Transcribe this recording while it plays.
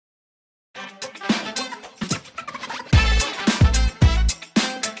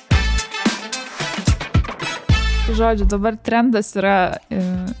žodžiu, dabar trendas yra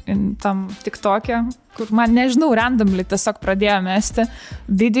tam TikTok'e, kur man, nežinau, randomly tiesiog pradėjo mesti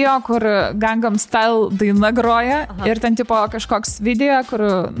video, kur Gangnam Style daina groja. Aha. Ir ten tipo kažkoks video, kur,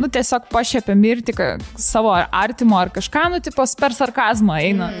 nu, tiesiog pašiepia mirti savo artimo ar kažką, nu, tipo per sarkazmą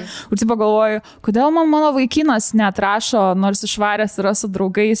eina. Ir tipo galvoju, kodėl mano vaikinas neatrašo, nors išvaręs yra su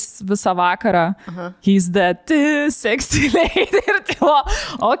draugais visą vakarą. Aha. He's that sexy lady. Ir tipo,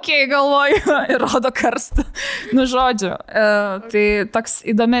 okei, galvoju, ir rodo karstą. Nu, žodžiu, tai toks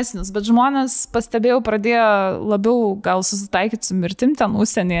įdomesnis, bet žmonės pastebėjau pradėjo labiau gal susitaikyti su mirtim ten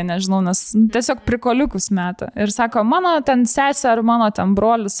užsienyje, nežinau, nes tiesiog prikoliukus meta. Ir sako, mano ten sesė ar mano ten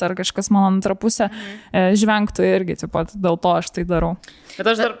brolis ar kažkas mano antra pusė žvengtų irgi, taip pat dėl to aš tai darau. Bet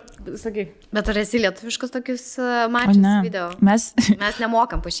aš dar, sakai. Bet ar esi lietuviškas tokius mačius video? Mes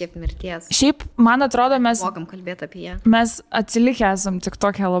nemokam pašiepti mirties. Šiaip, man atrodo, mes mokam kalbėti apie ją. Mes atsilikę esam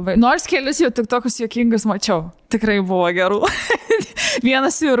TikTok'e labai. Nors kelius jau TikTokus juokingus mačiau. Tikrai buvo gerų.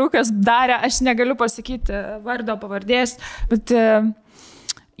 Vienas vyrukas darė, aš negaliu pasakyti vardo pavardės, bet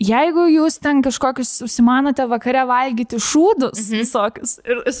jeigu jūs ten kažkokius užsimanote vakare valgyti šūdus visokius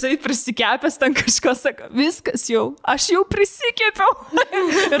ir jisai prisikepęs ten kažko sako, viskas jau, aš jau prisikepiau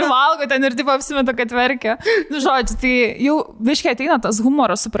ir valgo ten ir taip apsimeta, kad verkia. Nu, žodžiu, tai jau biškai ateina tas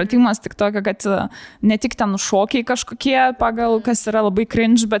humoro supratimas tik tokio, kad ne tik ten šokiai kažkokie pagal, kas yra labai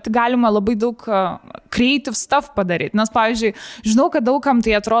cringe, bet galima labai daug creative stuff padaryti. Nes, pavyzdžiui, žinau, kad daugam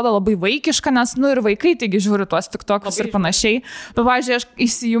tai atrodo labai vaikiška, nes, nu, ir vaikai taigi žiūri tuos TikTokus ir panašiai. Bet, pavyzdžiui, aš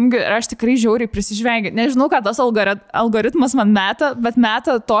įsijungiu ir aš tikrai žiauriai prisižvengiu. Nežinau, ką tas algoritmas man meta, bet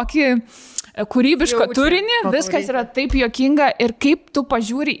meta tokį kūrybišką turinį, viskas yra taip juokinga ir kaip tu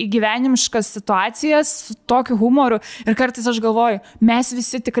pažiūri į gyvenimiškas situacijas su tokiu humoru ir kartais aš galvoju, mes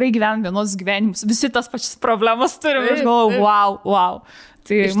visi tikrai gyvenam vienos gyvenimus, visi tas pačias problemas turime, aš galvoju, wow.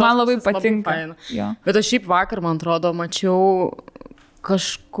 Tai man labai patinka. Labai bet aš šiaip vakar, man atrodo, mačiau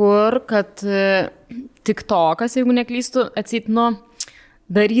kažkur, kad TikTokas, jeigu neklystu, atseit,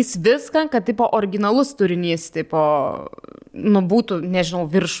 darys viską, kad tipo originalus turinys tipo, būtų, nežinau,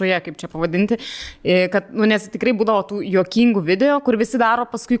 viršuje, kaip čia pavadinti, kad, nes tikrai būdavo tų juokingų video, kur visi daro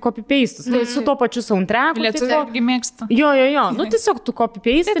paskui copy-pastus. Tai su to pačiu soundtracku. Lietuviai irgi mėgsta. Jo. Nu, tiesiog tu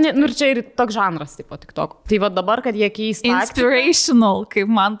copy-paste, ir čia ir toks žanras, tipo, TikTok. Tai va dabar, kad jie keis inspirational,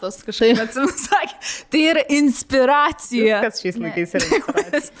 kaip man tas kažkaip atsimusakė. Tai yra inspiracija. Viskas šiais laikais yra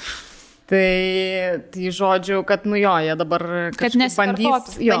inspiracija. Tai žodžiu, kad, jie dabar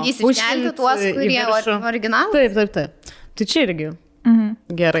bandys iškelti tuos, kurie originalai. Taip. Tai čia irgi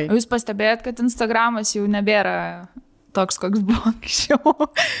gerai. Jūs pastebėjot, kad Instagramas jau nebėra toks, koks buvo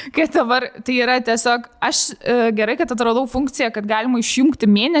anksčiau. Kad dabar tai yra tiesiog, aš gerai, kad atradau funkciją, kad galima išjungti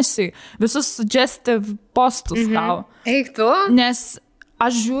mėnesį visus suggestive postus tau. Eik tu? Nes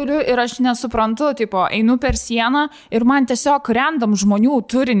aš žiūriu ir aš nesuprantu, tipo, einu per sieną ir man tiesiog random žmonių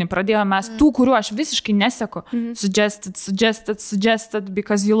turinį pradėjo mes, tų, kuriuo aš visiškai neseku. Suggested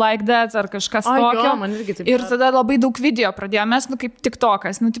because you like that ar kažkas tokio. Ir tada labai daug video pradėjo mes, kaip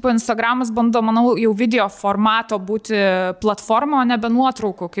TikTokas. Tipo, Instagramas bando, manau, jau video formato būti platforma, o nebe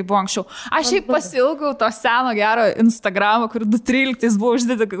nuotraukų, kaip buvo anksčiau. Aš šiaip pasilgau to seno gero Instagramą, kur 2013 buvo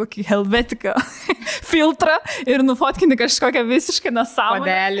uždėta kokį helvetiką filtrą ir nufotkinti kažkokią visiškai nesąmonę.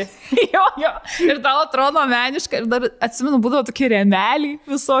 Padelį. Jo. Ir tau atrodo meniška. Ir dar atsimenu, būdavo tokie rėmeliai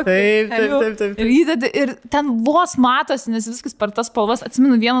visokie. Taip. Ir įdedi, ir ten vos matosi, nes viskas per tas spalvas.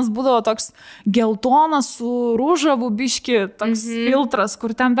 Atsimenu, vienas būdavo toks geltonas su rūžavu biški, toks filtras,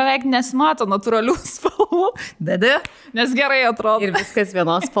 kur ten beveik nesimato natūralių spalvų. Dedi, nes gerai atrodo. Ir viskas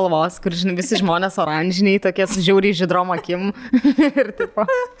vienos spalvos, kur visi žmonės oranžiniai, tokie su žiauriai žydrom akim. Ir tipo.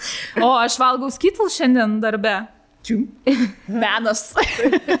 O, aš valgau Skittles šiandien darbe. Menas.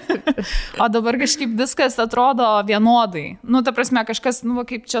 O dabar kažkaip viskas atrodo vienodai. Ta prasme, kažkas,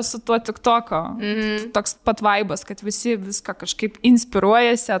 kaip čia su tuo TikToko. Toks pat vaibas, kad visi viską kažkaip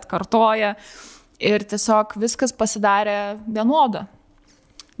inspiruojasi, atkartoja ir tiesiog viskas pasidarė vienoda.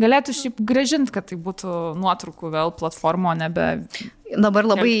 Galėtų šiaip grąžinti, kad tai būtų nuotraukų vėl platformo, nebe... Dabar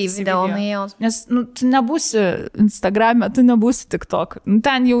labai video nuėjau. Nes tu nebūsi Instagram'e, tu nebūsi TikTok.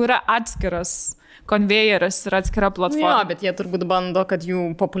 Ten jau yra atskiras konvejeris ir atskira platforma. Jo, bet jie turbūt bando, kad jų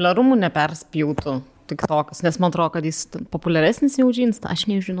populiarumų neperspjautų TikTokas, nes man atrodo, kad jis populiaresnis jau Insta, aš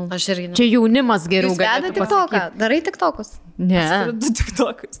nežinau. Aš irgi ne. Čia jaunimas geriau galėtų pasakyti. Jūs vedate TikToką? Darai TikTokus? Ne. Aš turiu 2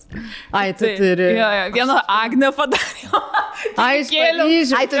 TikTokus. Ai, tu turi. Jo, vieną Agnė padarė. Ai,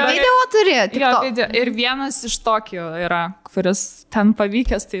 Ai, tu video turi? Jo, video. Ir vienas iš Tokijo yra, kuris ten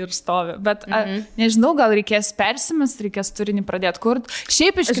pavykęs, tai ir stovi. Bet nežinau, gal reikės persimest, reikės turinį pradėti kurti.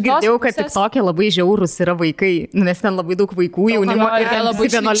 Šiaip iš Aš girdėjau, kad tik tokie labai žiaurūs yra vaikai, nes ten labai daug vaikų, jaunimo ir ten labai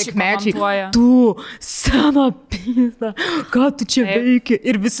 11-mečiai. Tu, sena pizda, ką tu čia veiki?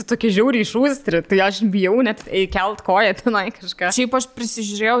 Ir visi tokie žiauriai išūstri, tai aš bijau net kelt koją tenai kažką. Šiaip aš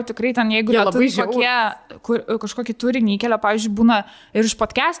prisižiūrėjau, tikrai ten, jeigu kažkokį turinį įkelia, pavyzdžiui, būna ir iš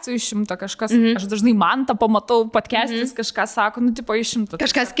podcastų išimta kažkas, aš dažnai man tą pamatau, podcastis kažką sako, nu, tipo išimta.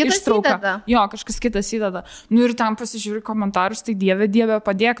 Kažkas kitas įdeda. Jo, kažkas kitas įdeda. Nu ir ten pasižiūri komentarus, tai dieve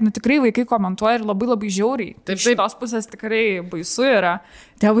padėk, nu tikrai vaikai komentuoja ir labai labai žiauriai. Tai iš tos pusės tikrai baisu yra.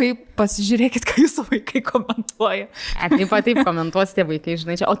 Tėvai, pasižiūrėkit, ką jūsų vaikai komentuoja. Taip komentuos tie vaikai,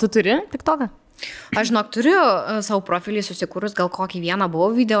 žinai čia. O tu turi TikToką? Aš žinok, turiu savo profilį susikūrus, gal kokį vieną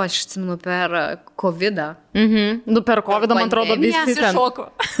buvau video, aš atsimenu per COVID-ą. Nu, per COVID-ą, man atrodo, visi ten.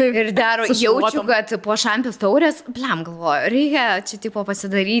 Ir dar jaučiu, kad po šampės taurės, blem, galvoju, reikia čia tipo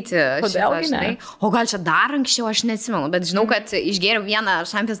pasidaryti. Kodėl šitą, o gal čia dar anksčiau, aš neatsimenu, bet žinau, kad išgėriau vieną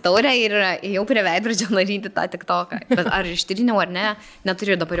šampės taurę ir jau prie veidrodžio daryti tą TikToką. Bet ar ištyriniau ar ne,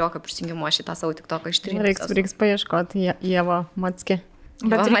 neturiu dabar jokio prisijungimo šitą savo TikToką ištyriniau. Reiks paieškoti Ieva Matskė.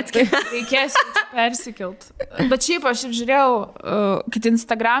 Bet reikės persikelt. Bet šiaip aš ir žiūrėjau, kad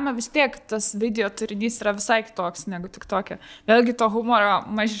Instagram'e vis tiek tas video turinys yra visai kitoks negu TikTok'e. Vėlgi to humoro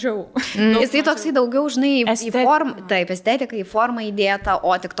mažiau. Jis tai toksai daugiau, žinai, į formą, taip, estetika į formą įdėta,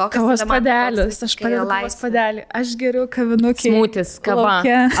 o TikTok'as kavos padelis, aš padedu kavos padelį, aš geriu kavinukį. Smutis, kava,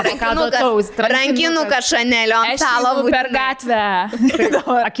 avokado toast, rankinuką Chanelio ant stalo per gatvę.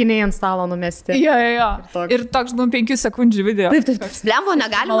 Akiniai ant stalo numesti. Jo. Ir toks, 5 sekundžių video. Taip.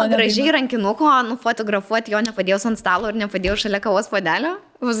 Negalima gražiai rankinuko nufotografuoti, jo nepadėjus ant stalo ir nepadėjus šalia kavos padelio?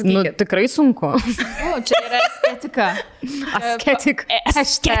 Nu, tikrai sunku. Čia yra estetika.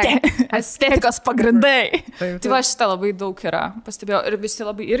 Estetikos pagrindai. Tai va, šitą labai daug yra. Pastebėjau. Ir visi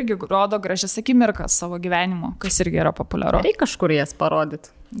labai irgi rodo gražias akimirkas savo gyvenimo, kas irgi yra populiaru. Reikia kažkur jas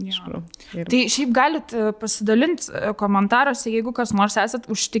parodyti. Tai šiaip galit pasidalinti komentaruose, jeigu kas nors esat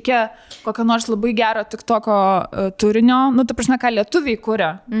užtikę kokio nors labai gero TikToko turinio, nu, ta prasme, ką lietuviai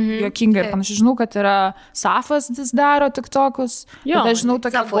kuria, juokingai ir panašiai. Žinau, kad yra Safas daro TikTokus, bet žinau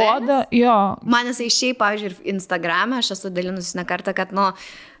tokią godą. Man jisai šiaip, pavyzdžiui, ir Instagram'e, aš esu dalinusi ne kartą, kad,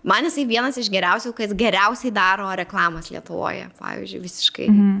 man jisai vienas iš geriausių, kas geriausiai daro reklamas Lietuvoje, pavyzdžiui,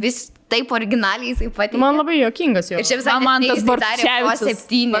 visiškai. Vis taip originaliai jisai pateikia. Man labai juokingas jo. Ir čia visai Mantas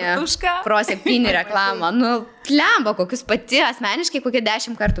Bartuševičius Pro 7 reklamą. Nu, plemba, kokius pati asmeniškai, kokie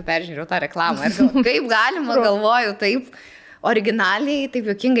 10 kartų peržiūrėjau tą reklamą. Ir kaip galima, galvoju, taip originaliai, taip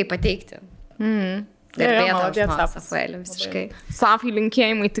juokingai pateikti. Safuelį visiškai. Safai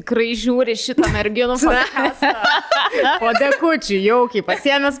linkėjimai tikrai žiūri šitą merginų podcastą. Po dekučių, jaukiai,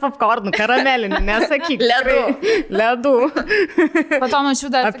 pasiėmęs popkornų, karamelinį, nesakyk. Ledų. Po to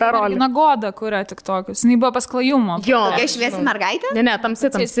mačiau dar mergina Goda, kuria TikTokus. Jis buvo pasklajumo. Jo. Tokia šviesi mergaitė? Ne,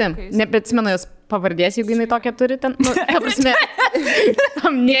 tamsi. Nebeatsimenu jos pavardės, jeigu jinai tokia turi ten. Nu, ta prasme,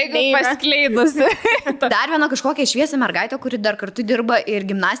 jeigu paskleidusi. Dar viena kažkokia šviesi mergaitė, kuri dar kartu dirba ir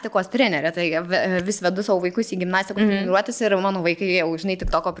gimnastikos trenerė. Tai vis vedu savo vaikus į gimnastikos treniruotis ir mano vaikai jau, žinai,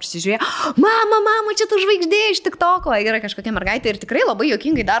 TikToko prisižiūrėjo. Mama, čia tu žvaigždė iš TikToko. Yra kažkokia mergaitė ir tikrai labai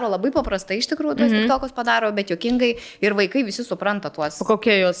juokingai daro, labai paprastai iš tikrųjų tuos TikTokus padaro, bet juokingai ir vaikai visi supranta tuos.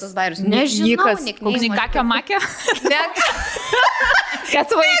 Kokie jos vairius? Nežinau, niknėjimai. Kakė makė?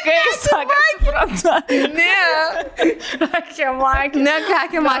 Kad vaikai sako,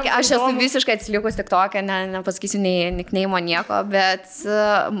 Kakė makė. Aš esu visiškai atsilikus TikTok'e, nepasakysiu nei nikneimo nieko, bet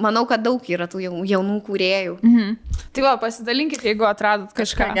manau, kad daug yra tų jaunų kūrėjų. Tai va, pasidalinkit, jeigu atradot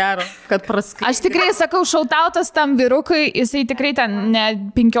kažką gero, kad praskaityti. Aš tikrai sakau, šautautas tam vyrukui, jisai tikrai ten ne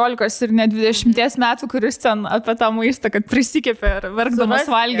 15 ir ne 20 metų, kuris ten apie tą maistą, kad prisikėpė ir verkdamas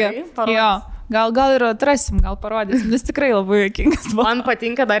valgė. Jo. Gal ir atrasim, gal parodysim, nes tikrai labai juokingas. Man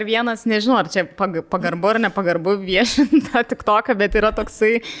patinka dar vienas, nežinau, ar čia pagarbu ar nepagarbu viešintą TikToką, bet yra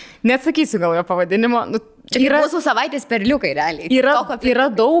toksai, neatsakysiu gal jo pavadinimo. Čia yra mūsų savaitės perliukai, realiai. Yra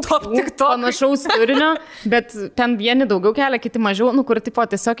daug panašaus turinio, bet ten vieni daugiau kelia, kiti mažiau, kur tipo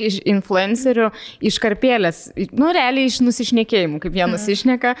tiesiog iš influencerių iškarpėlės, realiai iš nusišnekėjimų, kaip jie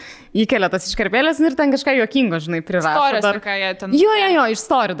nusišneka, įkelia tas iškarpėlės ir ten kažką juokingo, žinai, prirašo. Storės, ką jie ten. Jo, iš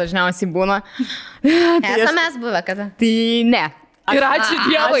story dažniausiai būna. Esame mes buvę kada? Tai ne. Ir ačiū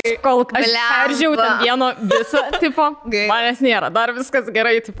Dievui. Kol aš Blemba. peržiūrėjau ten vieno visą, tipo, manęs nėra, dar viskas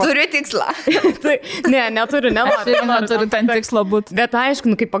gerai, tipo. Turiu tikslą. Tai, neturiu, Turiu ten tikslą būti. Bet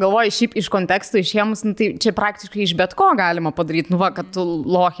aišku, kaip pagalvoju, šiaip iš konteksto išėmus, tai čia praktiškai iš bet ko galima padaryti, kad tu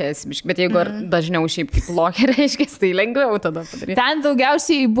lohė esi, bet jeigu dažniau šiaip kaip lohė reiškia, tai lengviau tada padaryti. Ten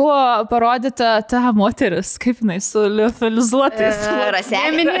daugiausiai buvo parodyta ta moteris, kaip jinai su liofilizuotais.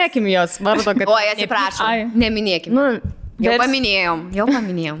 Neminėkim jos vardo, kad... Oi, atsiprašau, neminėkim. Jau paminėjom.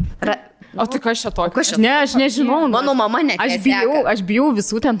 O tai kas čia tokio? Ne, aš nežinau. Mano mama net. Aš bijau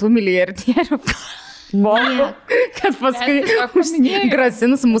visų ten tų milijardierių. Kad paskui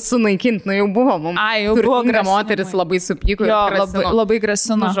grasins mūsų sunaikinti. Nu jau buvo mums. Jau buvo moteris labai supyko. Jo, labai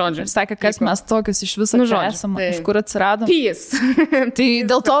grasino. Žodžiu. Ir sakė, kas mes tokius iš viso esame, iš kur atsiradom. Pys. Tai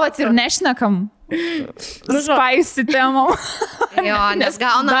dėl to ir nešnekam. Spicy temom. Jo, nes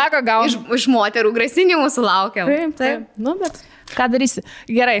gaunam iš moterų grasinimų sulaukiam. Taip. Nu, bet... Ką darysi?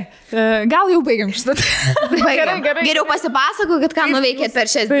 Gerai. Gal jau baigiam šitą. Gerai. Geriau pasipasakokit, ką nuveikėt per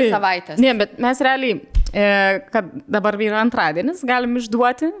šias 2 savaitės. Ne, bet mes realiai, kad dabar yra antradienis, galim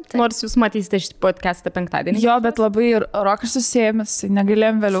išduoti, nors jūs matysite šitą podcastą penktadienį. Jo, bet labai ir Rokas susijėmės, tai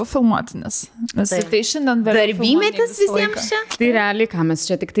negalėjom vėliau filmuoti, nes tai šiandien vėliau. Darbymetis visiems čia? Tai realiai, ką mes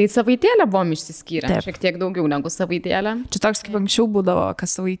čia tik tai savaitėlę buvom išsiskyrę. Šiek tiek daugiau negu savaitėlę. Čia toks kaip anksčiau būdavo,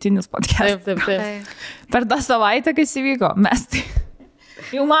 kas savaitinis podcastas. Taip. Per tą savaitę, kas įvyko, mes tai...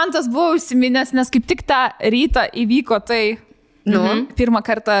 Jau man tas buvo užsiminęs, nes kaip tik tą rytą įvyko tai... Pirmą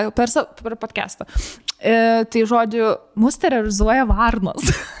kartą per podcastą. Tai žodžiu, mus terrorizuoja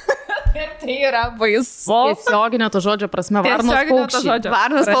varnos. Ir tai yra baisu. Tiesioginio to žodžio prasme, varnos paukščiai.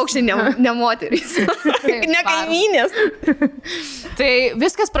 Varnos paukščiai, ne moterys. Ne kaimynės. Tai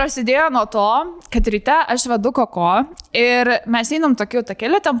viskas prasidėjo nuo to, kad ryte aš vedu Koko ir mes einam tokiu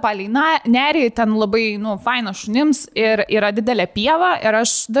takeliu, ten palei nerį, ten labai, fainas šunims ir yra didelė pieva ir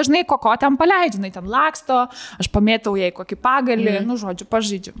aš dažnai Koko ten paleidžiu, ten laksto, aš pamėtau jai kokį pagalį,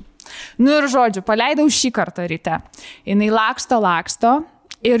 pažaidžiu. Ir paleidau šį kartą ryte. Jinai laksto.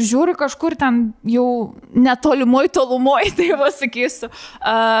 Ir žiūriu kažkur ten jau netolumoj, tai pasakysiu,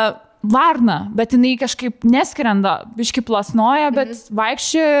 varna, bet jinai kažkaip neskrenda, biški plasnoja, bet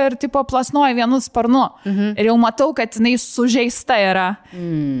vaikščia ir tipo plasnoja vienu sparnu. Ir jau matau, kad jinai sužeista yra.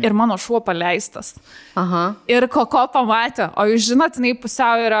 Ir mano šuo paleistas. Ir Koko pamatė, o jūs žinot, jinai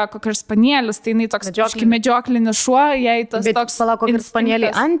pusiau yra kokias spanėlis, tai jinai toks medžioklinis šuo, jai tas bet toks... Bet kokias spanėlį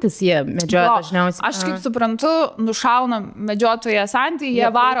antis jie medžioja dažniausiai. Aš kaip suprantu, nušauna medžiotojas antį,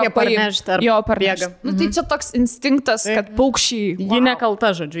 jie varo parnešti ar bėga. Tai čia toks instinktas, kad paukščiai... Ji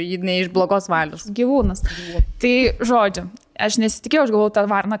nekalta, žodžiu, ji ne iš blogos valios. Gyvūnas. Tai žodžiu, aš nesitikėjau, aš galvojau, ta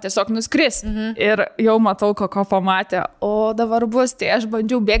varna tiesiog nuskris. Ir jau matau, Koko pamatė, o dabar bus, tai aš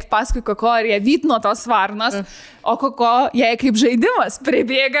bandžiau bėgti paskui Koko ir jie vyt nuo tos varnos, o Koko, jai kaip žaidimas,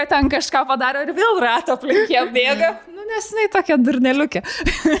 pribėga, ten kažką padaro ir vėl rato aplink ją bėga, nes jinai tokia durneliukė.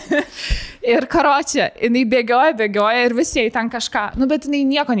 Ir karočią, jinai bėgioja ir visi jai ten kažką, bet jinai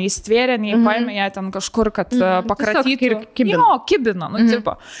nieko neįstvėrė, nei paėmė ją ten kažkur, kad pakratytų. Kibino,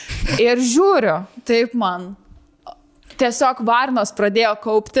 dirbo. Ir žiūriu, taip man. Tiesiog varnos pradėjo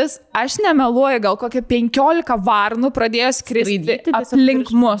kauptis, aš nemeluoju, gal kokie 15 varnų pradėjo skristi aplink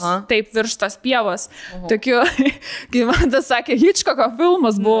mus, taip virš tos pievos. Tokiu, kai man tas sakė, Hitchcocko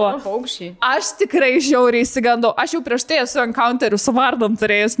filmas buvo. Aš tikrai žiauriai įsigandau. Aš jau prieš tai esu encounterių su varnom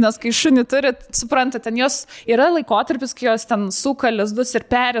turėjus, nes kai šunį turit, suprantate, ten jos yra laikotarpis, kai jos ten suka lizdus ir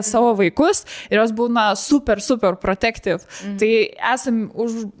peri savo vaikus ir jos būna super protective. Tai esam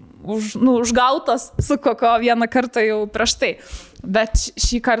užgautas su Koko vieną kartą jau prieš tai. Bet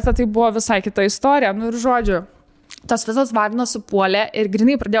šį kartą tai buvo visai kita istorija. Ir žodžiu, tas visas varnos supuolė ir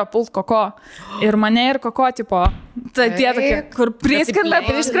grinai pradėjo pult Koko. Ir mane ir Koko, tipo, tai tie tokie, kur priskrenda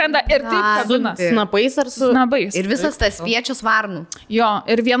ir taip kabina. Snapais ar su... Snapais. Ir visas tas spiečius varnų. Jo,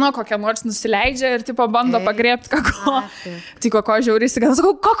 ir viena kokia nors nusileidžia ir tipo bando pagrėbti Koko. Tai Koko žiauriai įsigandau,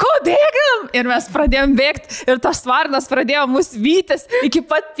 sakau, Koko, bėgam! Ir mes pradėjom bėgti ir tas varnas pradėjo mus vytis iki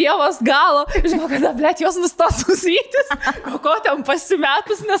pat pievos galo. Žinau, kada, blėt, jos nustos mus vytis. Koko ten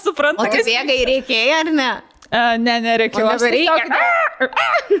pasimetus, nesuprantu. O tai bėgai reikėjo ar ne? Nereikėjo.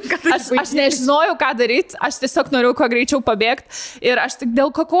 Aš nežinojau, ką daryti, aš tiesiog norėjau kuo greičiau pabėgti ir aš tik dėl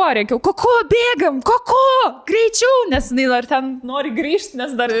Koko reikiau. Koko, bėgam, Koko, greičiau, nes jinai dar ten nori grįžti,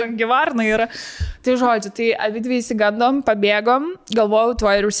 nes dar ten gyvarna yra. Tai žodžiu, tai abidvi įsigandom, pabėgom, galvojau,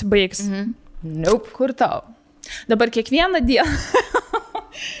 tuo ir užsibaigs. Nope, kur tau? Dabar kiekvieną dieną.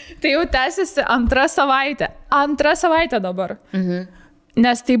 Tai jau tęsiasi antrą savaitę dabar.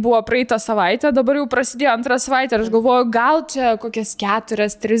 Nes tai buvo praeitą savaitę, dabar jau prasidėjo antrą savaitę ir aš galvoju, gal čia kokias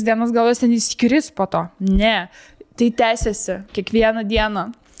 4-3 dienas gal jos ten įskris po to. Ne. tai tęsiasi kiekvieną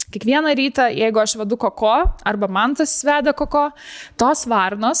dieną. Kiekvieną rytą, jeigu aš vedu koko, arba mantas veda koko, tos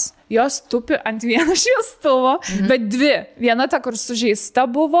varnos, jos tupi ant vieno šviestuvo, bet dvi. Viena ta, kur sužeista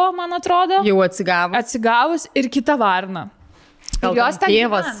buvo, man atrodo. Jau atsigavus ir kita varna. Ir jos ten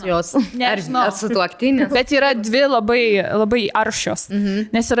tėvas jos. Nežinau. Ar sutuoktinis? Bet yra dvi labai, labai aršios.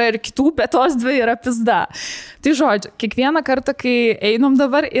 Nes yra ir kitų, bet tos dvi yra pizda. Tai žodžiu, kiekvieną kartą, kai einam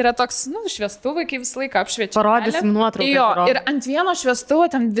dabar, yra toks, šviestuvai, kai visą laiką apšviečia. Parodysim nuotrauką. Jo, ir ant vieno šviestuvo,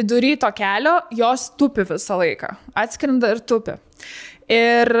 ten vidury to kelio, jos tupi visą laiką. Atskrenda ir tupi.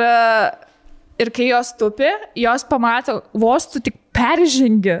 Ir kai jos tupi, jos pamato, vos tu tik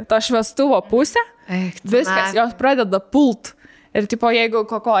peržengi tą šviestuvo pusę, viskas, jos pradeda pult. Ir tipo, jeigu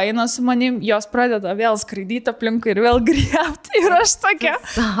koko eina su manim, jos pradeda vėl skraidyti aplinkui ir vėl griebti. Ir aš tokia,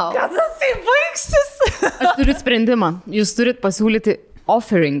 kada tai baigsis? Aš turiu sprendimą. Jūs turit pasiūlyti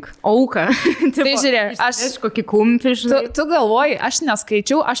offering, auką. Tai žiūrėk, aš kokį kumpį, žinai. Tu galvoji, aš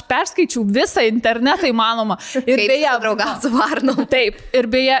neskaičiau, aš perskaičiau visą internetą įmanomą. Ir beje, draugauti su varnom. Taip, ir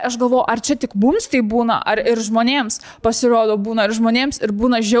beje, aš galvoju, ar čia tik mums tai būna, ar ir žmonėms pasirodo būna, ir žmonėms, ir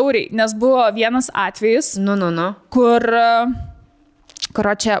būna žiauriai. Nes buvo vienas atvejis, kur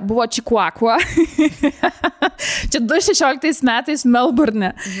čia buvo Chihuahua. Čia 2016 metais Melbourne.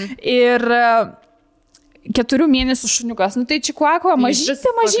 Ir 4 mėnesių šuniukas. Tai Chihuahua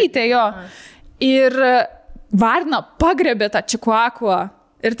mažytė jo. Ir varna pagrebė tą Chihuahua.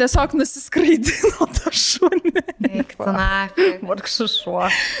 Ir tiesiog nusiskraidino tą šunį. Vargšas šuo.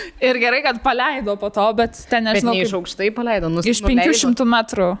 Ir gerai, kad paleido po to, bet ten nežinau. Bet ne iš aukštai paleido, iš 500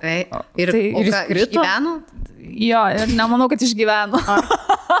 metrų. Ir jis gyveno? Jo, ir nemanau, kad išgyveno.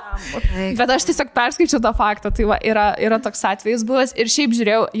 Bet aš tiesiog perskaičiau tą faktą, tai va, yra toks atvejis buvęs ir šiaip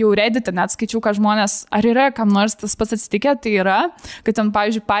žiūrėjau, jau Reddit'e net skaičiau, kad žmonės, ar yra kam nors tas pats atsitikę, tai yra, kad ten,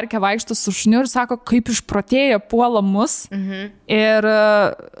 pavyzdžiui, parke vaikšto su šuniu ir sako, kaip išprotėję puola mus. Ir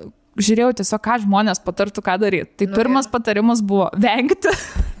žiūrėjau tiesiog, ką žmonės patartų, ką daryti. Tai pirmas patarimas buvo vengti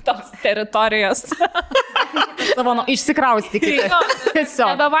tos teritorijos. Išsikraustykite.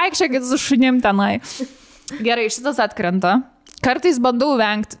 Nebevaikščiokit su šunim tenai. Gerai, šitas atkrenta. Kartais bandau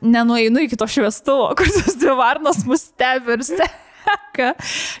vengti, nenueinu iki to šviestuvo, kur tos dvi varnos mus stebi ir seka.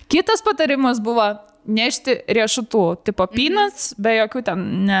 Kitas patarimas buvo nešti riešutų, tipo peanuts, be jokių ten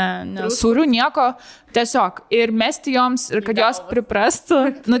sūrių, nieko, tiesiog. Ir mesti joms, ir kad jos priprastų,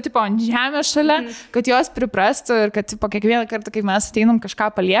 tipo ant žemės šalia, kad jos priprastų ir kad, tipo, kiekvieną kartą, kai mes ateinam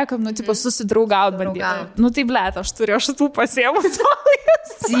kažką paliekam, tipo, susidraugaut bandyti. Tai blėt, aš turiu riešutų pasiėmus.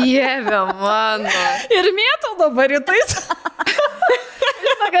 Dieve mano. Ir mėtau dabar rytais.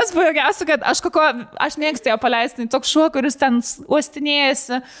 Kas puikiausia, kad aš mėgstu ją paleisti, toks šuo, kuris ten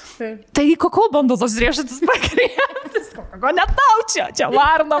uostinėjasi. Tai koko bando tos riešutus pakrėptis. Koko netau čia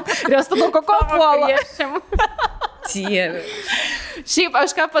varnom. Ir jos tada koko puola. Dieve. Šiaip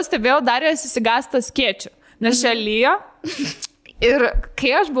aš ką pastebėjau, dar jos įsigąsta skėčių. Nes čia lyja. Ir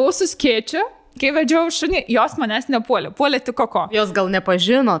kai aš buvau su skėčiu, kai vedžiau šunį, jos manęs nepuolė. Puolė tik koko. Jos gal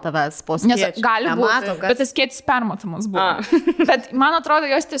nepažino tavęs po skėčių. Nes gali būti, bet tas skėtis permatomas buvo. Bet man atrodo,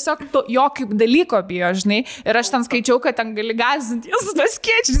 jos tiesiog jo kaip dalyko bijo, žinai. Ir aš ten skaičiau, kad ten gali gąsdinti jos tas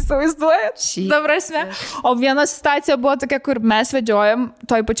skėčius, įsivaizduoja. Ta prasme. O viena situacija buvo tokia, kur mes vedžiojam,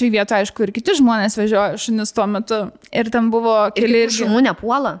 toj pačioj vietoje, aišku, ir kiti žmonės vedžiojo šunis tuo metu. Ir ten buvo keli ir šunų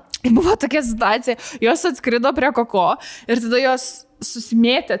nepuola. Buvo tokia situacija, jos atskrido prie koko ir tada jos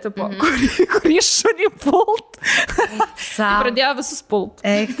susimėtė, tipo, kurį šunį pult. Pradėjo visus pult.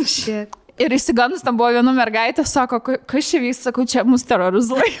 Ir įsigandus tam buvo viena mergaitė, sako, kas čia vyks, sakau, čia mus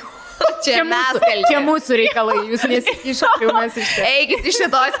terorizuoja. Čia mūsų reikalai, jūs nesikišat, jau mes iš čia. Eikit iš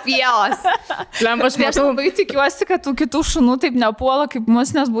šitos pievos. Aš labai tikiuosi, kad tų kitų šunų taip nepuola kaip mus,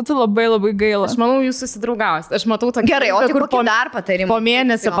 nes būtų labai labai gaila. Aš manau, jūs susidraugavos. Aš matau tokį... Gerai, o tai kokį dar patarimą?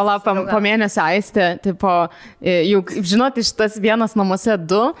 Po mėnesio Aistė, tipo, jau, žinot, iš tas vienas namuose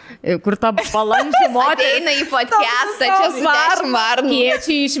 2, kur ta balandžių moteris... Ateina į podcastą, čia su 10 varnų.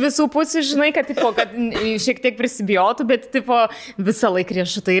 Kiečiai iš visų pusių, žinai, kad, tipo, kad šiek tiek prisibijotų, bet, tipo, visą laiką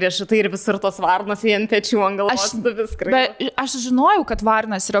riešutai ir visur tos varnos į ant pečių ant galvos viską. Aš žinojau, kad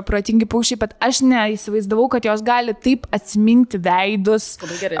varnas yra protingi paukščiai, bet aš neįsivaizdavau, kad jos gali taip atsiminti veidus.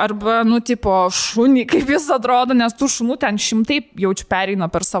 Arba, tipo, šunį, kaip jis atrodo, nes tų šunų ten 100 jaučiu pereina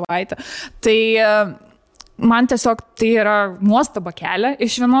per savaitę. Tai man tiesiog tai yra nuostaba kelia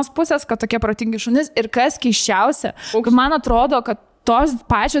iš vienos pusės, kad tokie protingi šunys. Ir kas keisčiausia, kad man atrodo, kad tos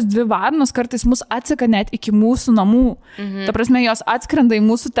pačios 2 varnos kartais mus atseka net iki mūsų namų. Ta prasme, jos atskrenda į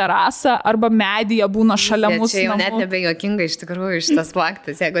mūsų terasą arba medyje būna šalia mūsų namų. Čia jau net nebejokinga iš tikrųjų šitas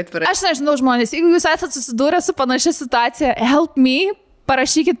faktas, jeigu atvirai. Aš nežinau, žmonės, jeigu jūs esate susidūrę su panašia situacija, help me,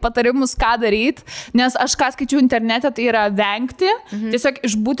 parašykit patarimus, ką daryti, nes aš ką skaičiu internete, tai yra vengti, tiesiog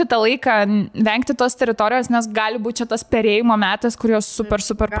išbūti tą laiką, vengti tos teritorijos, nes gali būti čia tas perėjimo metas, kurios super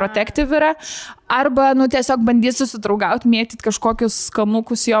protektyv yra, arba, tiesiog bandys susidraugauti, mėtyti kažkokius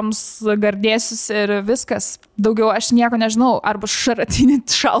skanukus joms gardėsius ir viskas. Daugiau aš nieko nežinau, arba šratinį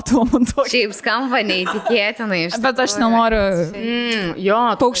šaltuvo montuoti. Šiaip skamba neįtikėtinai. Bet aš nenoriu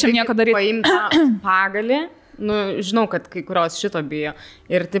paukščiam nieko daryti. Paimti pagalį. Žinau, kad kai kurios šito bijo.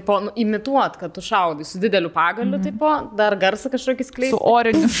 Ir, imituot, kad tu šaudai su dideliu pagaliu, dar garsą kažkokį skleisti. Su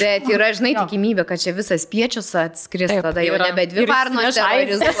oriniu. Bet yra, žinai, tikimybė, kad čia visas piečius atskris, tada jau nebe 2 varnos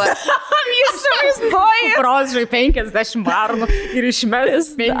terorizuoja. Prozžai 50 varnų ir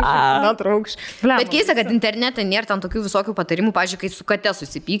išmės 50 traukš. Bet keista, kad internete nėra tam tokių visokių patarimų, pavyzdžiui, kai su kate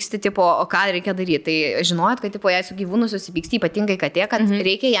susipyksti, o ką reikia daryti. Tai žinojot, kad jei su gyvūnu susipyksti, ypatingai katė, kad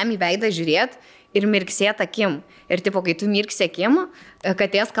reikia jam į veidą žiūrėti ir mirksėt akim. Ir kai tu mirksi akim,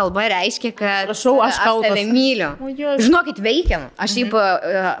 katės kalba reiškia, kad prašau, aš tave myliu. Žinokit, veikia. Aš šiaip,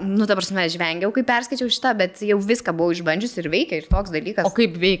 ta prasme, žvengiau, kai perskaičiau šitą, bet jau viską buvau išbandžius ir veikia ir toks dalykas. O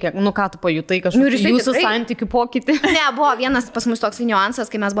kaip veikia? Ką tu pajutai kažkokį jūsų santykių pokytį? Ne, buvo vienas pas mus toks niuansas,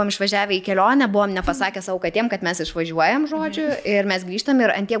 kai mes buvom išvažiavę į kelionę, buvom nepasakę savo katėm, kad mes išvažiuojam, žodžiu, ir mes grįžtam ir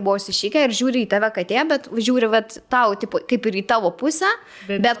antiek buvo sušykę ir žiūri į tave katė, bet žiūri tau, kaip ir į tavo pusę,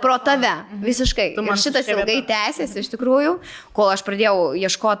 bet pro tave, visiškai. Ir šitas ilgai tęsėsi iš tikrųjų, kol aš pradėjau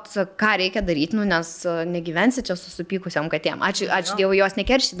ieškoti, ką reikia daryti, nes negyvensi čia su supykusiam katėm. Ačiū Dievui, jos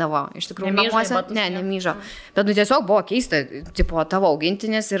nekeršydavo, iš tikrųjų namuose. Ne, nemyžo. Bet tiesiog buvo keista, tavo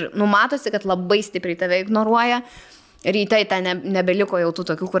augintinis ir matosi, kad labai stipriai tave ignoruoja. Rytai ten nebeliko jau tų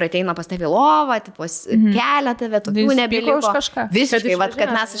tokių, kur ateina pas tave lovą, kelia tave, tokių nebeliko. Visiškai,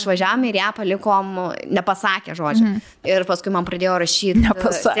 kad mes išvažiavome ir ją palikom, nepasakė žodžiu. Ir paskui man pradėjo rašyti.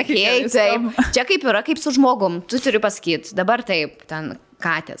 Nepasakė. Čia kaip yra, kaip su žmogum, tu turi pasakyti, dabar taip, ten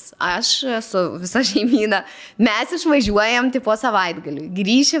katės. Aš su visa šeimyna, mes išvažiuojam po savaitgaliui,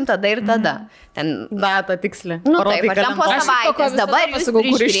 grįšim tada ir tada. Ten data tiksli. Taip, ar ten po savaitės,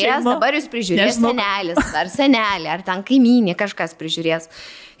 dabar jūs prižiūrės senelis, ar senelė, ar ten kaimynė kažkas prižiūrės.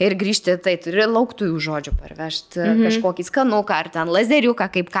 Ir grįžti, tai turi lauktųjų žodžių parvežti, kažkokį skanuką, ar ten lazeriuką,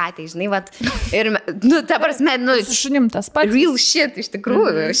 kaip katė, žinai, ir, ta prasme, su šunim tas pats. Real shit, iš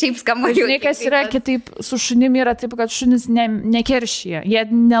tikrųjų, šiaip skamba. Žinai, kas yra kitaip, su šunim yra taip, kad šunis nekeršyje, jie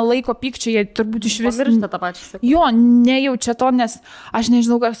nelaiko pykčio, jie turbūt iš vis... Pamiršta tą pačią. Jo, nejaučia to, nes aš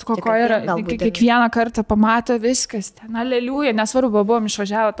nežinau, kas kokio yra, kiekvieną kartą pamato viskas, ten, aleliuja, nesvarbu, buvom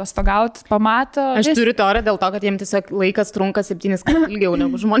išvažiavę atostogauti, pamato. Aš turiu teoriją dėl to, kad jiems tiesiog laikas trunka 7 kartų ilgiau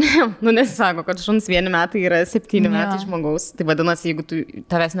negu žmonėm. Nesako, kad šuns 1 metai yra 7 metai žmogaus. Tai vadinasi, jeigu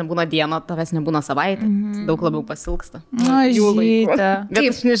tavęs nebūna diena, tavęs nebūna savaitę, daug labiau pasilgsta. Na, žyta.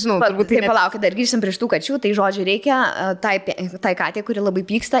 Bet aš nežinau, turbūt tai palaukit, dar grįžtam prieš tų kačių, tai žodžiu reikia tai katė, kuri labai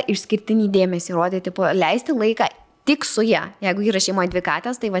pyksta, išskirtinį dėmesį rodyti, leisti laiką tik su ją. Jeigu yra šeimoje 2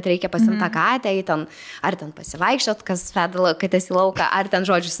 katės, tai reikia pasimti katę, ar ten pasivaikščiot, kas veda katės į lauką, ar ten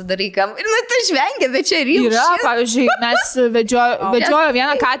žodžiu sudarykam. Ir tu žvengia, bet čia yra. Pavyzdžiui, mes vedžiojo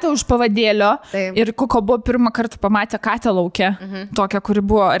vieną katę už pavadėlio ir Koko buvo pirmą kartą pamatę katę lauke, tokią, kuri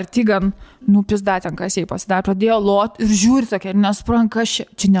buvo artigan, pizdatę, kas jai pasidarė, pradėjo lot ir žiūri tokia, ir nesuprantu, kas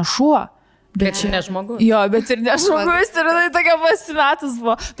čia ne šuo. Bet čia ne žmogus. Jo, bet ir ne žmogus, ir tokia pasimetus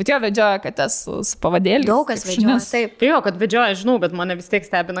buvo. Bet jo vedžioja katės su pavadėliu. Daug kas vedžioja, taip. Jo, kad vedžioja, žinau, bet mane vis tiek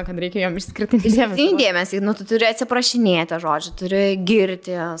stebina, kad reikia jom išskirtinį dėmesį. Tu turi atsiprašinėti, žodžiu, turi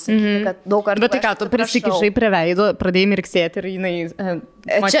girti, sakyti, kad daug kartų. Bet tai ką, tu prisikišai prie veido, pradėjai mirksėti ir jinai...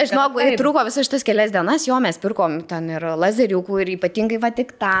 Čia, žinau, truko visas šitas kelias dienas, jo, mes pirkom ten ir lazeriukų ir ypatingai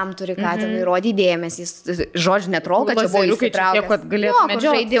tik tam turi ką ten įrodyti dėmesį. Žodžiu, netrodo, kad čia buvo įsitraukęs.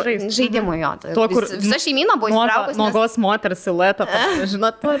 Žaidimui. Visa šeimyna buvo įsitraukus. Nuogos moters siluetą,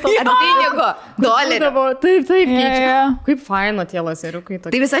 žinot, ar pinigo, dolerio. Taip, kaip faino tie lazeriukai.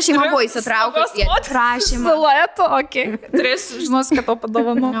 Tai visa šeima buvo įsitraukus, jie prašymą. Siluetą, okei. Turėsiu žinos, kad to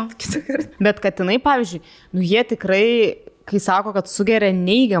padovanu. Bet katinai, pavyzdžiui, jie tikrai, kai sako, kad sugeria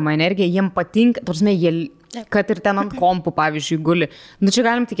neigiamą energiją, jiem patinka, tarsi kad ir ten ant kompų, pavyzdžiui, guli. Čia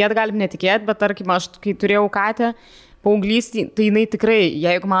galim tikėti, galim netikėti, bet tarkim, aš kai turėjau katę, paauglystį, tai jinai tikrai,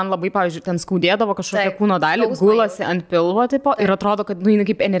 jeigu man labai, pavyzdžiui, ten skaudėdavo kažkokią kūno dalį, gulasi ant pilvo, ir atrodo, kad jinai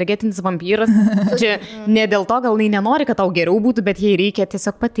kaip energetinis vampyras. Čia ne dėl to, gal jinai nenori, kad tau geriau būtų, bet jai reikia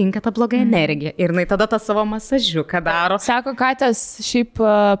tiesiog patinka ta bloga energija. Ir jinai tada tą savo masažiuką daro. Sako, katės šiaip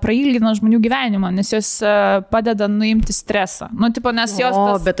prailgina žmonių gyvenimą, nes jos padeda nuimti stresą. Nes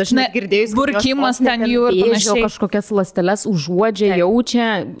jos bet aš negirdėjus, burkimas ten jų ir panašiai. Kažkokias ląsteles užuodžia,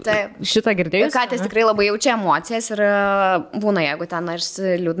 jaučia. Šitą girdėjus. Katės tikrai labai jaučia emocijas ir būna, jeigu ten nors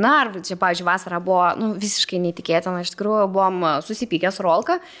liūdna, ar čia, pavyzdžiui, vasara buvo visiškai neįtikėtina, iš tikrųjų buvom susipykęs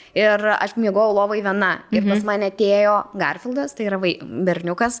rolką ir aš miegojau lovai viena ir pas mane atėjo Garfieldas, tai yra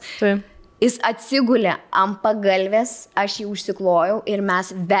berniukas. Taip. Jis atsigulė ant pagalvės, aš jį užsiklojau ir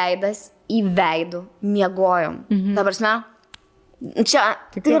mes veidas į veidų miegojom. Dabar prasme, čia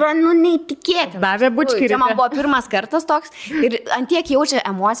tai yra, neįtikėtina. Davė bučkį. Čia man buvo pirmas kartas toks ir antiek jaučia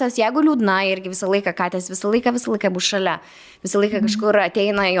emocijas, jeigu liūdna irgi visą laiką katės, visą laiką bus šalia. Visą laiką kažkur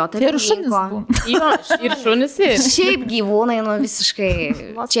ateina jo. Ir šunis būna. Jo, ir šunis ir. Šiaip gyvūnai, visiškai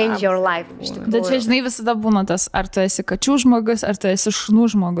change your life. Bet čia, žinai, visada būna tas, ar tu esi kačių žmogus, ar tu esi šunų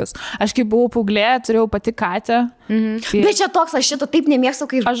žmogus. Aš kai buvau paauglė, turėjau pati katę. Tai... Bet čia toks, aš šito taip nemėgstu,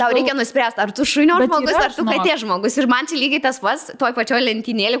 kai tau reikia nuspręsti, ar tu šunio žmogus, ar tu katė žmogus. Ir man čia lygiai tas pats, toj pačioj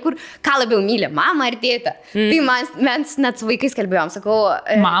lentynėlė, kur ką labiau myli, mama ar tėtą. Tai mes net su vaikais kalbėjom, sakau...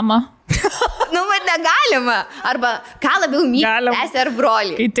 Mama. Man negalima. Arba ką labiau myli, sesė ar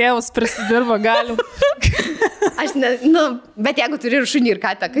brolį. Kai tėvas prisidirba, galim. Aš ne, bet jeigu turi ir šunį ir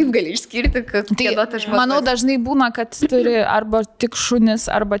katę, kaip gali išskirti, kad manau, dažnai būna, kad turi arba tik šunis,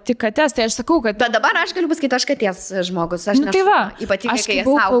 arba tik katės. Tai aš sakau, kad... Bet dabar aš galiu pasakyti, aš katės žmogus. Aš tai va, ypatingai, aš kai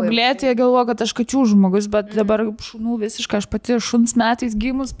buvau paauglėti, jie galvoja, kad aš kačių žmogus, bet dabar šunų visiškai, aš pati šuns metais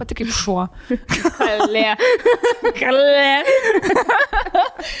gimus, pati kaip šuo. Kalė.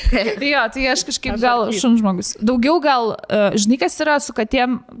 Tai aš kažkaip gal šun žmogus. Daugiau gal, žinai, kas yra su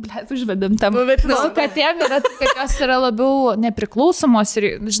katėm, užvedėm tam, su katėm yra, kad jos yra labiau nepriklausomos ir,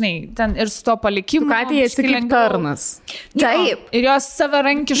 žinai, ten ir su to palikimu. Katė esi kaip tarnas. Taip. Ir jos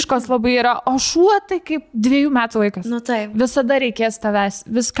savarankiškos labai yra, o šuo tai kaip 2 metų vaikas. Taip. Visada reikės tavęs,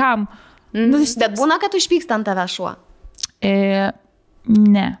 viskam. Bet būna, kad užpyksta ant tavęs šuo?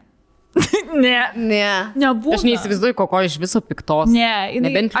 Ne. Nebūna. Aš neįsivaizduoju, koko iš viso piktos.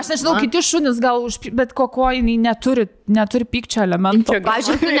 Aš nežinau, kiti šunis gal, bet koko jinai neturi pykčio elemento.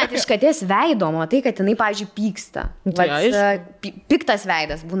 Pavyzdžiui, net iš katės veido, matai, kad jinai, pavyzdžiui, pyksta. Piktas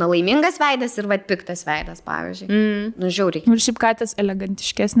veidas. Būna laimingas veidas ir piktas veidas, pavyzdžiui. Žiauriai. Ir šiaip katės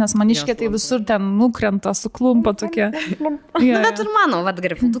elegantiškesnės, maniškė tai visur ten nukrenta, suklumpa tokia. Bet ir mano,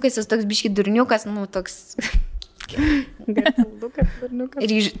 Garfieldukas, jis toks biški durniukas, toks...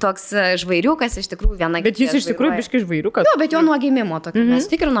 Ir toks žvairiukas, iš tikrųjų viena. Bet jis iš tikrųjų biški žvairiukas. Jo, bet jo nuo gimimo tokio. Mes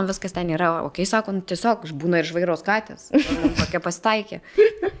tikrinom, viskas ten yra. Ok, sako, tiesiog būna ir žvairos katės. Tokia pasitaikė.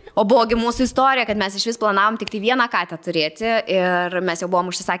 O buvogi mūsų istorija, kad mes iš vis planavom tik tai vieną katę turėti ir mes jau buvom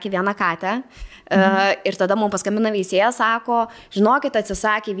užsisakę vieną katę. Ir tada mums paskambina veisėjas, sako, žinokit,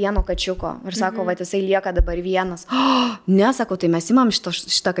 atsisakė vieno kačiuko. Ir sako, va, jisai lieka dabar vienas. Ne, sako, tai mes imam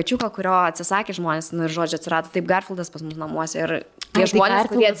šitą kačiuką, kurio atsisakė žmonės. Ir žodžiu, atsirado taip Garfieldas pas mus namuose. Ir tie žmonės,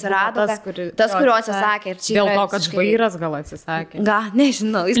 kurie atsirado, tas, kurio atsisakė. Dėl to, kad žvairas gal atsisakė.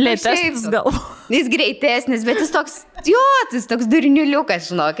 Nežinau, jis lėtesnis gal. Jis greitesnis, bet jis toks durniuliukas,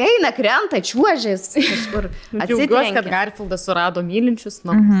 žinok, eina, krenta, čiuožės kažkur. Džiaugiuosi, kad Garfieldas surado mylinčius.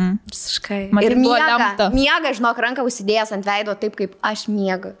 Visiškai. Ir miega, žinok, ranką užsidėjęs ant veido taip, kaip aš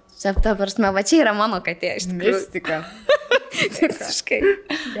miegu. Ta prasme, va čia yra mano katė. Mistika. Visiškai.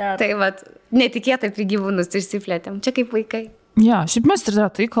 Tai va, netikėtai prie gyvūnus išsiplėtėm. Čia kaip vaikai. Ja, šiaip mes ir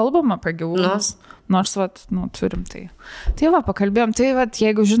tai kalbam apie gyvūnus. Nors, turim tai. Tai va, pakalbėjom. Tai va,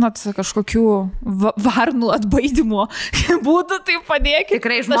 jeigu žinot kažkokių varnų atbaidimo būdų, tai padėkit.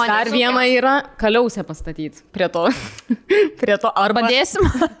 Tikrai žmonės. Dar vieną yra kaliausę pastatyti prie to. Arba padėsim.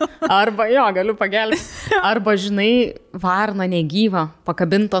 Arba, jo, galiu pagelbėti. Arba, žinai, varna negyva,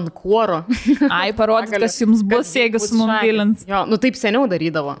 pakabint ant kuoro. Ai, parodyt, kas jums bus, jeigu su mumvilint. Jo, taip seniau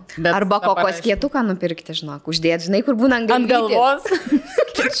darydavo. Arba kokos kietuką nupirkti, žinok, uždėti, žinai, kur būna ant galvos.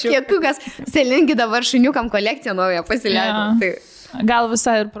 Kietukas. Selingi dabar šuniukam kolekciją naują pasileido. Tai... Gal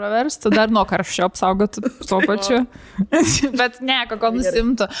visai ir praverstų, dar nuo karščio apsaugotų tuo pačiu. Bet ne, koko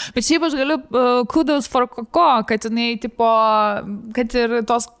nusimtų. Bet šiaip aš galiu kudos for koko, kad jinai, tipo, kad ir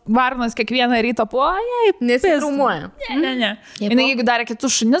tos varnos kiekvieną rytą nesirumuoja. Ne. Jinai, jeigu dar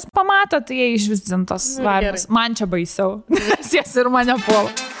kitus šunis pamato, tai jie išvizdintos varnos. Man čia baisiau. Jas ir mane puola.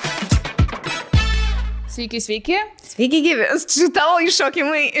 Sveiki. Sveiki, gyvi. Tavo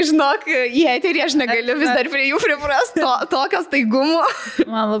iššokimai, žinok, į eterį aš negaliu vis dar prie jų priprasti tokio staigumo.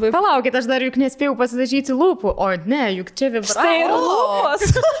 Man labai... Palaukit, aš dar juk nespėjau pasidažyti lūpų. O ne, juk čia vibrato. Štai ir lūpos.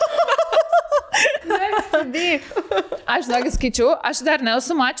 Aš žinokit skaičiau, aš dar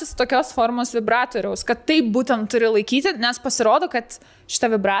nesu mačius tokios formos vibratoriaus, kad taip būtent turi laikyti, nes pasirodo, kad šitą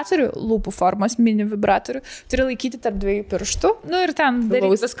vibratorių, lūpų formos mini vibratorių, turi laikyti tarp 2 pirštų, nu ir ten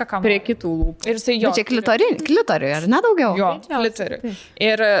daryti viską, ką prie kitų lūpų. Ir jisai jo. Bet čia klitoriui, ar ne daugiau? Jo, klitoriui.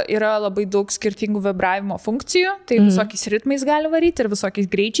 Ir yra labai daug skirtingų vibravimo funkcijų, tai visokiais ritmais gali varyti ir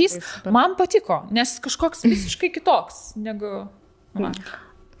visokiais greičiais. Man patiko, nes kažkoks visiškai kitoks negu... Man.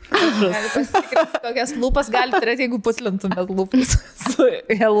 Gali pasitikrinti, kokias lūpas gali turėti, jeigu putlintumėt lūpas su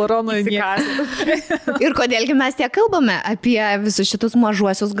hialuronu įsikalti. Ir kodėlgi mes tiek kalbame apie visus šitus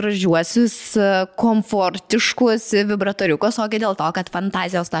mažuosius, gražiuosius, komfortiškus vibratoriukus, ogi dėl to, kad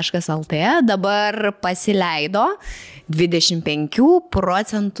fantazijos.lt dabar pasileido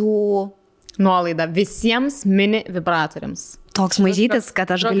 25% nuolaida visiems mini vibratoriams. Toks mažytis, kad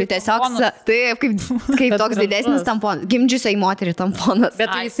aš galiu tiesiog... Taip, kaip toks didesnis tamponas. Gimdžiusiai moteriai tamponas.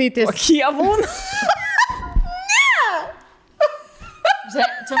 Bet jisai tiesiog... Kokie būna?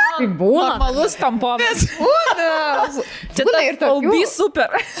 Čia būna. Normalus tamponas. Čia būna ir tokių. Albi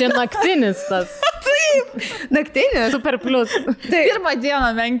super. Čia naktinis tas. Taip, naktinis. Super plus. Pirmą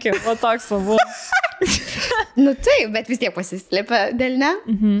dieną menki, o toks buvo. Nu taip, bet vis tiek pasislėpia dėl ne.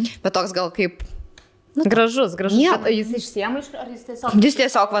 Bet toks gal kaip... Gražus. Nieko. Bet jis išsiema ar jis tiesiog... Jis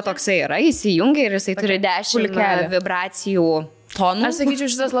tiesiog va toksai yra, įsijungia ir jisai turi 10 vibracijų tonų. Aš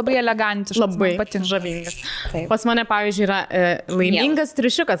sakyčiau, šitas labai elegantiškas. Labai patinka. žavingas. Taip. Pas mane, pavyzdžiui, yra laimingas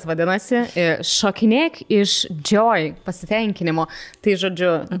triušiukas, vadinasi, šokinėk iš joy, pasitenkinimo. Tai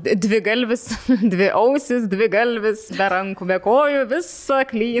žodžiu, 2 galvis, 2 ausis, 2 galvis, be rankų, be kojų, visą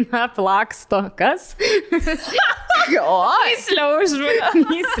klyną plaksto. Kas? Gyslė užvina.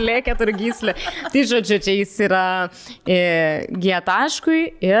 Gyslė, 4 gyslė. Tai žodžiu, čia jis yra G taškui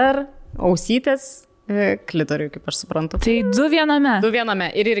ir ausytės klitoriui, kaip aš suprantu. Tai 2 viename. 2 viename.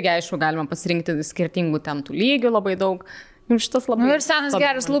 Ir irgi, aišku, galima pasirinkti skirtingų ten tų lygių labai daug. Šitas labai... Nu ir senas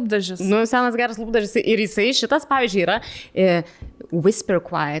geras lūpdažis. Senas geras lūpdažis. Ir jisai, šitas, pavyzdžiui, yra whisper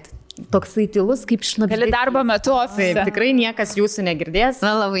quiet. Toksai tylus kaip šnabždesys. Gali darbo metu ofise. Taip, tikrai niekas jūsų negirdės.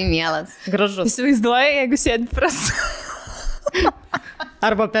 Na, labai mielas. Gražus. Įsivaizduoju, jeigu sėdi pras.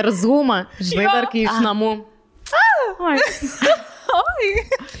 Arba per Zoomą. Žinai, dar kai iš namų.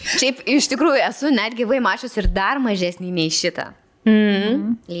 Šiaip, iš tikrųjų, esu net gyvai mačius ir dar mažesnį nei šitą.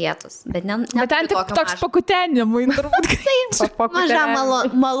 Lietus. Bet ten tik toks pakutenimui, turbūt. Taip, mažam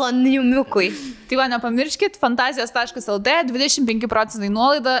maloniumiukui. Tai va, nepamirškit, fantazijos.lt 25%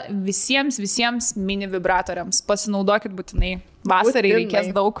 nuolaida visiems mini vibratoriams. Pasinaudokit būtinai. Vasarai reikės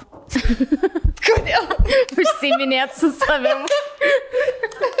daug. Kodėl? Užsiminėt su savim.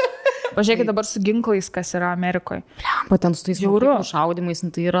 Pažiūrėkit dabar su ginklais, kas yra Amerikoje. Patent su tais šaudimais,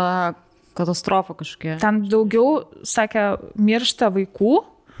 tai yra katastrofa kažkokia. Ten daugiau, sakė, miršta vaikų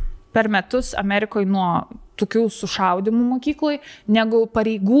per metus Amerikoje nuo tokių sušaudimų mokyklai, negu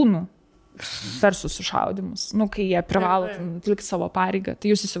pareigūnų per sušaudimus. Nu, kai jie privalo atlikti savo pareigą.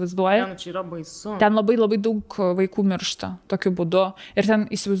 Tai jūs įsivaizduojate? Čia yra baisu. Ten labai daug vaikų miršta tokiu būdu. Ir ten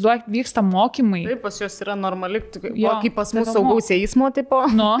įsivaizduojate, vyksta mokymai. Taip, pas juos yra normali, kaip pas mūsų saugaus eismo tipo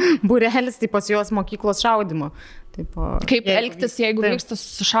būrelis, tai pas juos mokyklos šaudimo. Tipo, kaip elgtis, jeigu vyksta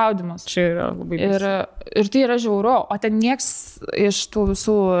sušaudimas. Čia yra labai baisu. Ir tai yra žiauru. O ten nieks iš tų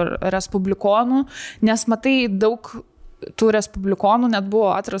visų respublikonų, nes matai daug tų respublikonų net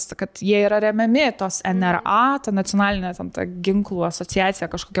buvo atrasta, kad jie yra remiami tos NRA, ta nacionalinė ta ginklų asociacija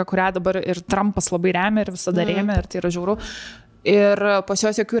kažkokia, kurią dabar ir Trumpas labai remia ir visada remia ir tai yra žiauru. Ir pas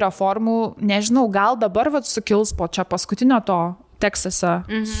juos jokių reformų, nežinau, gal dabar sukils po čia paskutinio to Teksase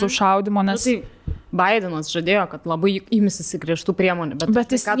sušaudimo, nes... Bidenas žadėjo, kad labai imsis griežtų priemonių.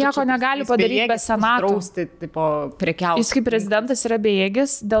 Bet jis nieko negali padaryti be Senato. Drausti, tipo, prekiauti. Jis kaip prezidentas yra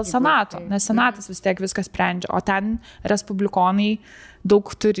bejėgis dėl Senato, nes Senatas vis tiek viską sprendžia. O ten respublikonai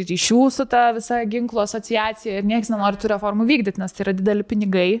daug turi ryšių su ta visa ginklų asociacija ir niekas nenori tų reformų vykdyti, nes tai yra dideli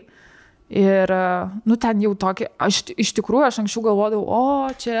pinigai. Ir, nu, ten jau tokį, iš tikrųjų, aš anksčiau galvodavau,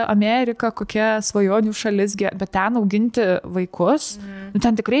 čia Amerika, kokia svajonių šalis, bet ten auginti vaikus, nu,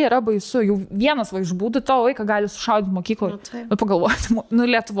 ten tikrai yra baisu, jau vienas iš būdų to vaiką gali sušaudyti mokykloje. Nu, pagalvoti,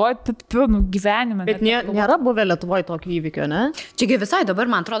 Lietuvoje, gyvenime. Bet nėra buvę Lietuvoje tokio įvykio, ne? Čiagi visai dabar,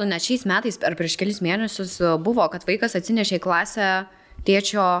 man atrodo, net šiais metais ar prieš kelis mėnesius buvo, kad vaikas atsinešė į klasę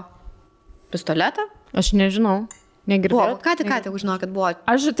tėčio pistoletą. Aš nežinau. Negirdėjau. Ką tik žinau, kad buvo.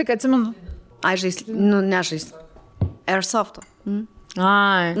 Aš tik atsimenu. Nežais. Airsoft'o.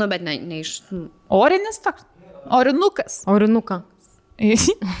 Ai. Nu, bet ne iš... Orinis toks? Orinukas. Orinuką.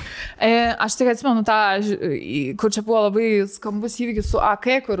 Aš tik atsimenu tą, kur čia buvo labai skambus įvykis su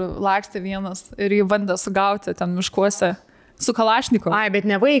AK, kur lakstė vienas ir jį bandė sugauti ten miškuose su Kalašnikovu. Ai, bet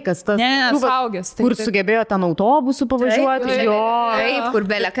ne vaikas, tas. Ne, tu, suaugęs. Kur sugebėjo ten autobusų pavažiuoti. Taip, kur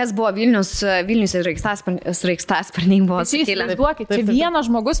belekas buvo Vilnius ir Reikstasparniai buvo. Įsivaizduokit, čia vienas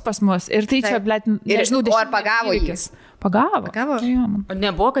žmogus pas mus ir tai čia, blėt, nežinau, o ar pagavo jis? Pagavo.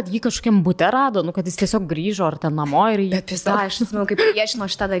 Nebuvo, kad jį kažkokiam bute rado, kad jis tiesiog grįžo ar ten namo ir jį... Bet vis dar, aš nesimau, kaip priešino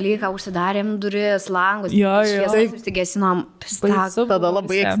šitą dalyką, užsidarėm duris, langus, šviesas užsigesinom. Tada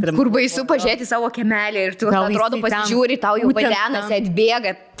labai ekstrem. Kur baisu pažiūrėti savo kemelį ir tu atrodo pasižiūri, tau jau vaidenasi,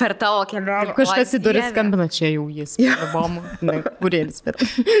 atbėga per tavo kemelį. Kažkas į duris skambina, čia jau jis. Kurėlis, bet...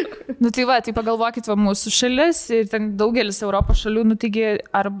 Nu tai va, tai pagalvokit, va, mūsų šalis ir ten daugelis Europos šalių, nu taigi,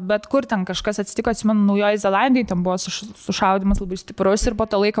 ar bet kur ten kažkas atsitiko, atsimenu, Naujoji Zelandijai, ten buvo sušaudimas labai stiprus ir po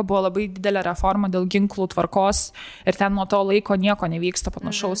to laiko buvo labai didelė reforma dėl ginklų tvarkos ir ten nuo to laiko nieko nevyksta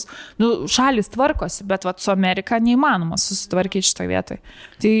panašaus. Nu, šalis tvarkosi, bet va, su Amerika neįmanoma susitvarkyti šitoje vietoje.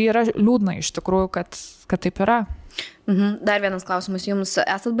 Tai yra liūdna iš tikrųjų, kad taip yra. Dar vienas klausimas. Jums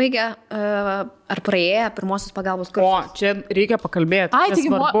esat baigę ar praėję pirmosios pagalbos kursus? O, čia reikia pakalbėti. Ai,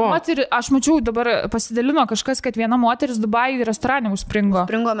 taigi, aš mačiau, dabar pasidalino kažkas, kad viena moteris Dubajuje restorane užspringo.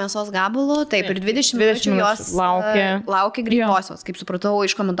 Springo mėsos gabalų, taip, ir 20 minučių jos laukia greitosios. Kaip supratau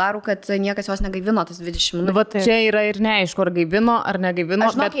iš komentarų, kad niekas jos negaivino tas 20 minučių. Va, čia yra ir neaišku, ar gaivino, ar negaivino.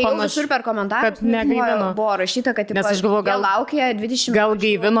 Aš žinau, jau visur per komentarus buvo rašyta, kad laukia 20 minučių. Gal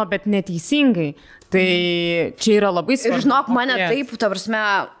gaivino, bet neteisingai. Tai čia yra labai svarbu. Ir žinok, mane taip, ta prasme,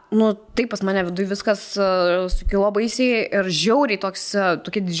 nu, taip pas mane viduje viskas sukilo baisiai ir žiauriai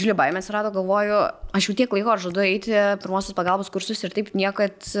tokia didžiulė baimė atsirado, galvoju, aš jau tiek laiko žadu eiti pirmosios pagalbos kursus ir taip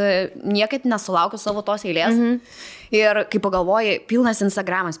niekad nesulaukiu savo tos eilės. Ir kai pagalvoji, pilnas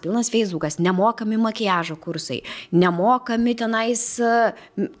Instagramas, pilnas Facebookas, nemokami makiažo kursai, nemokami tenais,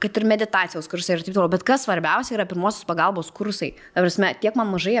 kad ir meditacijos kursai ir taip toliau. Bet kas svarbiausia yra pirmosios pagalbos kursai. Ta prasme, tiek man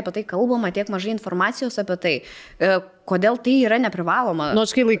mažai apie tai kalbama, tiek mažai informacijos apie tai. Kodėl tai yra neprivaloma? Nu,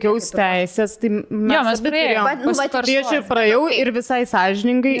 aš kai laikiausi teisės, tai mes praėjau ir visai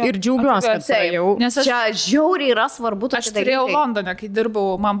sąžiningai ir džiaugiuosi, kad praėjau. Nes čia žiauriai yra svarbu. Aš turėjau Londone, kai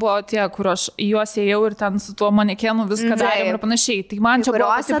dirbau, man buvo tie, kur aš juos ėjau ir ten su tuo manekenu viską darėm ir panašiai. Tai man čia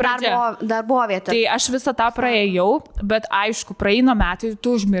buvo pati pradžia. Dar buvo vieta. Tai aš visą tą praėjau, bet aišku, praeina metai,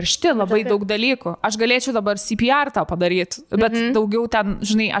 tu užmiršti labai daug dalykų. Aš galėčiau dabar CPR tą padaryti, bet daugiau ten,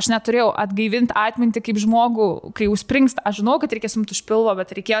 žinai, aš neturėjau atgaivinti atminti kaip žmogų, kai užspringsta. Aš žinau, kad reikia sumt už pilvo,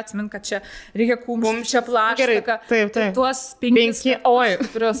 bet reikėjo atsiminti, kad čia reikia kumščių, čia plaštaką. Taip. Tuos 5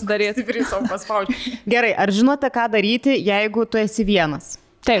 kuriuos daryti. Gerai, ar žinote, ką daryti, jeigu tu esi vienas?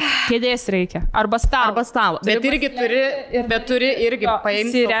 Taip, kėdės reikia. Arba stalo. Bet turi irgi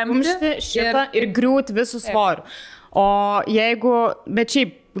paimti kumštį šitą ir griūti visų svorių. O jeigu, bet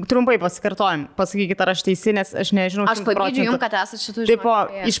šiaip, trumpai pasikartojim, pasakykit, ar aš teisi, nes aš nežinau. Aš pavydžiu jums, kad esate šitų žmonių.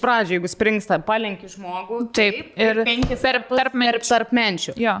 Taip, iš pradžio, jeigu springsta, palenki žmogų. Taip, ir tarp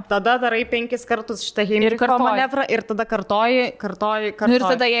menčių. Tada darai 5 kartus šitą Heimricho manevrą ir tada kartoji. Ir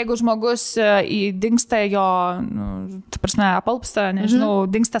tada, jeigu žmogus dingsta jo, ta prasme, apalpsta, nežinau,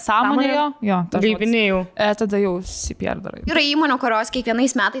 dingsta sąmonė jo. Gaivinėjau. Tada jau CPR darai. Yra įmonių, kurios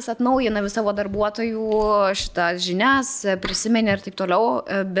kiekvienais metais atnaujina vis savo darbuotojų šitas žinias, prisimenė ir taip toliau.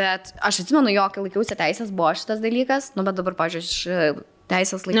 Bet aš atsimenu, jo, kai laikiausi teisės, buvo šitas dalykas, bet dabar, pažiūrėjau,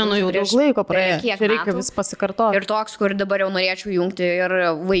 teisės laikiausi. Nu, jau daug laiko praėjo, čia reikia vis pasikartoti. Ir toks, kur dabar jau norėčiau jungti ir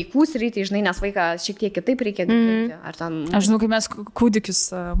vaikų sritį, žinai, nes vaiką šiek tiek kitaip reikia gaivinti. Aš žinau, kai mes kūdikius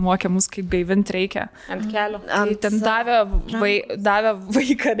mokėmus, kaip gaivinti reikia. Ant kelio. Ten davė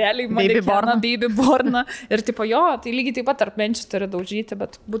vaiką realiai, baby borną. Ir tipo, jo, tai lygiai taip pat tarp menčių turi daužyti,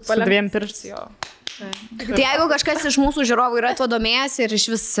 bet būt palengvėm pirštis jo. Tai jeigu kažkas iš mūsų žiūrovų yra tuo domėjęs ir iš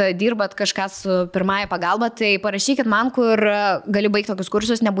vis dirbat kažką su pirmąja pagalba, tai parašykit man, kur gali baigti tokius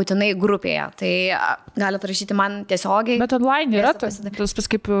kursus, nebūtinai grupėje. Tai galite rašyti man tiesiogiai. Bet online yra tas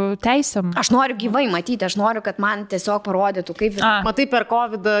kaip teisėm. Aš noriu gyvai matyti, aš noriu, kad man tiesiog parodytų, kaip... Matai, per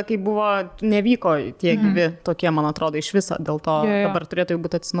COVID, kai buvo, nevyko tie gyvi tokie, man atrodo, iš viso, dėl to dabar turėtų jau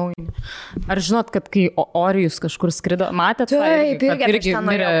būti atsinaujinti. Ar žinot, kad kai Orijus kažkur skrido, matėt? Taip, irgi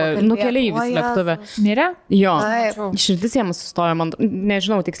nukeleivis lėktuve. Mirė? Jo, širdis jiems sustojo, man,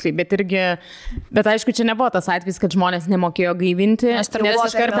 nežinau tiksliai, bet aišku, čia nebuvo tas atvejis, kad žmonės nemokėjo gaivinti, nes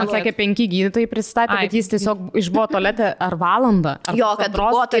iš karto sakė 5 gydytojai pristatė, bet jis tiesiog išbuvo tualete ar valandą,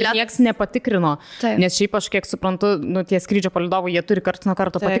 ir nieks nepatikrino, nes šiaip aš kiek suprantu, tie skrydžio palydovai, jie turi karts nuo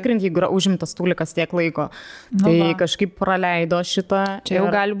karto patikrinti, jeigu yra užimtas tulikas tiek laiko, tai kažkaip praleido šitą. Čia jau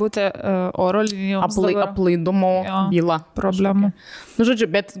gali būti oro linijos aplaidumo byla. Problemų. Nu, žodžiu,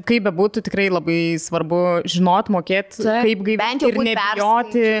 bet kaip bebūtų, tikrai labai svarbu žinot, mokėti, kaip Bent jau ir būt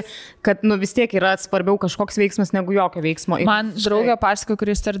nebijoti, kad vis tiek yra svarbiau kažkoks veiksmas negu jokio veiksmo. Man draugė pasakojo,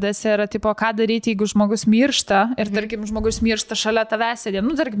 kuris tardėse yra, tipo, ką daryti, jeigu žmogus miršta ir, tarkim, žmogus miršta šalia tavęs sėdė,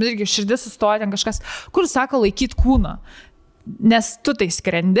 tarkim, irgi širdis sustoja ten kažkas, kur sako laikyti kūną. Nes tu tai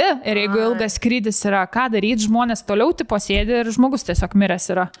skrendi ir jeigu ilgas skrydis yra, ką daryti, žmonės toliau tipo sėdi ir žmogus tiesiog miręs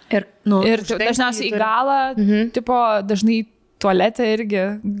yra. Ir dažniausiai į galą, tipo, dažnai tualete irgi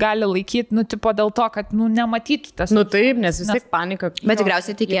gali laikyti, tipo, dėl to, kad, nematytų tas. Taip, nes vis tiek panika. Bet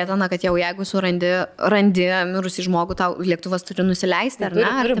tikriausiai tikėtina, kad jau jeigu surandi mirusį žmogų, tau lėktuvas turi nusileisti, ar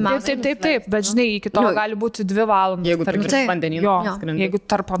ne? Taip, bet žinai, iki to gali būti 2 valandos. Jeigu tarp vandenyno skrendi. Jeigu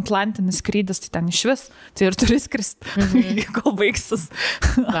tarp Atlantinis skrydis, tai ten iš vis, tai ir turi skristi, kol baigsis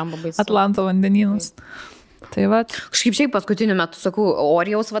Atlanto vandenynas. Tai va. Kažkaip šiaip paskutiniu metu, sakau,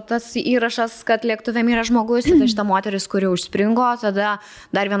 Orijaus tas įrašas, kad lėktuve yra žmogus, tada šita moteris, kuri užspringo, tada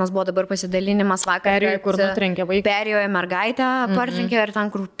dar vienas buvo dabar pasidalinimas vakar. Kur nutrenkė vaiką. Perėjo mergaitę, partrenkė ir ten,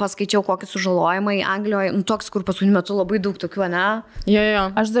 kur paskaičiau, kokį sužalojimai Anglijoje, toks, kur paskutiniu metu labai daug tokių, ne? Jo.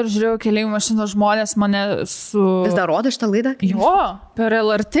 Aš dar žiūrėjau kelių mašinos žmonės mane su... Vis dar rodo šitą laidą? Jo, per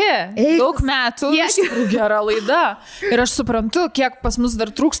LRT. Daug metų. Gera laida. Ir aš suprantu, kiek pas mus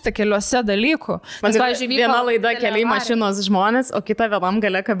dar trūksta keliuose dalykų. Nes, pavyzdžiui, viena laida keliai mašinos žmonės, o kita vienam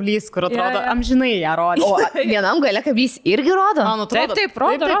gale kablys, kur atrodo amžinai ją rodo. O vienam gale kablys irgi rodo? Taip,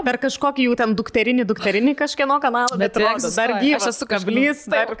 rodo. Per kažkokį jų ten dukterinį kažkieno kanalą, bet rodo. Dar gyvas kablys,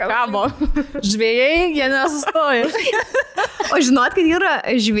 dar kabo. Žvėjai, jie nesustoja. O žinot, kad yra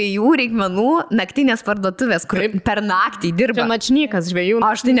žvėjų reikmenų naktinės parduotuvės, kur per naktį dirba. Čia načnykas žvėjų.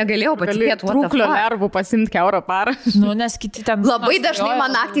 Aš tai negalėjau patikėti. Trūklio lervų pasimti eurą parą. Nes kiti ten... Labai dažnai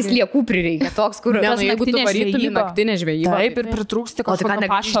man naktys liekų prireikia. Toks, kur... Jeigu tu varytum į naktinę žvejybą. Taip, ir pritrūksti kažkokio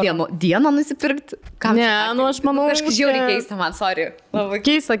pašaro. Dieną nusipirkti? Ne, aš manau, kažkaip žiauriai keista, man, sorry.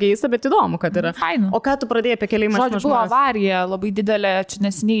 Keista, bet įdomu, kad yra. Fainu. O ką tu pradėjai apie keliai mašinos žmonės? Žodžiu, buvo avarija labai didelė, čia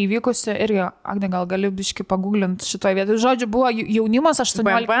nesiniai įvykusi ir Agne, gal gali biškai paguglinti šitoje vietoje. Žodžiu, buvo jaunimas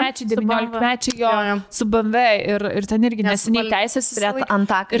 18-mečiai, 19-mečiai su BMW ir ten irgi nesiniai teisės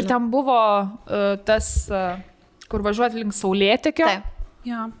ir ten buvo tas, kur važiuoti link Saulėtekio.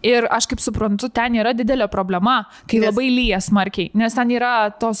 Ja. Ir aš kaip suprantu, ten yra didelė problema, kai labai lyja smarkiai, nes ten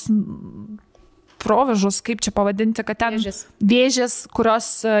yra tos provežus, kaip čia pavadinti, kad ten vėžės, kurios,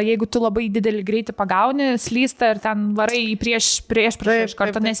 jeigu tu labai didelį greitį pagauni, slysta ir ten varai į prieš iš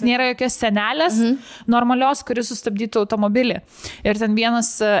karto, nes nėra jokios senelės normalios, kuris sustabdytų automobilį. Ir ten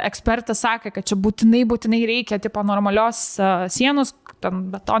vienas ekspertas sakė, kad čia būtinai reikia tipo normalios sienos, ten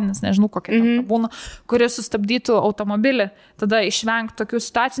betoninis, nežinau kokia ten būna, kuris sustabdytų automobilį, tada išvengti tokių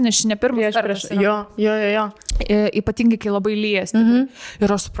situacijų, nes ne pirmas kartas. Jo. Ypatingai, kai labai lyjas.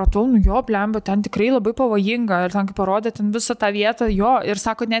 Ir aš supratau, blemba, ten tikrai labai pavojinga. Ir ten, kai parodė ten visą tą vietą, ir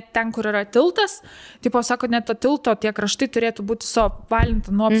sako, net ten, kur yra tiltas, sako, net to tilto tie kraštai turėtų būti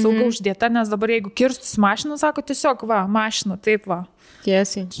suapvalinta, nuo apsauga uždėta, nes dabar jeigu kirstus mašiną, sako, tiesiog mašina, taip va.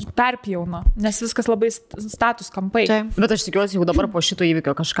 Tiesiai. Perpjauna, nes viskas labai status kampai. Bet aš tikiuosi, jau dabar po šito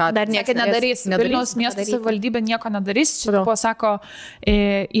įvykio kažką... Dar nieko nedarys. Vilniaus miesto savivaldybė nieko nedarys. Šitą sako,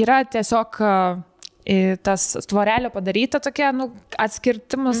 yra tiesiog tas tvorelė padaryta tokia,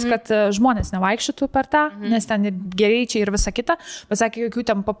 atskirtimas, kad žmonės nevaikščiotų per tą, nes ten ir greičiai ir visa kita. Bet sakė, jokių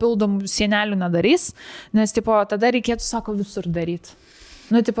ten papildomų sienelių nedarys, nes tada reikėtų, sako, visur daryti.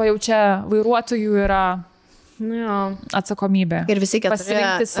 Jau čia vairuotojų yra... atsakomybė. Ir visi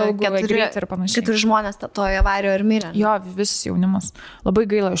pasirinkti saugų greitį ir panašiai. 4 žmonės toje avarijoje ir mirė. Jo, visas jaunimas. Labai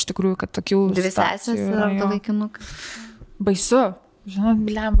gaila iš tikrųjų, kad tokių 2 sesės ir vaikinukai. Baisu. Žinot,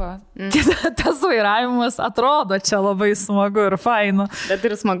 blemba. Tas vairavimas atrodo čia labai smagu ir faina. Bet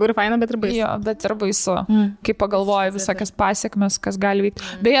ir smagu ir faina, bet ir baisu. Jo, bet ir baisu. Kai pagalvoju visokias pasiekmes, kas gali vykti.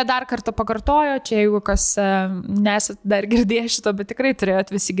 Beje, dar kartą pakartojo, čia jeigu kas nesat dar girdėję šito, bet tikrai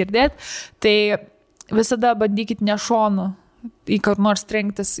turėjot visi girdėti, tai visada bandykit ne šonu į kur nors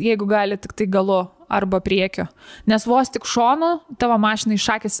trenktis, jeigu gali tik tai galu arba priekio. Nes vos tik šonu, tavo mašinai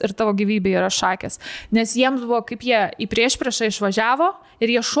šakės ir tavo gyvybė yra šakės. Nes jiems buvo, kaip jie į priešpriešą išvažiavo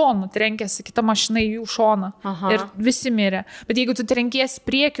ir jie šonu trenkėsi, kita mašina į jų šoną. Ir visi mirė. Bet jeigu tu trenkiesi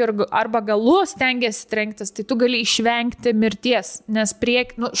priekiu arba galu stengiasi trenktis, tai tu gali išvengti mirties. Nes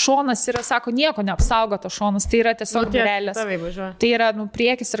šonas yra, sako, nieko neapsaugoto šonas. Tai yra tiesiog durelės. Tai yra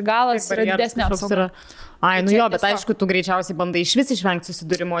priekis ir galas yra didesnė apsauga. Ai, nu jo, bet aišku, tu greičiausiai bandai iš vis išvengti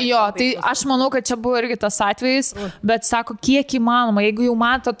susidūrimo. Jo, tai aš manau, kad čia buvo irgi tas atvejis, bet sako, kiek įmanoma, jeigu jau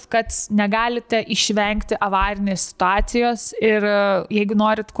matot, kad negalite išvengti avarinės situacijos ir jeigu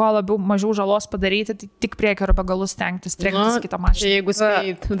norit kuo labiau mažiau žalos padaryti, tai tik priekio arba galus stengtis trenktis kitą mašiną. Jeigu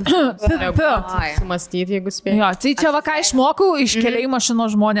spėjai, sumastyti, jeigu spėjai. Jo, tai čia va ką išmokau iš keliai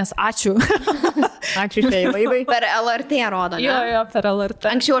mašinos žmonės. Ačiū. Ačiū šiai laidai. Per LRT rodo, ne? Jo, per LRT.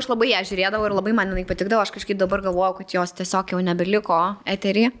 Anksčiau aš labai ją žiūrėdavau ir labai man jinai patikdavo, aš kažkaip dabar galvoju, kad jos tiesiog jau nebeliko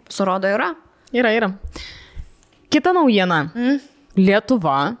eterį, surodo yra. Yra. Kita naujiena.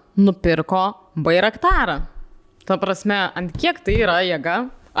 Lietuva nupirko Bairaktarą. Ta prasme, ant kiek tai yra jėga,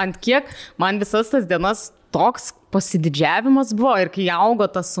 ant kiek man visas tas dienas toks pasididžiavimas buvo ir kai augo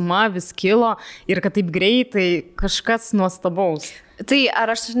ta suma vis kilo ir kad taip greitai kažkas nuostabaus. Tai ar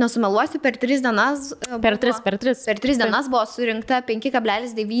aš nesumeluosiu, per 3 dienas... Per 3 dienas buvo surinkta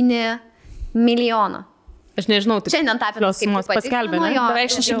 5,9 milijono. Aš nežinau, tai šiandien tapinos sumos paskelbė, ne?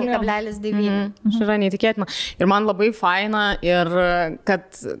 Beveik 6,9. Yra neįtikėtina. Ir man labai faina ir kad,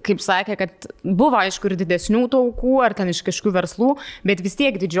 kaip sakė, kad buvo aišku ir didesnių taukų, ar ten iš kažkokių verslų, bet vis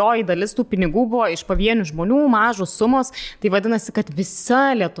tiek didžioji dalis tų pinigų buvo iš pavienių žmonių, mažos sumos. Tai vadinasi, kad visa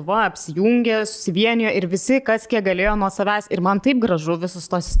Lietuva apsijungė, susivienijo ir visi, kas kiek galėjo nuo savęs. Ir man taip gražu visus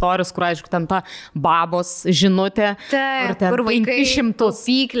tos istorijos, kur aišku, ten ta babos žinutė. Taip, kur vaikai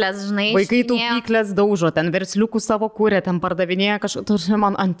taupyklės, žinai. Vaikai taupyklės daužo, ten versliukų savo kūrė, ten pardavinėja kažką,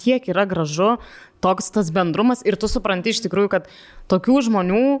 man ant tiek yra gražu toks tas bendrumas ir tu supranti iš tikrųjų, kad tokių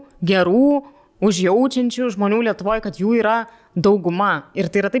žmonių gerų, užjaučiančių žmonių Lietuvoje, kad jų yra dauguma. Ir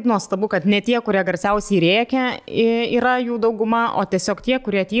tai yra taip nuostabu, kad ne tie, kurie garsiausiai rėkia, yra jų dauguma, o tiesiog tie,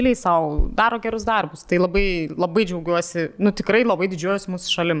 kurie tyliai savo daro gerus darbus. Tai labai, labai džiaugiuosi, tikrai labai didžiuojuosi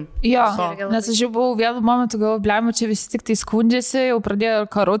mūsų šalim. Jo, nes aš jau buvau vienu momentu, galvoju, blemu, čia visi tik tai skundžiasi, jau pradėjo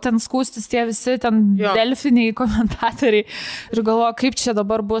karu ten skūstis tie visi, ten delfiniai komentatoriai. Ir galvoju, kaip čia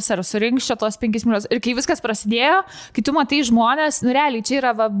dabar bus, ar surinks čia tos 5 milijonus. Ir kai viskas prasidėjo, kai tu matai žmonės, realiai čia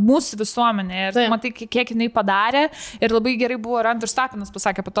yra mūsų visuomenė. Ir tu matai, kiek jinai padarė. Ir labai gerai buvo Andrius Tapinas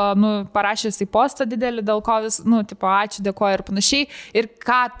pasakė, po to, parašė į postą didelį, dėl ko vis, ačiū, dėkoju ir panašiai. Ir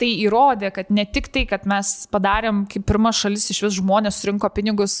ką tai įrodė, kad ne tik tai, kad mes padarėm, kaip pirma šalis iš vis žmonės surinko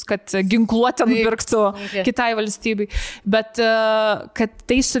pinigus, kad ginkluotę nupirktų kitai valstybei, bet kad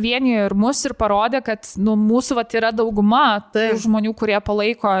tai suvienijo ir mus ir parodė, kad mūsų yra dauguma tų žmonių, kurie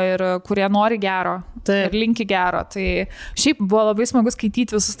palaiko ir kurie nori gero ir linki gero. Tai šiaip buvo labai smagu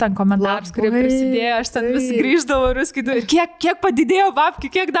skaityti visus ten komentarus, kurie prisidėjo, aš ten vis grįždavau ir skaitau. Kiek padidėjo babkių,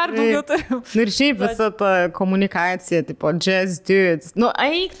 kiek dar daugiau turiu. Ir šiaip visa ta komunikacija, tipo, jazz dudes.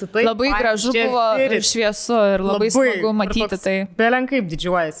 Eik tu, tai. Labai gražu buvo ir šviesu ir labai smagu matyti tai. Belen kaip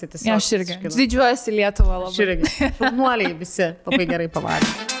didžiuojasi tiesiog. Ja, aš irgi. Didžiuojasi Lietuvą labai. Aš irgi. Šaunuoliai visi labai gerai pavarė.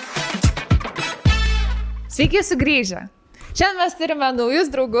 Sveiki sugrįžę. Šiandien mes turime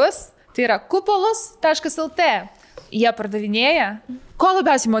naujus draugus, tai yra kupolus.lt. Jie pardavinėja. Ko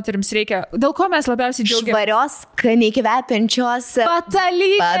labiausiai moterims reikia? Dėl ko mes labiausiai džiaugiamės? Švarios, skaniai kvepiančios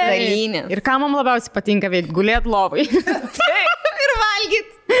patalynės. Ir ką man labiausiai patinka veikti? Gulėt lovai. Ir valgyt.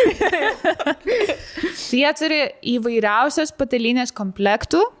 Jie turi įvairiausios patalynės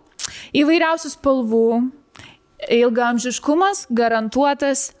komplektų, įvairiausių spalvų, ilgaamžiškumas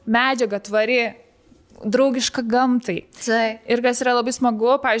garantuotas, medžiaga tvari, draugiška gamtai. Ir kas yra labai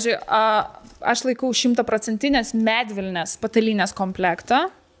smagu, pavyzdžiui, aš laikau 100% medvilnės patalynės komplektą.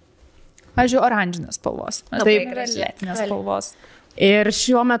 Pavyzdžiui, oranžinės spalvos. Taip, violetinės spalvos. Ir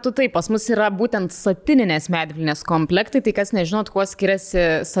šiuo metu taip, pas mus yra būtent satininės medvilnės komplektai, tai kas nežinot, kuo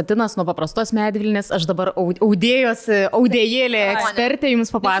skiriasi satinas nuo paprastos medvilnės, aš dabar audėjėlė ekspertė jums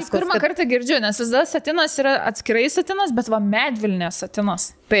papasakos. Pirmą kartą girdžiu, nes visada satinas yra atskirai satinas, bet va medvilnės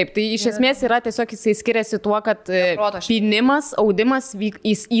satinas. Taip, tai iš esmės yra tiesiog jisai skiriasi tuo, kad pynimas, audimas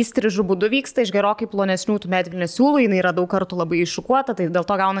įstrižų būdu vyksta iš gerokai plonesnių tų medvilnės siūlų, jinai yra daug kartų labai iššukuota, tai dėl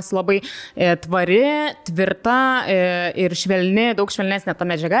to gaunasi labai tvari, tvirta ir švelni, daug švelnesnė ta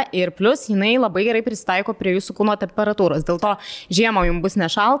medžiaga ir plus jinai labai gerai prisitaiko prie jūsų kūno temperatūros. Dėl to žiemą jums bus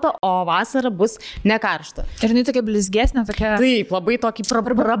nešalta, o vasara bus nekaršta. Ir jinai tokia blizgesnė, tokia... Taip, labai tokį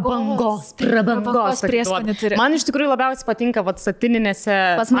prabangos prieskonį turi. Man iš tikrųjų labiausiai patinka satininėse...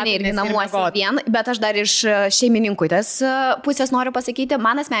 Pas mane irgi namuose vien, bet aš dar iš šeimininkutės pusės noriu pasakyti,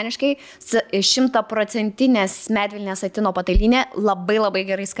 man asmeniškai 100% medvilnės satino patalynė labai labai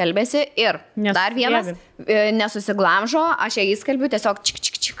gerai skalbėsi ir dar vienas nesusiglamžo, aš ją įskalbiu, tiesiog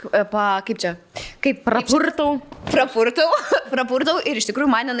kaip čia, kaip prapurtau ir iš tikrųjų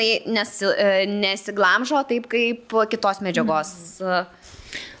man jinai nesiglamžo taip kaip kitos medžiagos.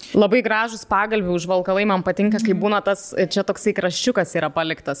 Labai gražus pagalvių užvalkalai, man patinka, kai būna tas, čia toksai kraščiukas yra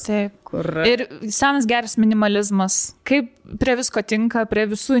paliktas. Taip. Kur... Ir senas geras minimalizmas. Kaip prie visko tinka, prie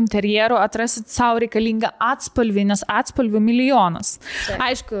visų interjerų atrasit savo reikalingą atspalvį, nes atspalvių milijonas. Taip.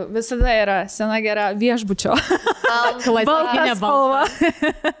 Aišku, visada yra sena gera viešbučio. Balta spalva.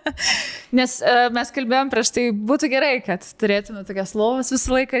 Nes mes kalbėjom prieš tai, būtų gerai, kad turėtume tokias lovas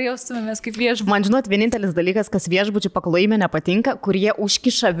visą laiką ir jaustumėmės kaip viešbučiu. Man žinot, vienintelis dalykas, kas viešbučių paklojime nepatinka, kur jie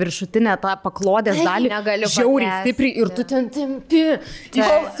užkiša viršutinę tą paklodės dalį žiauriai stipriai ir tu ten tempi.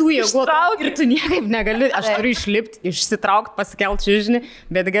 Ir tu niekaip negali, aš turiu išlipti, išsitraukti, pasikelti čiužinį,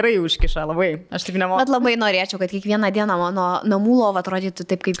 bet gerai užkiša labai. Aš taip nemoku. Bet labai norėčiau, kad kiekvieną dieną mano namų lova atrodytų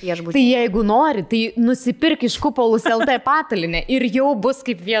taip kaip viešbučiu. Tai jeigu nori, tai nusipirk iš Kupolus LT patalinę ir jau bus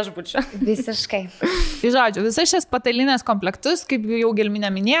kaip viešbučio. Visiškai. Tai žodžiu, visas šias patalinės komplektus, kaip jau Gelminė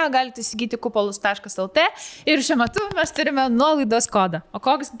minėjo, galite įsigyti kupolus.lt ir šiuo metu mes turime nuolaidos kodą. O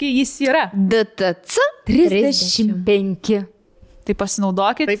koksgi jis yra? DTC 35. Tai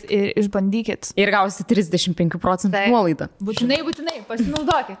pasinaudokit ir išbandykit. Ir gausi 35% nuolaidą. Būtinai,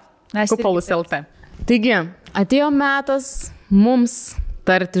 pasinaudokit. Kupolus LT. Taigi, atėjo metas mums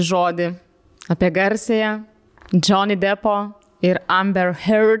tarti žodį apie garsėją Johnny Deppo ir Amber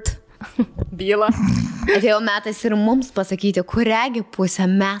Heard bylą. Atėjo metas ir mums pasakyti, kuriagi pusę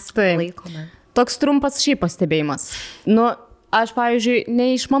mes palaikome. Toks trumpas šiaip pastebėjimas. Nu, aš, pavyzdžiui,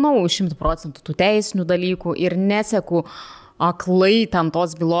 neišmanau 100% tų teisinių dalykų ir neseku aklai ten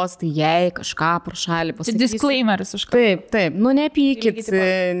tos bylos, tai jei kažką pro šalį pasakysiu. Disclaimeris už ką. Taip, nu nepykit,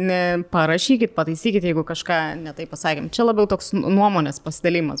 parašykit, pataisykit, jeigu kažką netai pasakėm. Čia labiau toks nuomonės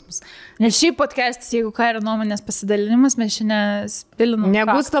pasidalimas bus. Nes šiaip podcastas, jeigu ką yra nuomonės pasidalinimas, mes šiandien spilinam.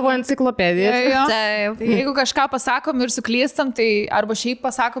 Nebus tavo enciklopedija. Taip. Tai jeigu kažką pasakom ir suklystam, tai arba šiaip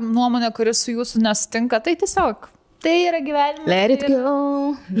pasakom nuomonę, kuris su jūsų nesutinka, tai tiesiog. Tai yra gyvenimas. Let it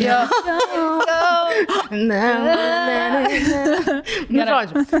go. Jo. Nu,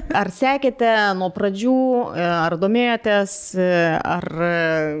 žodžiu, ar sekėte nuo pradžių, ar domėjotės, ar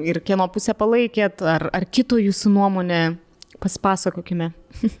ir kieno pusę palaikėt, ar kito jūsų nuomonė, pasipasakokime.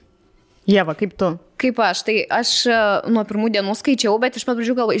 Ieva, kaip tu? Kaip aš, tai aš nuo pirmų dienų skaičiau, bet iš pat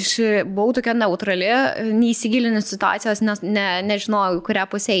pradžių gal buvau tokia neutrali, neįsigilinus situacijos, nes nežinojau, kurią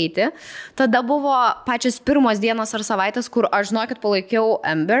pusę eiti. Tada buvo pačios pirmos dienos ar savaitės, kur aš žinokit palaikiau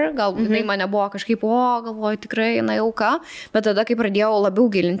Amber, gal jinai mane buvo kažkaip, galvoju, tikrai jinai auka, bet tada, kai pradėjau labiau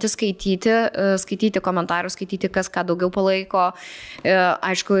gilinti, skaityti komentarus, skaityti, kas ką daugiau palaiko,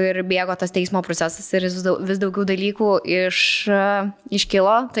 aišku, ir bėgo tas teismo procesas ir vis daugiau dalykų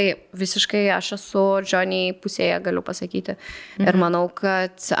iškilo, tai visiškai aš esu Johnny pusėje, galiu pasakyti. Ir manau,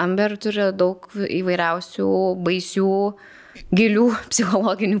 kad Amber turi daug įvairiausių, baisių, gilių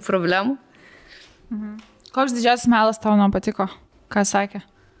psichologinių problemų. Koks didžiausias melas tau nepatiko? Ką sakė?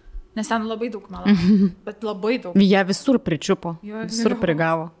 Nes ten labai daug melo. Bet labai daug. Jie visur pričiupo. Visur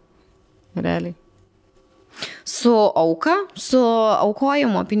prigavo. Realiai. Su auka, su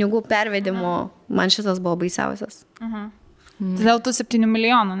aukojimo, pinigų pervedimu, man šitas buvo baisiausias. Dėl tų 7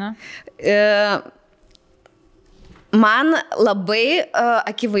 milijonų, ne? Man labai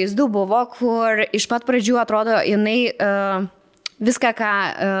akivaizdu buvo, kur iš pat pradžių atrodo, jinai viską,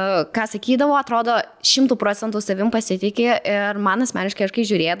 ką sakydavo, atrodo 100% savim pasitikė ir man asmeniškai, aš kai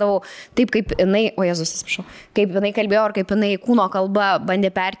žiūrėdavau, taip kaip jinai, kaip jinai kalbėjo ar kaip jinai kūno kalba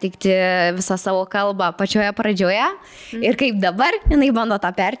bandė pertikti visą savo kalbą pačioje pradžioje ir kaip dabar jinai bando tą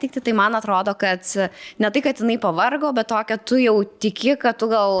pertikti, tai man atrodo, kad ne tai, kad jinai pavargo, bet to, kad tu jau tiki, kad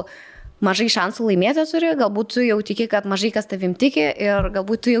tu gal mažai šansų laimėti turi, galbūt tu jau tiki, kad mažai kas tavim tiki ir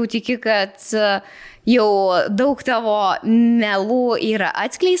galbūt tu jau tiki, kad jau daug tavo melų yra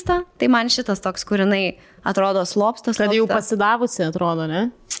atskleista. Tai man šitas toks, kur jinai atrodo slopstas. Kad jau pasidavusi atrodo, ne?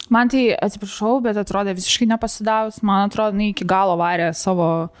 Man tai, atsiprašau, bet atrodė visiškai nepasidavus. Man atrodo, jinai iki galo varė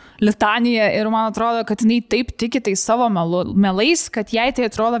savo litaniją ir man atrodo, kad jinai taip tiki tai savo melais, kad jai tai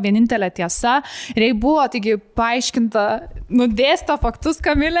atrodo vienintelė tiesa. Ir jai buvo, taigi, paaiškinta, nudėsto faktus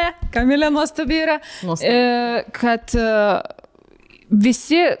Kamilė nuostabi yra, kad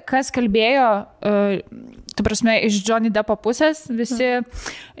visi, kas kalbėjo, ta prasme, iš Johnny Deppo pusės, visi,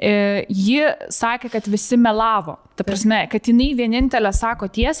 ji sakė, kad visi melavo. Ta prasme, kad jinai vienintelė sako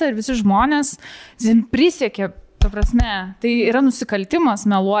tiesą ir visi žmonės prisiekė, ta prasme, tai yra nusikaltimas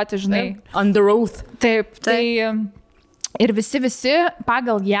meluoti, žinai. Under oath. Taip, tai ir visi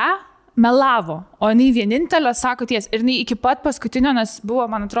pagal ją melavo, o jinai vienintelė sako tiesą. Ir jinai iki pat paskutinio, nes buvo,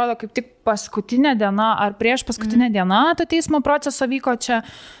 man atrodo, kaip tik paskutinė diena ar prieš paskutinę dieną to teismo proceso vyko čia,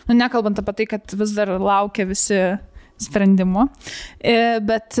 nekalbant apie tai, kad vis dar laukia visi sprendimo.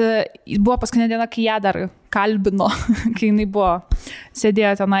 Bet buvo paskutinė diena, kai ją dar kalbino, kai jinai buvo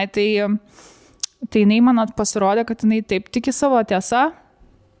sėdėjo tenai, tai jinai man pasirodė, kad jinai taip tiki savo tiesą,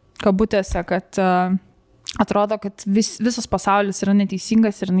 kabutėse, kad atrodo, kad visas pasaulis yra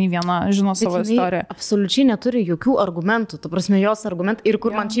neteisingas ir jinai viena žino savo istoriją. Absoliučiai neturi jokių argumentų, ta prasme jos argumentai ir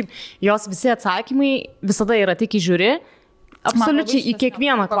kur man šiaip jos visi atsakymai visada yra tik į žiūri, absoliučiai į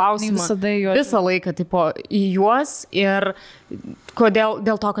kiekvieną klausimą, visą laiką tipo, į juos ir kodėl,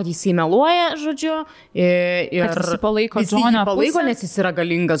 dėl to, kad jis įmeluoja, žodžiu, ir visi palaiko Džonio pusę, nes jis yra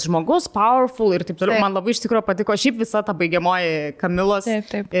galingas žmogus, powerful ir taip toliau. Man labai iš tikrųjų patiko šiaip visa ta baigiamoji Kamilos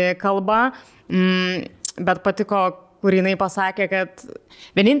kalba. Bet patiko, kur jinai pasakė, kad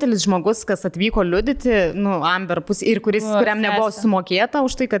vienintelis žmogus, kas atvyko liudyti, Amber pusė ir kuriam nebuvo sumokėta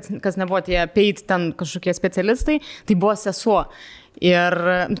už tai, kas nebuvo tie paid ten kažkokie specialistai, tai buvo sesuo. Ir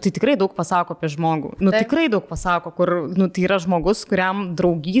tai tikrai daug pasako apie žmogų. Tikrai daug pasako, kur tai yra žmogus, kuriam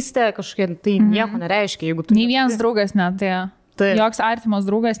draugystė kažkokia, tai nieko nereiškia. Jeigu nei vienas draugas netėjo. Joks artimas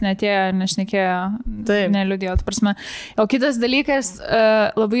draugas netėjo ir nešnekėjo, neliudėjo. O kitas dalykas,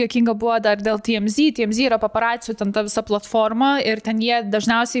 labai juokinga buvo dar dėl TMZ. TMZ yra paparacių, ten ta visa platforma ir ten jie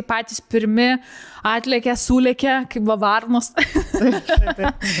dažniausiai patys pirmi atlėkė, sulėkė, kaip varnos.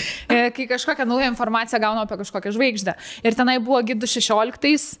 Kai kažkokią naują informaciją gauna apie kažkokią žvaigždę. Ir tenai buvo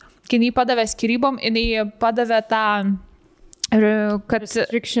 2016, kai jinai padavė skyrybom, jinai padavė tą kad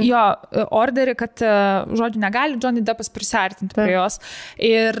jo orderį, kad, žodžiu, negali Johnny Deppas prisiartinti prie jos.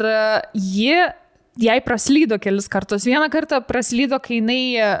 Ir jai praslydo kelis kartus. Vieną kartą praslydo, kai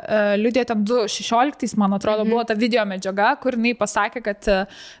jinai liudėjo tam 2016, man atrodo, buvo ta video medžiaga, kur jinai pasakė, kad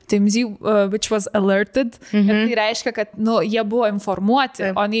TMZ, which was alerted, ir tai reiškia, kad jie buvo informuoti,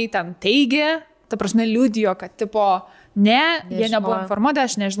 o jinai ten teigė, ta prasme liudijo, kad tipo jie nebuvo informuoti,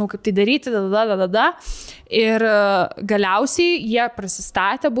 aš nežinau, kaip tai daryti, Ir galiausiai jie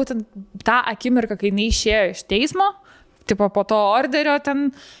prasistatė būtent tą akimirką, kai jinai išėjo iš teismo, tipo po to orderio ten,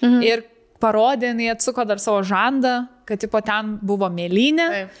 ir parodė, jinai atsuko dar savo žandą, kad tipo ten buvo mėlynė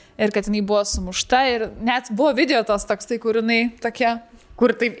ir kad jinai buvo sumušta ir net buvo video tos toks, tai kur jinai tokia...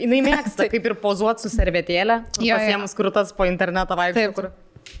 Kur taip, jinai mėgsta kaip ir pozuoti su servetėlė, pasiemus krūtas po internetą vaikščioti, kur...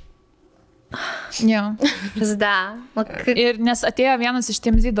 Jo. Ir nes atėjo vienas iš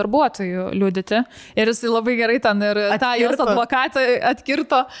TMZ darbuotojų liudyti ir jis labai gerai ten ir tą jos advokatą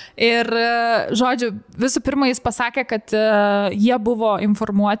atkirto ir, žodžiu, visų pirma jis pasakė, kad jie buvo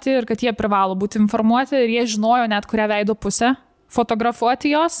informuoti ir kad jie privalo būti informuoti ir jie žinojo net kurią veido pusę fotografuoti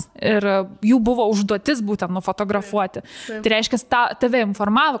jos ir jų buvo užduotis būtent nufotografuoti. Tai reiškia, tave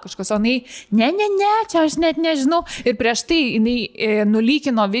informavo kažkas, o jinai, ne, čia aš net nežinau. Ir prieš tai jinai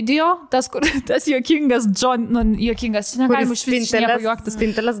nulykino video, tas juokingas John, juokingas, negalima iš vis nieko juoktis.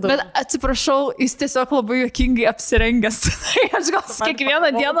 Bet atsiprašau, jis tiesiog labai juokingai apsirengęs. Aš gal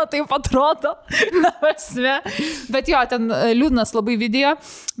kiekvieną dieną taip atrodo. Bet jo, ten liūdnas labai video.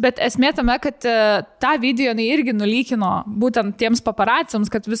 Bet esmė tame, kad tą video jinai irgi nulykino būtent tiems paparaciams,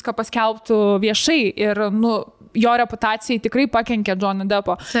 kad viską paskelbtų viešai ir, jo reputacijai tikrai pakenkė Johnny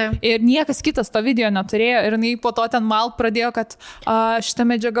Deppo. Ir niekas kitas to video neturėjo ir jinai po to ten malt pradėjo, kad šita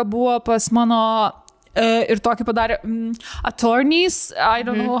medžiaga buvo pas mano ir tokį padarė attorneys, I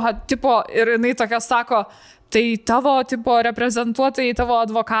don't know, tipo, ir jinai tokia sako, tai tavo, tipo, reprezentuotojai, tavo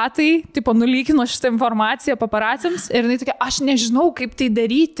advokatai, tipo, nulykino šitą informaciją paparaciams ir jinai tokia, aš nežinau, kaip tai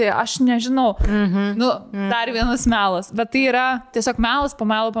daryti, aš nežinau. Dar vienas melas. Bet tai yra tiesiog melas po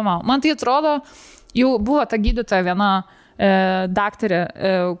melo. Man tai atrodo, jau buvo ta gydytoja viena daktarė,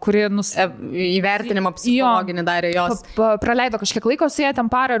 kuri įvertinimą psichologinį darė jos. Praleido kažkiek laiko su jie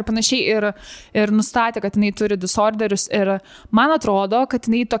ten parą ir panašiai ir nustatė, kad jinai turi disorderius ir man atrodo, kad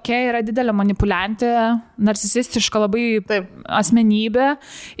jinai tokia yra didelė manipuliantė, narcisistiška labai asmenybė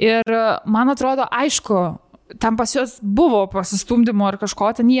ir man atrodo, aišku, ten pas jos buvo pasistumdymo ar kažko,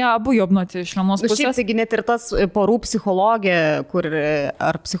 ten jie abu jobnuoti iš vienos pusės. Šiaip, taigi net ir tas porų psichologė, kur,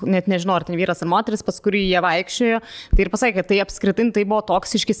 net nežinau, ar ten vyras ar moteris, pas kurį jie vaikščiojo, tai ir pasakė, kad tai apskritai tai buvo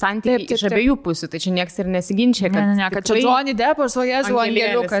toksiški santykiai iš abiejų pusių, tai čia nieks ir nesiginčia, kad... Ne, kad čia Johnny Deppas, o Jėzų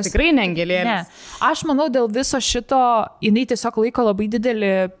angeliukas. Tikrai ne angelėlis. Aš manau, dėl viso šito, jinai tiesiog laiko labai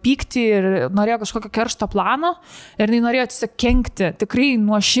didelį pyktį ir norėjo kažkokio keršto plano ir jinai norėjo tiesiog kenkti, tikrai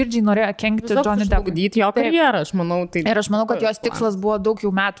nuoširdžiai norėjo kenkti Johnny Deppui. Aš manau, tai... Ir aš manau, kad jos tikslas buvo daug jau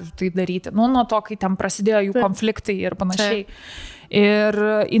metų tai daryti. Nuo to, kai ten prasidėjo jų konfliktai ir panašiai. Ir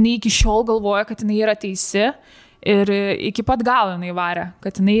jinai iki šiol galvoja, kad jinai yra teisi. Ir iki pat galo jinai varė,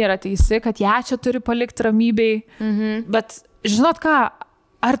 kad jinai yra teisi, kad ją čia turi palikti ramybei. Bet žinot ką,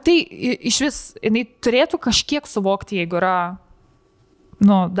 ar tai iš vis jinai turėtų kažkiek suvokti, jeigu yra,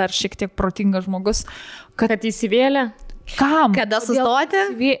 dar šiek tiek protingas žmogus. Kad įsivėlė? Kam? Kada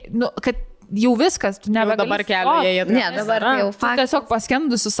sustoti? jau viskas, tu nebegali. Dabar kelio jie Ne, dabar tai jau Tu faktas. tiesiog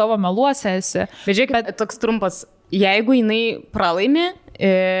paskendusi savo meluose esi. Bet žiūrėk, toks trumpas, jeigu jinai pralaimi,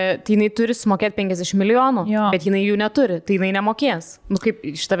 tai jinai turi sumokėti 50 milijonų, Jo. bet jinai jų neturi, tai jinai nemokės. Nu kaip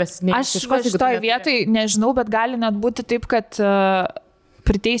iš tavęs Aš šitoj vietoj nežinau, bet gali net būti taip, kad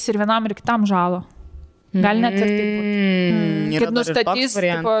priteis ir vienam ir kitam žalo. Gali net ir taip būti. Kad nustatys,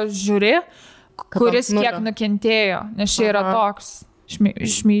 tipo, žiūri, kuris kiek nukentėjo, nes čia yra toks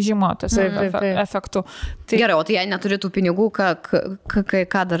šmeižimo tas efektų. Tai Gerai, o tai jei neturi tų pinigų,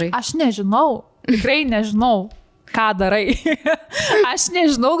 ką darai? aš nežinau, tikrai nežinau, ką darai. Aš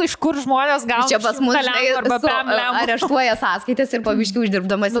nežinau, iš kur žmonės gauna. Čia pas mus areštuoja sąskaitas ir pavyzdžiui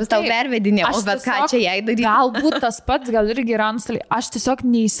uždirbdamas vis tau pervedinė, o bet ką čia jai daryti? Galbūt tas pats, gal irgi yra antstoliai. Aš tiesiog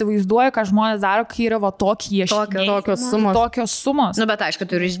neįsivaizduoju, ką žmonės daro, kai yra va tokie ieškiniai. Tokios sumos. Nu, bet aišku,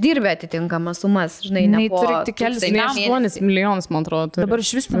 turi išdirbę atitinkamas sumas, žinai, ne po turi tik kelis 8 milijonus, man atrodo. Dabar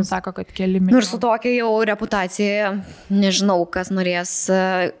iš vis man sako, kad keli Nu ir milijonai. su tokia jau reputacija, nežinau, kas norės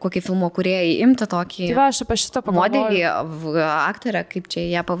kokį filmo kūrėjai imti tokį. Tai va, aš apie šitą pagalvoju. Modelį, aktorę, kaip čia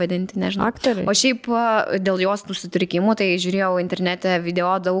ją pavadinti, nežinau. Aktorė. O šiaip dėl jos tų sutrikimų, tai žiūrėjau internete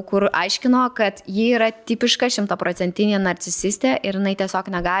video daug kur aiškino, kad ji yra tipiška 100% narcisistė ir jinai tiesiog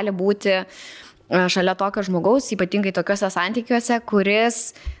negali būti šalia tokio žmogaus, ypatingai tokiuose santykiuose, kuris,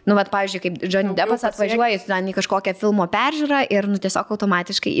 nu, vat, pavyzdžiui, kaip Johnny Deppas atvažiuoja į kažkokią filmo peržiūrą ir, nu, tiesiog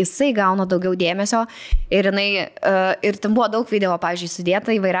automatiškai jisai gauna daugiau dėmesio ir jinai, ir tam buvo daug video, pavyzdžiui,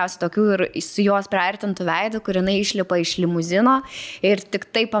 sudėta įvairiausių tokių ir su jos priartintų veidų, kur jinai išlipa iš limuzino ir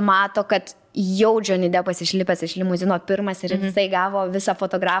tik tai pamato, kad jau Johnny Deppas išlipęs iš limuzino pirmas ir jisai gavo visą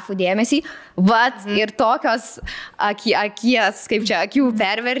fotografų dėmesį. Vat ir tokios akies, kaip čia, akių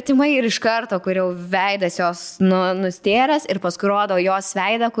pervertimai ir iš karto, kur jau veidas jos nustėręs ir paskui rodo jos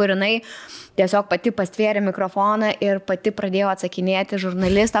veidą, kur jinai tiesiog pati pastvėrė mikrofoną ir pati pradėjo atsakinėti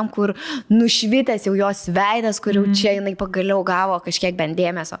žurnalistam, kur nušvitęs jau jos veidas, kur jau čia jinai pagaliau gavo kažkiek bent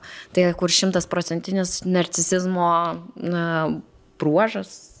dėmesio. Tai kur 100% narcisizmo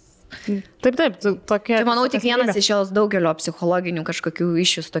bruožas. Taip, tokia. Tai manau, tik vienas iš jos daugelio psichologinių kažkokių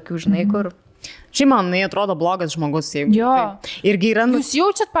iššūs tokių, žinai, kur. Šiaip man, atrodo blogas žmogus, jeigu. Jo. Irgi yra. Jūs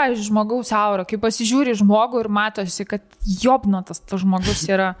jaučiat, pavyzdžiui, žmogaus aurą, kai pasižiūri žmogų ir matosi, kad jobnotas tas žmogus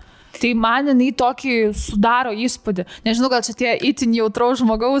yra. Tai man jinai tokį sudaro įspūdį. Nežinau, gal čia tie itin jautraus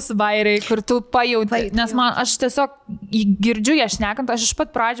žmogaus bairiai, kur tu pajauti. Nes man, aš tiesiog girdžiu ją šnekant, aš iš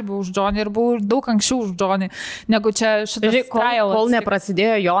pat pradžių buvau už Johnny ir buvau daug anksčiau už Johnny, negu čia šitas trialas. Kol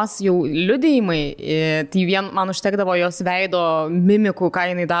neprasidėjo jos jau liudijimai, tai vien man užtekdavo jos veido mimikų, ką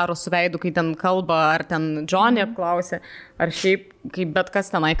jinai daro su veidu, kai ten kalba, ar ten Johnny apklausė, ar šiaip, kaip bet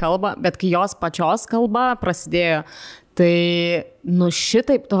kas tenai kalba, bet kai jos pačios kalba prasidėjo, tai, nu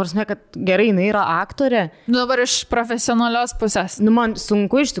šitaip, to prasme, kad gerai, jinai yra aktorė. Nu dabar iš profesionalios pusės. Nu man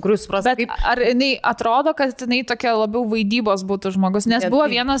sunku iš tikrųjų suprasti, bet kaip. Ar jinai atrodo, kad jinai tokia labiau vaidybos būtų žmogus? Nes buvo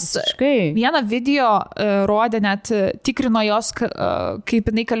vieną video rodė, net tikrino jos, kaip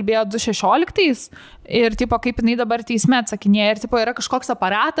jinai kalbėjo 2016 ir tipo, kaip jinai dabar teisme atsakinėja. Ir tipo, yra kažkoks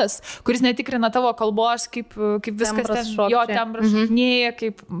aparatas, kuris netikrina tavo kalbos, kaip viskas ten, jo tembras šoknėja,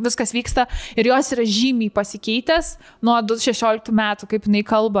 kaip viskas vyksta. Ir jos yra žymiai pasikeitęs nuo 2016 metų, kaip jinai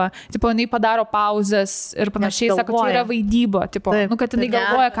kalba. Tipo, jinai padaro pauzes ir panašiai, sako, čia yra vaidyba. Tipo, taip, nu, kad jinai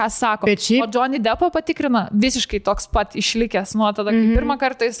galvoja, ką sako. O Johnny Deppą patikrina visiškai toks pat išlikęs nuo tada, kai pirmą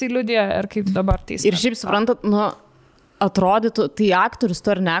kartą jisai liudija ir kaip dabar teisme. Ir šiaip suprantat, nu, atrodytų, tai aktorius,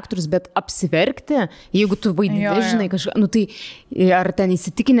 tu ar ne aktorius, bet apsiverkti, jeigu tu vaidini, žinai, kažką, nu tai ar ten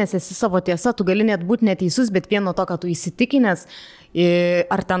įsitikinęs esi savo tiesa, tu gali net būti neteisus, bet vien nuo to, kad tu įsitikinęs,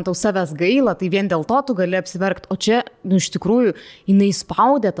 ar ten tau savęs gaila, tai vien dėl to tu gali apsiverkti. O čia, nu iš tikrųjų, jinai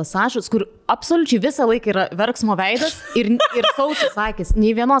spaudė tas ašaras, kur absoliučiai visą laiką yra verksmo veidas ir sausis akis.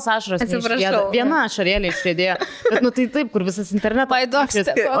 Nei vienos ašaros neišrėdė. Viena ašarėlė išrėdėjo. Bet, nu tai taip, kur visas internetas.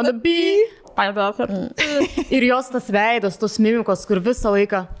 Ir jos tas veidas, tos mimikos, kur visą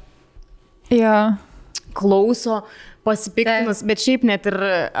laiką klauso, pasipiktinus, bet šiaip net ir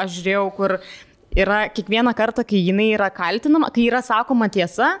aš žiūrėjau, kur yra kiekvieną kartą, kai jinai yra kaltinama, kai yra sakoma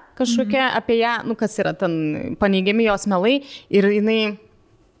tiesa kažkokia apie ją, nu kas yra ten paneigiami jos melai ir jinai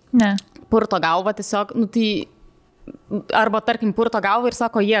purto galvą tiesiog, nu tai arba tarkim purto galvą ir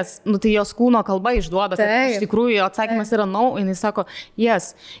sako yes, nu tai jos kūno kalba išduoda, kad iš tikrųjų atsakymas yra no, jinai sako yes.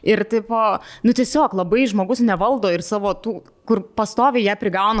 Ir tipo, nu tiesiog labai žmogus nevaldo ir savo tų, kur pastoviai ją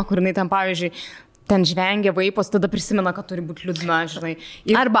prigauna, kur jinai ten pavyzdžiui ten žvengia vaipos, tada prisimena, kad turi būti liūdna, žinai.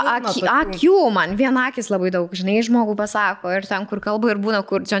 Ir Arba pilna akių, man viena akis labai daug, žinai, žmogų pasako ir ten, kur kalba ir būna,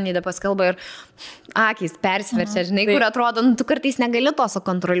 kur Johnny Deppas kalba ir akis persiverčia, žinai, kur atrodo, tu kartais negali to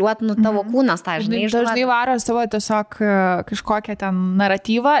sukontroliuoti, tavo kūnas tą, žinai. Dažnai varo savo tiesiog kažkokią ten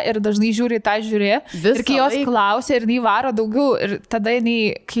naratyvą ir dažnai žiūri tą žiūri. Ir kai jos klausia ir jinai varo daugiau ir tada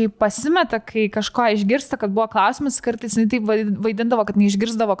jinai, kai pasimeta, kai kažko išgirsta, kad buvo klausimas, kartais jinai taip vaidindavo, kad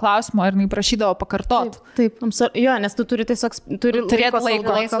neišgirzdavo klausimo ir jinai prašydavo pakartoti. Taip, jo, nes tu turi tiesiog turėti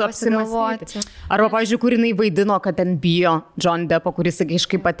laiko apsimąstyti. Arba, pavyzdžiui, kur jinai vaidino, kad ten bijo Johnny Deppą, kuris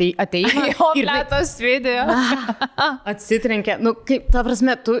kažkaip ateina. Ir tas video. Atsitrenkė. Nu, kaip, ta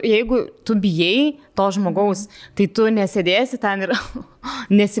prasme, jeigu tu bijai to žmogaus, tai tu nesėdėsi ten ir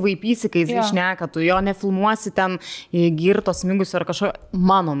nesivaipysi, kai jis išneka, tu jo nefilmuosi ten girtos mingus ar kažko,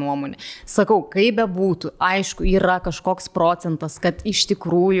 mano nuomonė. Sakau, kaip bebūtų, aišku, yra kažkoks procentas, kad iš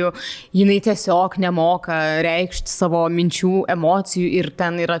tikrųjų jinai tiesiog nemoka reikšti savo minčių, emocijų ir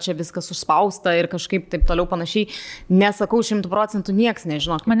ten yra čia viskas suspausta ir kažkaip taip toliau panašiai. Nesakau 100%, nieks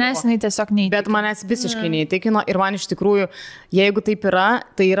nežino. Manęs jinai tiesiog neįtikino. Bet manęs visiškai neįtikino ir man iš tikrųjų, jeigu taip yra,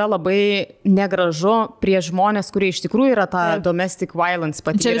 tai yra labai negražu prie žmonės, kurie iš tikrųjų yra ta domestic violence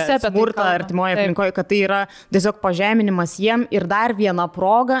patyrę, smurtą artimoje aplinkoje, kad tai yra tiesiog pažeminimas jiem ir dar viena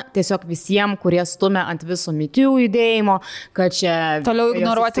proga tiesiog visiems, kurie stumia ant viso MeToo judėjimo, kad čia toliau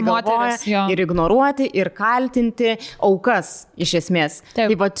ignoruoti moteris ir ignoruoti ir kaltinti aukas iš esmės. Tai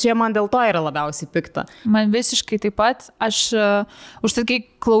va čia man dėl to yra labiausiai pikta. Man visiškai taip pat, aš už tai, kai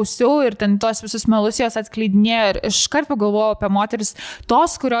klausiau ir ten tos visus melus jos atskleidinėjo ir iškart pagalvojau apie moteris,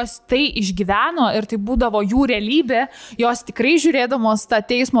 tos, kurios tai išgyveno ir tai būdavo jų realybė, jos tikrai žiūrėdamos tą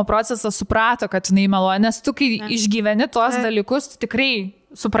teismo procesą suprato, kad jinai meluoja, nes tu, kai išgyveni tuos dalykus, tu tikrai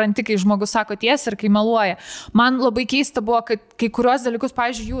supranti, kai žmogus sako tiesą ir kai meluoja. Man labai keista buvo, kad kai kurios dalykus,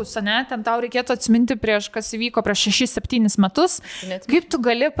 pavyzdžiui, jūs, ne, ten tau reikėtų atsiminti kas įvyko prieš 6-7 metus, kaip tu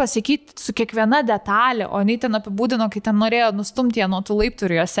gali pasakyti su kiekviena detalė, o jinai ten apibūdino, kai ten norėjo nustumti ją nuo tų laiptų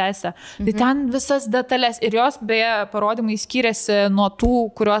ir jos sesę. Tai ten visas detalės ir jos beje parodymai skiriasi nuo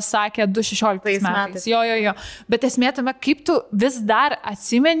tų, kuriuos sakė 2016 metais. Jo. Bet esmė tame, kaip tu vis dar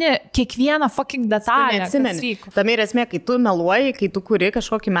atsimeni kiekvieną fucking detalę. Tame ir esmė, kai tu meluoji, kai tu kuri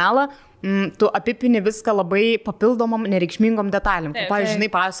kažkokį melą, tu apipini viską labai papildomom, nereikšmingom detalėm. Pavyzdžiui, žinai,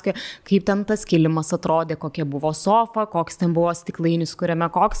 pasakoja, kaip ten tas kilimas atrodė, kokia buvo sofa, koks ten buvo stiklainis, kuriame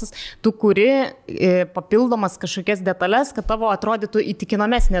koksas. Tu kuri papildomas kažkokias detalės, kad tavo atrodytų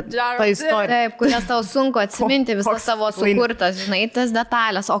įtikinamesnė ta istorija. Taip, kurias tau sunku atsiminti visas savo sukurtas, žinai, tas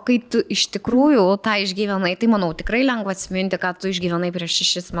detalės. O kai tu iš tikrųjų tą išgyvenai, tai manau, tikrai lengva atsiminti, ką tu išgyvenai prieš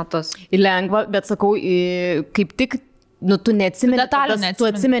 6 metus. Lengva, bet sakau, kaip tik tu neatsimeni, tu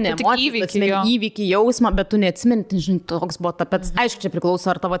atsimeni emociją, įvykį, jausmą, bet tu neatsimeni, žinai, toks buvo tapets. Aišku, čia priklauso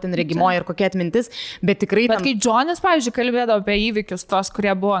ar tavo ten regimoji ir kokia atmintis, bet tikrai... Bet kai Johnny's, pavyzdžiui, kalbėdavo apie įvykius tos,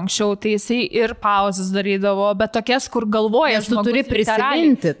 kurie buvo anksčiau, tai jisai ir pauzes darydavo, bet tokias, kur galvoja, tu turi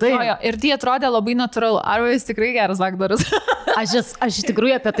prisiminti. Ir tai atrodė labai natūralu. Ar jis tikrai geras aktorius? Aš iš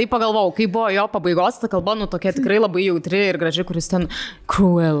tikrųjų apie tai pagalvojau, kai buvo jo pabaigos, ta kalba, tokia tikrai labai jautri ir graži, kuris ten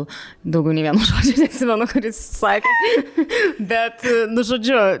cruel, daugiau nei vieno žodžio nesimenu, kuris sakė. Bet,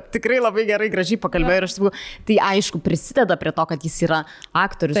 žodžiu, tikrai labai gerai, gražiai pakalbėjo ir aš sakau, tai aišku prisideda prie to, kad jis yra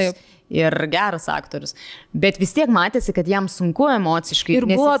aktorius. Taip. Ir geras aktorius. Bet vis tiek matėsi, kad jam sunku emociškai. Ir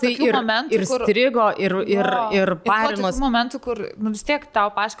buvo tokių momentų, ir strigo, ir parinosi. Ir buvo tokių momentų, kur vis tiek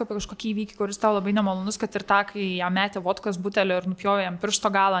tau paaiškino apie kažkokį įvykį, kuris tau labai nemalonus, kad ir tą, kai jam metė vodkos butelį ir nupjovė jam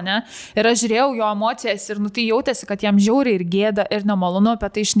piršto galą, ne? Ir aš žiūrėjau jo emocijas ir tai jautėsi, kad jam žiauriai ir gėda ir nemalonu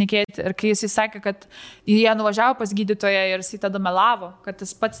apie tai šnekėti. Ir kai jisai sakė, kad jie nuvažiavo pas gydytoją ir jisai tada melavo, kad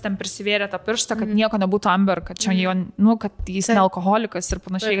jis pats ten prisivėrė tą pirštą, kad nieko nebūtų Amber, kad čia jo, kad jis ne alkoholikas ir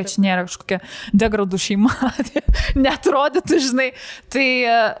panašiai, kad čia nėra kažkokia degradų šeima, netrodytų, žinai.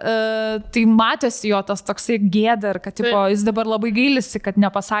 Tai matėsi jo tas toksai gėda ir kad tipo, jis dabar labai gailisi, kad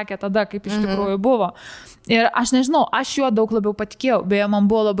nepasakė tada, kaip iš tikrųjų buvo. Ir aš nežinau, aš juo daug labiau patikėjau. Beje, man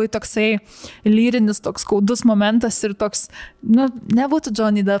buvo labai toksai lyrinis, toks skaudus momentas ir toks, nebūtų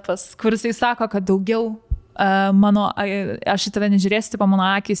Johnny Deppas, kuris jis sako, kad daugiau aš į tave nežiūrėsiu, tipo, mano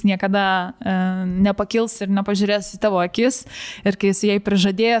akis niekada nepakils ir nepažiūrės į tavo akis. Ir kai jis jai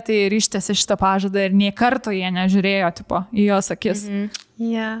prižadėjo, tai ryštėsi šitą pažadą ir nie karto jie nežiūrėjo, tipo, į jos akis.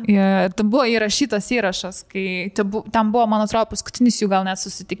 Ir tam buvo įrašytas įrašas, kai tam buvo, man atrodo, paskutinis jų gal net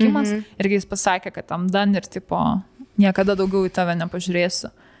susitikimas ir kai jis pasakė, kad tam dan ir, tipo, niekada daugiau į tave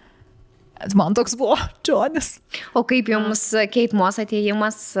nepažiūrėsiu. Man toks buvo Johnny's. O kaip jums Kate Moss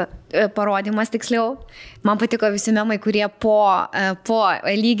atėjimas, parodimas tiksliau? Man patiko visi memai, kurie po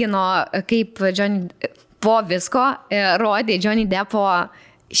lygino, kaip Johnny po visko rodė Johnny Deppo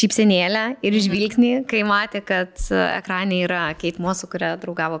šypsenėlę ir žvilgsnį, kai matė, kad ekrane yra Kate Moss, su kuria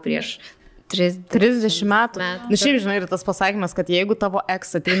draugavo prieš 30 metų. Nu, šiaip, žinai, ir tas pasakymas, kad jeigu tavo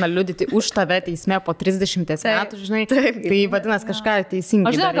eks ateina liudyti už tave teisme po 30 metų, žinai, tai vadinasi kažką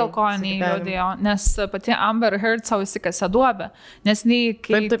teisingai. Aš žinau, dėl ko jinai liūdėjo, nes pati Amber Heard savo įsikasė duobę, nes jinai,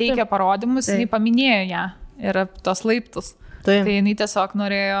 kai teikė parodymus, jinai paminėjo ją ir tos laiptus. Tai jinai tiesiog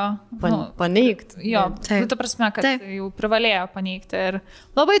norėjo paneigti. Jo, ta prasme, kad jau privalėjo paneigti. Ir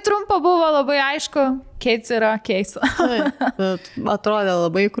labai trumpa buvo, labai aišku, Kate yra Kate. Bet atrodė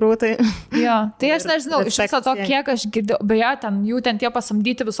labai krūtai. Jo, tai aš nežinau, iš viso to, kiek aš girdėjau, beje, jų ten tie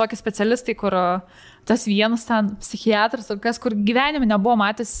pasamdyti visokie specialistai, kur tas vienas ten psichiatras ar kas, kur gyvenime nebuvo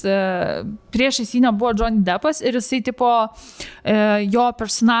matęs, priešais jį nebuvo Johnny Deppas ir jisai tipo jo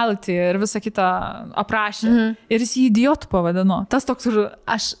personality ir visą kitą aprašė. Ir jis jį idiotų pavadino. Tas toks,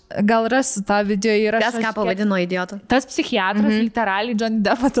 aš gal rasiu tą video įrašą. Tas ką pavadino idiotų? Tas psichiatras literaliai Johnny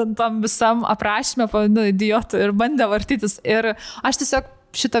Deppą tam visam aprašyme pavadino idiotų ir bandė vartytis. Ir aš tiesiog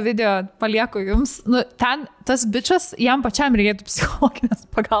šitą video palieku jums. Nu, ten tas bičas, jam pačiam reikėtų psichologinės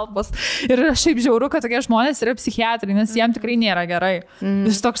pagalbos. Ir šiaip žiauru, kad tokie žmonės yra psichiatrai, nes jam tikrai nėra gerai.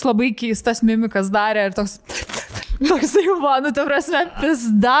 Jis toks labai keistas mimikas darė ir toks jau buvo, nu, ta prasme,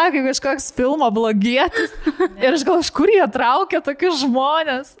 pizda, kaip kažkoks filmo blogietis. Ir aš gal iš kur jie traukia tokius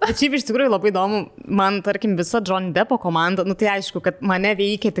žmonės. Bet šiaip iš tikrųjų labai įdomu, man, tarkim, visa Johnny Deppo komanda, nu tai aišku, kad mane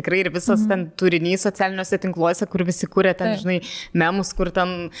veikia tikrai ir visas ten turinys socialiniuose tinkluose, kur visi kūrė ten, žinai, memus, kur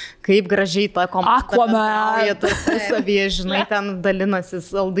ten kaip gražiai ta komanda tarpusavyje, žinai, ten dalinasi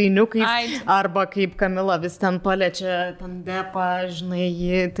saldainiukais, arba kaip Kamila vis ten paliečia ten Deppą, žinai,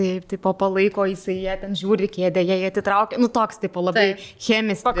 jį taip palaiko, jisai jie ten žiūri kėdėje, jie atitraukia, nu toks taip labai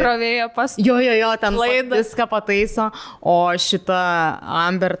chemisti. Pakrovėjo pas. Jo, ten viską pataiso, o šita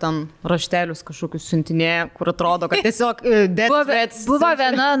Amber ten raštelius kažkokius siuntinėja, kur atrodo, kad tiesiog buvo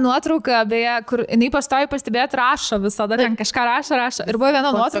viena nuotrauka, beje, kur jinai pastovi pastebėt rašo visada, ten kažką rašo. Ir buvo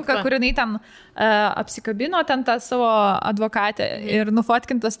viena nuotrauka, kur jinai ten apsikabino ten tą savo advokatę ir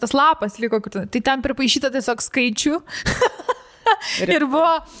nufotkintas tas lapas liko, tai ten pripaišyta tiesiog skaičių. Ir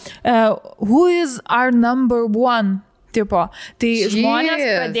buvo who is our number one tipo. Tai žmonės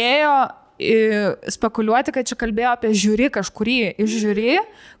pradėjo spekuliuoti, kad čia kalbėjo apie žiūri kažkurį iš žiūri,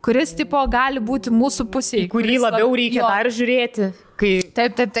 kuris tipo gali būti mūsų pusėje. Kurį labiau reikia dar žiūrėti.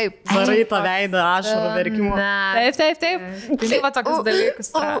 Taip. Varai tą veidą ašarų verkimo. Taip. Tai va tokius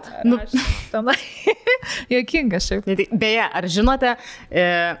dalykus. Juokinga šiaip. Beje, ar žinote,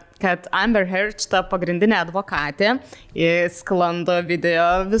 kad Amber Heard, ta pagrindinė advokatė, sklando video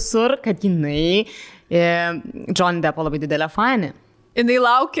visur, kad jinai Johnny Deppo labai didelė fanė.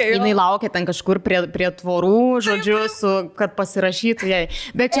 Jinai laukia ten kažkur prie tvorų, žodžiu, kad pasirašytų jai.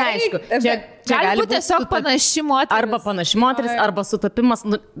 Bet čia aišku, čia gali būti tiesiog panaši moteris. Arba panaši moteris, arba sutapimas.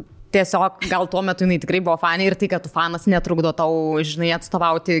 Nu, tiesiog gal tuo metu jinai tikrai buvo fanė ir tai, kad tu fanas netrukdo tau, žinai,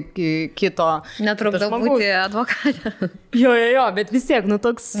 atstovauti kito. Netrukdo būti advokatė. Jo, bet vis tiek, nu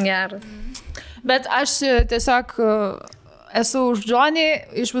toks. Geras. Bet aš tiesiog esu už Johnny,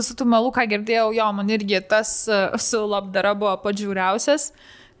 iš visų tų melų, ką girdėjau, jo, man irgi tas su labdara buvo pats žiauriausias,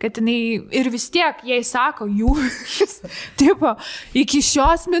 kad jinai ir vis tiek, jai sako, jūs, tipo, iki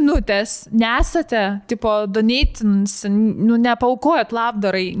šios minutės nesate, tipo, donatins, nu, nepaukojat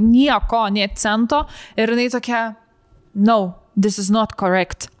labdarai nieko, nė cento, ir jinai tokia, no, this is not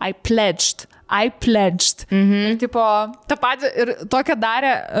correct, I pledged. Ir, tipo, tą patį, ir tokią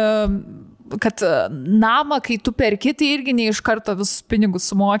darė, kad namą, kai tu perki, tai irgi ne iš karto visus pinigus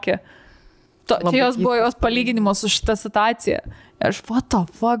sumokė. Čia jos buvo jos palyginimas su šitą situaciją. Ir aš, what the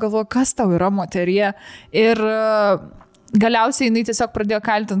fuck, galvoju, kas tau yra moterie. Ir galiausiai jinai tiesiog pradėjo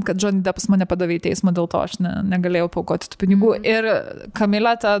kaltinti, kad Johnny Deppas mane padavė į teismą, dėl to aš negalėjau paaukoti tų pinigų. Ir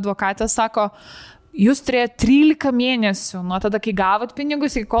Kamila, ta advokatė, sako, jūs turėjote 13 mėnesių nuo tada, kai gavot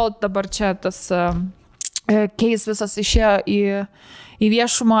pinigus, iki kol dabar čia tas keis visas išėjo į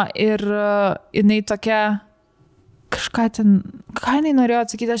viešumą ir jinai tokia kažką ten, ką jinai norėjo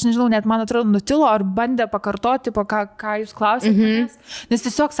atsakyti, aš nežinau, net man atrodo nutilo, ar bandė pakartoti, ką jūs klausėte manęs, nes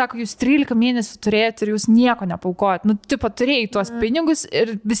tiesiog sako, jūs 13 mėnesių turėjot ir jūs nieko nepaukojat, nu, tipo, turėjai tuos pinigus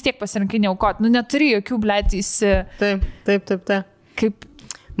ir vis tiek pasirinkai neaukoti, nu, neturi jokių, blėt, Taip. Kaip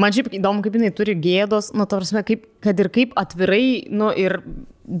Man šiaip įdomu, kaip jinai turi gėdos, nu, tarsi, kad ir kaip atvirai, nu, ir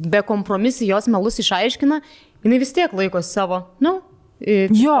be kompromisų jos melus išaiškina, jinai vis tiek laikosi savo, nu,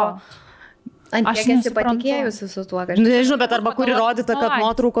 jo. Ant kiek esi patikėjusi su tuo, kad... Nežinau, bet arba kur įrodyta, kad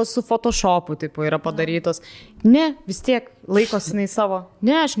nuotraukos su Photoshopu tipo, yra padarytos. Ne, vis tiek laikosi jinai savo.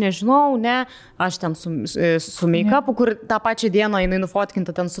 Ne, aš nežinau, ne, aš ten su make-upu, kur tą pačią dieną jinai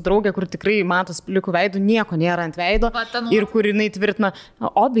nufotkinta ten su draugė, kur tikrai matos plikų veidų, nieko nėra ant veido. Ir kur jinai tvirtina,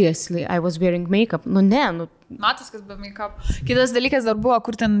 obviously, I was wearing make-up. Nu ne, nu. Matas, kas be make-up. Kitas dalykas dar buvo,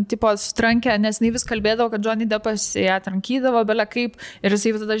 kur ten tipo sutrankė, nes jinai vis kalbėdavo, kad Johnny Deppas ją trankydavo, belia kaip, ir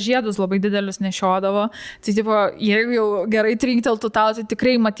jisai tada žiedus labai didelius nešiodavo. Tai tipo, jeigu jau gerai trinkteltų tau, tai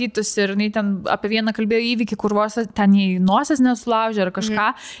tikrai matytus ir jinai ten apie vieną kalbėjo įvykį, kur vos ten į nosies nesulaužė ar kažką,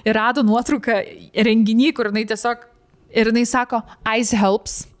 ir rado nuotrauką renginį, kur jinai tiesiog, ir jinai sako, ice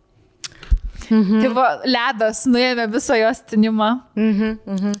helps. Taip, ledas nuėmė visą jos tinimą.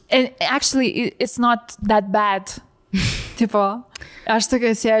 And actually, it's not that bad. Tipo, aš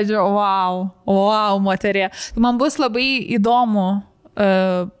tokia sėdžiu, wow, moterė. Man bus labai įdomu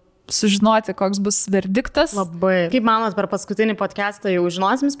sužinoti, koks bus verdiktas. Labai. Kaip manot, per paskutinį podcastą jau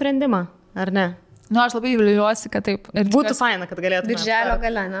žinosim sprendimą, ar ne? Nu, aš labai viliuosi, kad taip. Ir būtų faina, kad galėtume. Birželio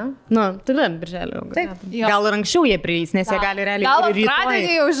gale, ne? Nu, tai birželio gale. Gal ir anksčiau jie prieis, nes jie gali realiai gal ir rytoj. Gal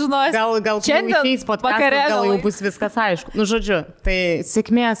jau žinos. Gal šiandien podcastas, gal jau bus viskas aišku. Nu, žodžiu, tai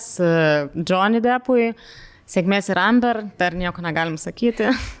sėkmės Johnny Deppui, sėkmės ir Amber, dar nieko negalim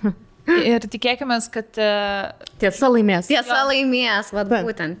sakyti. Ir tikėkime, kad tiesa laimės. Tiesa laimės, vad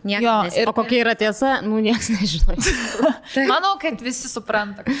būtent. O kokia yra tiesa, nu niekas nežino. Manau, kad visi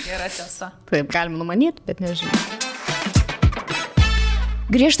supranta, kokia yra tiesa. Taip, galim numanyti, bet nežinau.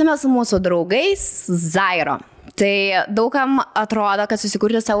 Grįžtame su mūsų draugais Zairo. Tai daugam atrodo, kad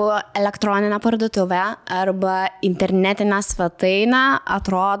susikurti savo elektroninę parduotuvę arba internetinę svetainę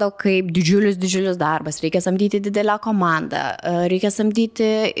atrodo kaip didžiulis darbas. Reikia samdyti didelę komandą, reikia samdyti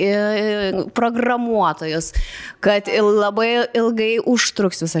programuotojus, kad labai ilgai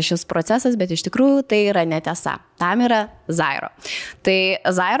užtruks visas šis procesas, bet iš tikrųjų tai yra netiesa. Tam yra Zairo. Tai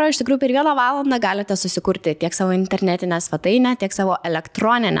Zairo iš tikrųjų per 1 valandą galite susikurti tiek savo internetinę svetainę, tiek savo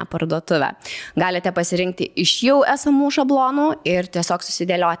elektroninę parduotuvę. Galite pasirinkti iš jau esamų šablonų ir tiesiog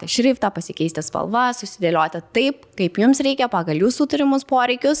susidėlioti šriftą, pasikeisti spalvą, susidėlioti taip, kaip jums reikia pagal jūsų turimus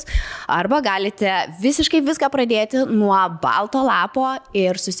poreikius, arba galite visiškai viską pradėti nuo balto lapo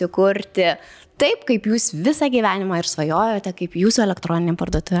ir susikurti taip, kaip jūs visą gyvenimą ir svajojote, kaip jūsų elektroninė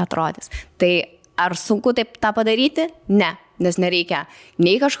parduotuvė atrodys. Tai ar sunku taip tą padaryti? Ne, nes nereikia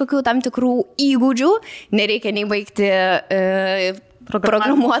nei kažkokių tam tikrų įgūdžių, nereikia nei baigti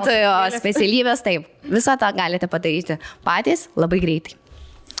programuotojo specialybės, taip. Visą tą galite padaryti patys labai greitai.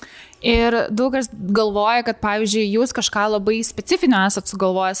 Ir daug kas galvoja, kad, pavyzdžiui, jūs kažką labai specifinio esat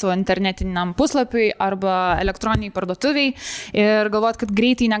sugalvoję savo internetiniam puslapiui arba elektroniniai parduotuviai ir galvojat, kad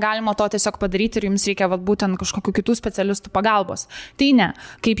greitai negalima to tiesiog padaryti ir jums reikia būtent kažkokių kitų specialistų pagalbos. Tai ne.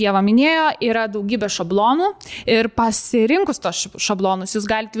 Kaip Ieva minėjo, yra daugybė šablonų ir pasirinkus tos šablonus jūs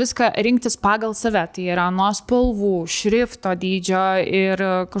galite viską rinktis pagal save. Tai yra nuo spalvų, šrifto dydžio ir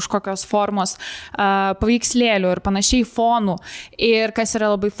kažkokios formos, paveikslėlių ir panašiai fonų. Ir kas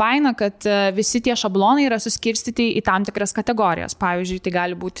yra labai faina, kad visi tie šablonai yra suskirstyti į tam tikras kategorijas. Pavyzdžiui, tai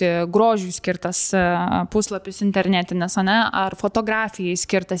gali būti grožiui skirtas puslapis internetinės, ar fotografijai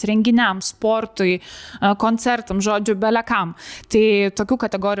skirtas, renginiams, sportui, koncertam, žodžiu, belekam. Tai tokių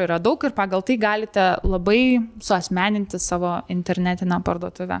kategorijų yra daug ir pagal tai galite labai suasmeninti savo internetinę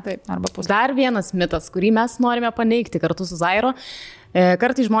parduotuvę. Taip. Dar vienas mitas, kurį mes norime paneigti kartu su Zairo.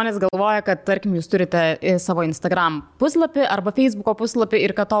 Kartais žmonės galvoja, kad, tarkim, jūs turite savo Instagram puslapį arba Facebooko puslapį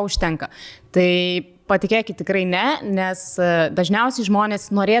ir kad to užtenka. Tai patikėkit, tikrai ne, nes dažniausiai žmonės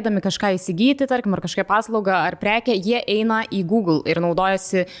norėdami kažką įsigyti, tarkim, ar kažkokią paslaugą ar prekę, jie eina į Google ir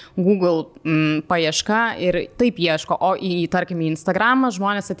naudojasi Google paieška ir taip ieško, o tarkim, į Instagramą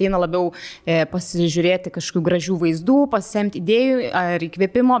žmonės ateina labiau pasižiūrėti kažkokių gražių vaizdų, pasisemti idėjų ar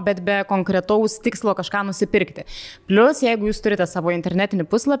įkvėpimo, bet be konkretaus tikslo kažką nusipirkti. Plus, jeigu jūs turite savo internetinį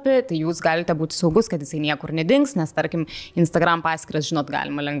puslapį, tai jūs galite būti saugus, kad jisai niekur nedings, nes, tarkim, Instagram paskyras, žinot,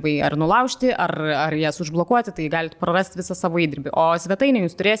 galima lengvai ar nulaužti, ar jas užblokuoti, tai galite prarasti visą savo įdirbį. O svetainę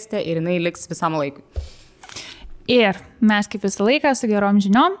jūs turėsite ir jinai liks visam laikui. Ir mes kaip visą laiką su gerom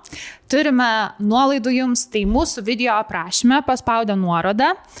žiniom turime nuolaidų jums, tai mūsų video aprašyme paspaudę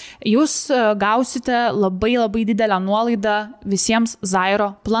nuorodą, jūs gausite labai didelę nuolaidą visiems Zairo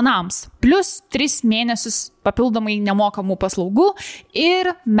planams. Plus 3 mėnesius papildomai nemokamų paslaugų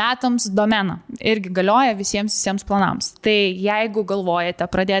ir metams domeną. Irgi galioja visiems planams. Tai jeigu galvojate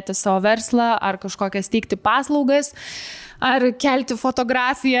pradėti savo verslą ar kažkokias teikti paslaugas, ar kelti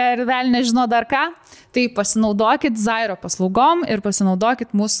fotografiją ir vėl nežino dar ką, tai pasinaudokit Zairo paslaugom ir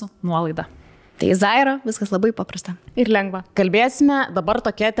pasinaudokit mūsų nuolaidą. Tai Zaira, viskas labai paprasta. Ir lengva. Kalbėsime dabar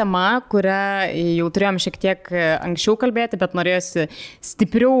tokia tema, kurią jau turėjom šiek tiek anksčiau kalbėti, bet norėjusi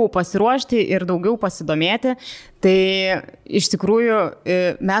stipriau pasiruošti ir daugiau pasidomėti. Tai iš tikrųjų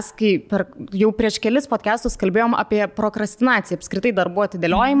mes jau prieš kelis podcastus kalbėjom apie prokrastinaciją, apskritai darbų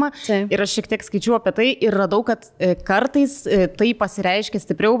atidėliojimą. Ir aš šiek tiek skaičiau apie tai ir radau, kad kartais tai pasireiškia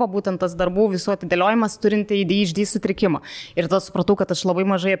stipriau, būtent tas darbų visų atidėliojimas turinti ADHD sutrikimą. Ir tada supratau, kad aš labai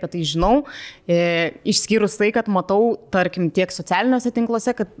mažai apie tai žinau. Išskyrus tai, kad matau, tarkim, tiek socialiniuose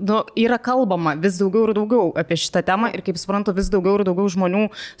tinkluose, kad yra kalbama vis daugiau ir daugiau apie šitą temą ir, kaip suprantu, vis daugiau ir daugiau žmonių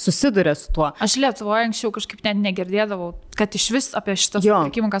susiduria su tuo. Aš Lietuvoje anksčiau kažkaip net negirdėdavau, kad iš vis apie šitą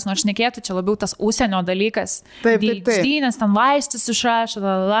sutrikimą kas nors šnekėtų, čia labiau tas užsienio dalykas. Taip. Nes ten vaistus išrašo,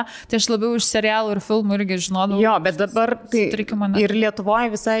 tai aš labiau iš serialų ir filmų irgi žinodavau. Jo, bet dabar tai ir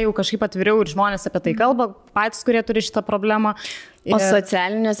Lietuvoje visai jau kažkaip atviriau ir žmonės apie tai kalba, patys, kurie turi šitą problemą. O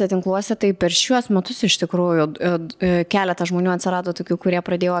socialiniuose tinkluose tai per šiuos metus iš tikrųjų keletą žmonių atsirado tokių, kurie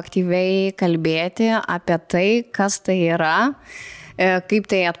pradėjo aktyviai kalbėti apie tai, kas tai yra, kaip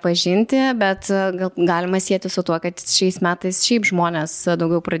tai atpažinti, bet galima sieti su tuo, kad šiais metais šiaip žmonės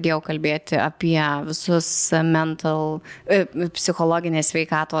daugiau pradėjo kalbėti apie visus psichologinės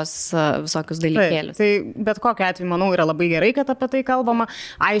sveikatos visokius dalykėlius. Tai bet kokiu atveju, manau, yra labai gerai, kad apie tai kalbama.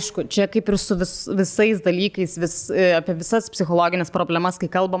 Aišku, čia kaip ir su visais dalykais, apie visas psichologinės problemas, kai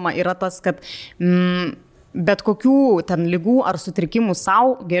kalbama, yra tas, kad bet kokių ten ligų ar sutrikimų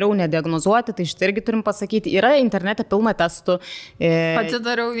savo geriau nediagnozuoti, tai štai irgi turim pasakyti. Yra internete pilna testų. Pati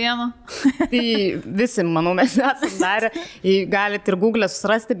dariau vieną. Tai visi, manau, mes esame darę. Galite ir Google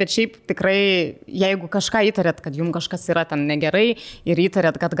susirasti, bet šiaip tikrai, jeigu kažką įtarėt, kad jums kažkas yra ten negerai ir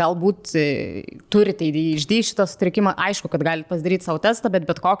įtarėt, kad galbūt turite ADHD šitą sutrikimą, aišku, kad galite pasidaryti savo testą,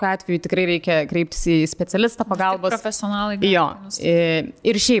 bet kokiu atveju tikrai reikia kreiptis į specialistą pagalbos. Profesionalai. Jo.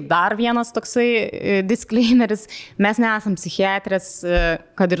 Ir šiaip dar vienas toksai mes nesam psichiatrės,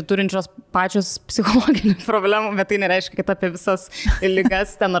 kad ir turinčios pačios psichologinių problemų, bet tai nereiškia, kad apie visas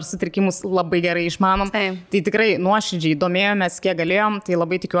ligas ten ar sutrikimus labai gerai išmanom. Tai tikrai nuoširdžiai domėjomės, kiek galėjom, tai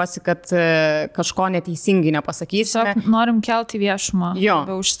labai tikiuosi, kad kažko neteisingai nepasakysime. Norim kelti viešumą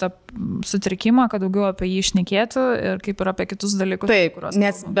už šitą sutrikimą, kad daugiau apie jį šnekėtų ir kaip ir apie kitus dalykus. Taip,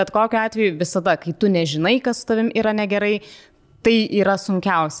 nes bet kokiu atveju visada, kai tu nežinai, kas su tavim yra negerai, tai yra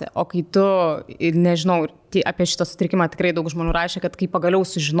sunkiausia, o kai tu, nežinau, apie šitą sutrikimą tikrai daug žmonių rašė, kad kai pagaliau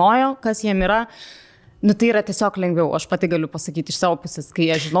sužinojo, kas jiem yra, tai yra tiesiog lengviau. Aš pati galiu pasakyti iš savo pusės, kai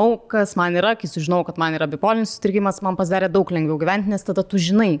aš žinau, kas man yra, kai sužinau, kad man yra bipolinis sutrikimas, man pasidarė daug lengviau gyventi, nes tada tu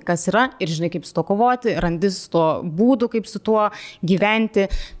žinai, kas yra ir žinai, kaip su to kovoti, randi su to būdu, kaip su tuo gyventi.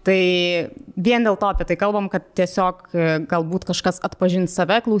 Tai vien dėl to apie tai kalbam, kad tiesiog galbūt kažkas atpažins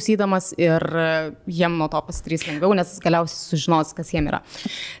save klausydamas ir jiem nuo to pasidarys lengviau, nes galiausiai sužinos, kas jiem yra.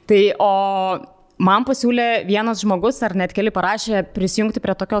 Tai man pasiūlė vienas žmogus, ar net keli parašė, prisijungti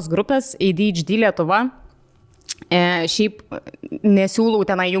prie tokios grupės ADHD Lietuva. Šiaip nesiūlau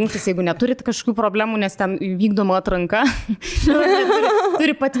tenai jungtis, jeigu neturit kažkokių problemų, nes ten vykdoma atranka.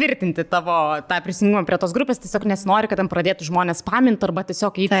 Turi patvirtinti tavo tą prisijungimą prie tos grupės, tiesiog nesinori, kad ten pradėtų žmonės spaminti arba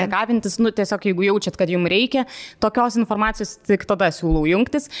tiesiog eiti kavintis, tiesiog jeigu jaučiat, kad jums reikia tokios informacijos, tik tada siūlau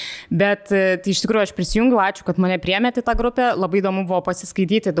jungtis. Bet tai iš tikrųjų aš prisijungiu, ačiū, kad mane priėmėte tą grupę, labai įdomu buvo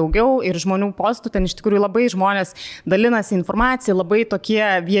pasiskaityti daugiau ir žmonių postų, ten iš tikrųjų labai žmonės dalinasi informaciją, labai tokie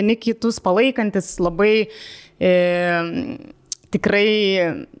vieni kitus palaikantis, labai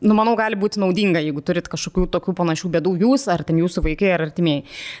tikrai, manau, gali būti naudinga, jeigu turit kažkokių tokių panašių bėdų jūs, ar ten jūsų vaikai, ar artimieji.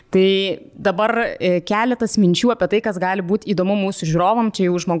 Tai dabar keletas minčių apie tai, kas gali būti įdomu mūsų žiūrovam. Čia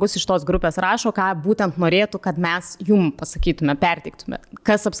jau žmogus iš tos grupės rašo, ką būtent norėtų, kad mes jum pasakytume, perteiktume,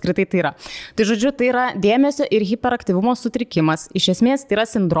 kas apskritai tai yra. Tai žodžiu, tai yra dėmesio ir hiperaktyvumo sutrikimas. Iš esmės tai yra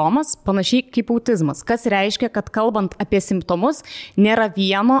sindromas, panašiai kaip autizmas, kas reiškia, kad kalbant apie simptomus, nėra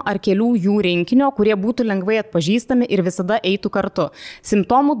vieno ar kelių jų rinkinio, kurie būtų lengvai atpažįstami ir visada eitų kartu.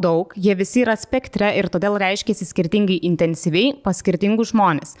 Simptomų daug, jie visi yra spektre ir todėl reiškiasi skirtingai intensyviai pas skirtingus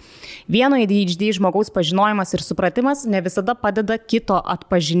žmonės. Vieno ADHD žmogaus pažinojimas ir supratimas ne visada padeda kito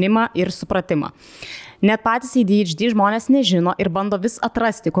atpažinimą ir supratimą. Net patys ADHD žmonės nežino ir bando vis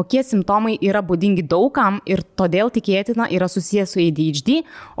atrasti, kokie simptomai yra būdingi daugam ir todėl tikėtina yra susijęs su ADHD,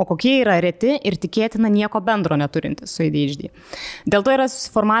 o kokie yra reti ir tikėtina nieko bendro neturinti su ADHD. Dėl to yra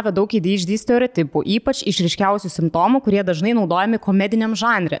susiformavę daug ADHD stereotipų, ypač išryškiausių simptomų, kurie dažnai naudojami komediniam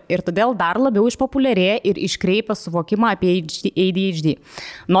žanre ir todėl dar labiau išpopuliarėja ir iškreipia suvokimą apie ADHD,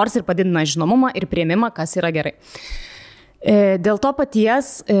 nors ir padidina žinomumą ir priėmimą, kas yra gerai. Dėl to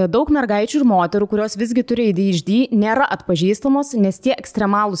paties daug mergaičių ir moterų, kurios visgi turi ADHD, nėra atpažįstamos, nes tie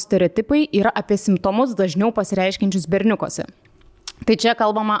ekstremalūs stereotipai yra apie simptomus dažniau pasireiškiančius berniukose. Tai čia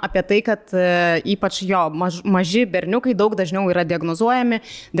kalbama apie tai, kad ypač maži berniukai daug dažniau yra diagnozuojami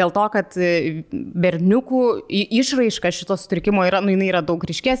dėl to, kad berniukų išraiška šito sutrikimo yra, jinai yra daug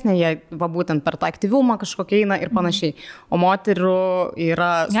ryškesnė, jie būtent per tą aktyvumą kažkokia eina ir panašiai. O moterų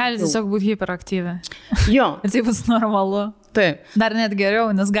yra... Gali tiesiog būti hiperaktyvi. Jo. Ir tai bus normalu. Taip. Dar net geriau,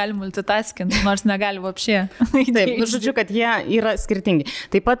 nes gali multitaskinti, nors negali vapšė. Taip, žodžiu, kad jie yra skirtingi.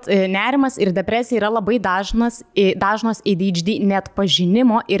 Taip pat nerimas ir depresija yra labai dažnos ADHD net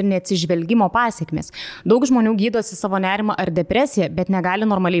pažinimo ir neatsižvelgimo pasiekmes. Daug žmonių gydosi savo nerimą ar depresiją, bet negali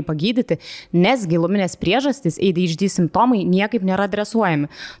normaliai pagydyti, nes giluminės priežastys ADHD simptomai niekaip nėra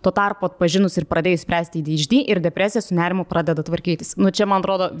adresuojami. Tuo tarpu atpažinus ir pradėjus spręsti ADHD ir depresija su nerimu pradeda tvarkytis. Nu, čia, man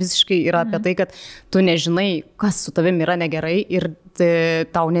atrodo, visiškai yra apie tai, kad tu nežinai, kas su tavimi yra negerai ir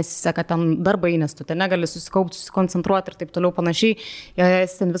tau nesiseka ten darbai, nes tu ten negali susikaupti, susikoncentruoti ir taip toliau panašiai.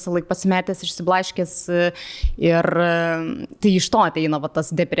 Jis ten visą laiką pasimetęs, išsiblaškęs ir tai iš to ateina tas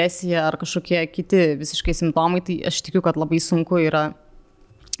depresija ar kažkokie kiti visiškai simptomai. Tai aš tikiu, kad labai sunku yra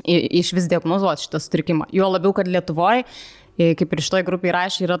iš vis diagnozuoti šitą sutrikimą. Jo labiau, kad Lietuvoje, kaip ir šitoj grupiai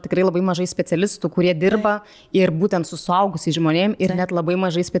rašė, yra tikrai labai mažai specialistų, kurie dirba ir būtent su suaugusiais žmonėm ir net labai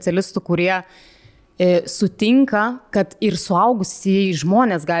mažai specialistų, kurie sutinka, kad ir suaugusieji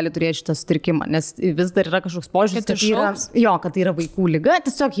žmonės gali turėti šitą sutrikimą, nes vis dar yra kažkoks požiūris, kad tai yra vaikų liga,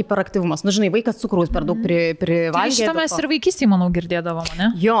 tiesiog hiperaktyvumas. Nu, žinai, vaikas cukraus per daug privalgė. Tai šitą mes ir vaikystėje, manau, girdėdavom,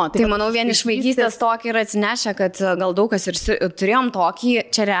 ne? Jo, tai manau, vien iš vaikystės tokį yra atsinešę, kad gal daug kas ir turėjom tokį,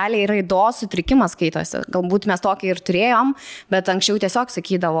 čia realiai raidos sutrikimas skaitosi. Galbūt mes tokį ir turėjom, bet anksčiau tiesiog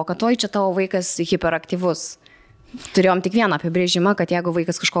sakydavo, kad oi, čia tavo vaikas hiperaktyvus. Turėjom tik vieną apibrėžimą, kad jeigu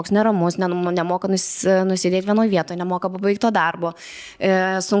vaikas kažkoks neramus, nemoka nusidėti vienoje vietoje, nemoka pabaigto darbo,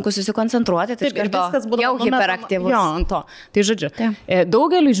 sunku susikoncentruoti, tai viskas būdavo jau hiperaktyvus. Jo, ant to. Tai žodžiu,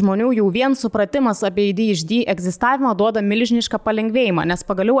 daugeliui žmonių jau vien supratimas apie ADHD egzistavimą duoda milžinišką palengvėjimą, nes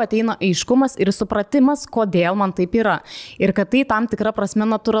pagaliau ateina aiškumas ir supratimas, kodėl man taip yra. Ir kad tai tam tikra prasme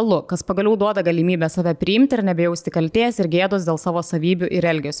natūralu, kas pagaliau duoda galimybę save priimti ir nebejausti kaltės ir gėdos dėl savo savybių ir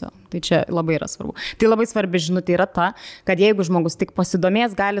elgesio. Tai čia labai yra svarbu. Tai labai svarbi žinutė yra ta, kad jeigu žmogus tik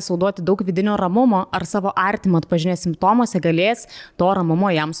pasidomės, gali sauduoti daug vidinio ramumo ar savo artimą atpažinę simptomuose galės to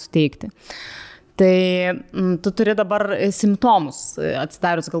ramumo jam suteikti. Tai tu turi dabar simptomus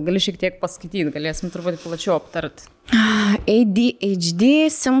atsidarius, gal gali šiek tiek paskaityti, galėsim turbūt plačiau aptarti. ADHD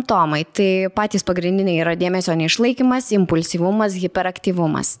simptomai. Tai patys pagrindiniai yra dėmesio neišlaikymas, impulsyvumas,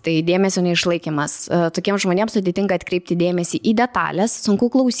 hiperaktyvumas. Tai dėmesio neišlaikymas. Tokiems žmonėms sudėtinga atkreipti dėmesį į detalės, sunku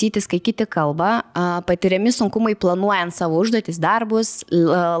klausytis, kai kiti kalba, patiriami sunkumai planuojant savo užduotis, darbus,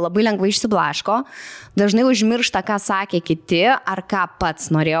 labai lengvai išsiblaško, dažnai užmiršta, ką sakė kiti ar ką pats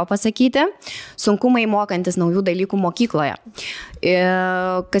norėjo pasakyti, sunkumai mokantis naujų dalykų mokykloje.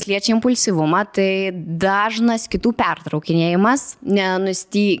 Kas liečia impulsyvumą, tai dažnas kitų pertraukinėjimas,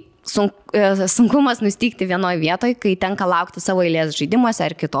 sunkumas nustygti vienoje vietoje, kai tenka laukti savo eilės žaidimuose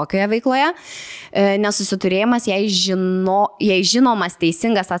ar kitokioje veikloje, nesusiturėjimas, jei žinomas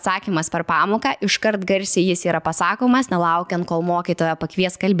teisingas atsakymas per pamoką, iškart garsiai jis yra pasakomas, nelaukiant, kol mokytoja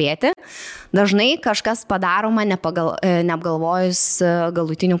pakvies kalbėti. Dažnai kažkas padaroma neapgalvojus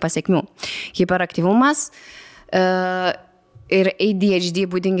galutinių pasiekmių. Hiperaktyvumas ir ADHD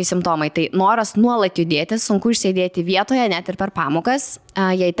būdingi simptomai. Tai noras nuolat judėti, sunku išsėdėti vietoje, net ir per pamokas.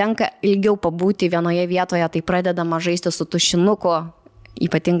 Jei tenka ilgiau pabūti vienoje vietoje, tai pradedama žaisti su tušinuku,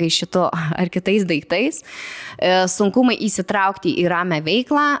 ypatingai šitu ar kitais daiktais. Sunkumai įsitraukti į ramią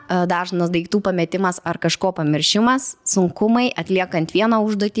veiklą, dažnas daiktų pametimas ar kažko pamiršimas, sunkumai atliekant vieną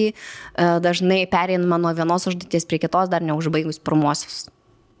užduotį, dažnai pereinama nuo vienos užduoties prie kitos, dar neužbaigus pirmosios.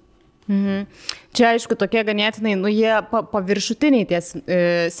 Čia, aišku, tokie ganėtinai, jie paviršutiniai tie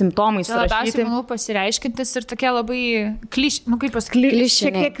simptomai surašyti. Labiausiai, manau, pasireiškintis ir tokie labai šiek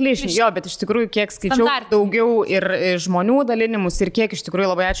tiek klišiniai. Jo, bet iš tikrųjų, kiek skaičiau daugiau ir žmonių dalinimus ir kiek iš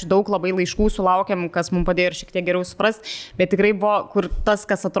tikrųjų labai ačiū, daug labai laiškų sulaukėm, kas mums padėjo ir šiek tiek geriau suprasti, bet tikrai buvo, kur tas,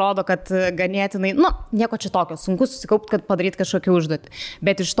 kas atrodo, kad ganėtinai, nieko čia tokio, sunku susikaupti, kad padaryti kažkokį užduotį.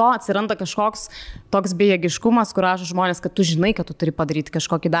 Bet iš to atsiranda kažkoks toks bejėgiškumas, kur rašo žmonės, kad tu žinai, kad tu turi padaryti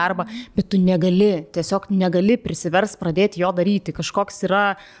kažkokį darbą, bet tu tiesiog negali prisivers pradėti jo daryti. Kažkoks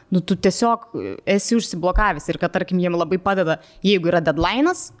yra, tu tiesiog esi užsiblokavęs ir kad, tarkim, jiem labai padeda, jeigu yra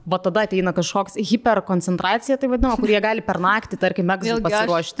deadline'as, va tada ateina kažkoks hiperkoncentracija, tai vadinama, kur jie gali per naktį, tarkim, egzui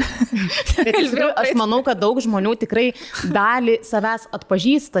pasiruošti. Bet aš manau, kad daug žmonių tikrai dalį savęs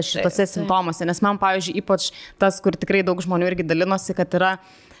atpažįsta šitose simptomuose, nes man, pavyzdžiui, ypač tas, kur tikrai daug žmonių irgi dalinosi, kad yra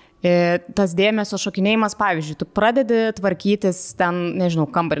tas dėmesio šokinėjimas, pavyzdžiui, tu pradedi tvarkytis ten, nežinau,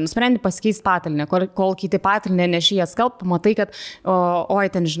 kambarį, nusprendi pasikeisti patalynę, kol kiti patalynę nešyje skalb, matai, kad, oi,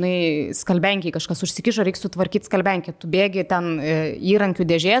 ten, žinai, skalbenkiai kažkas užsikišo, reiks sutvarkyti skalbenkę, tu bėgi ten įrankių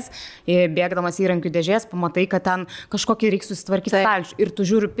dėžės, bėgdamas įrankių dėžės, pamatai, kad ten kažkokį reiks susitvarkyti stalčių ir tu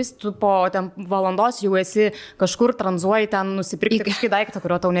žiūri, tu po ten valandos jau esi kažkur tranzuoji ten nusipirkti kažkokį daiktą,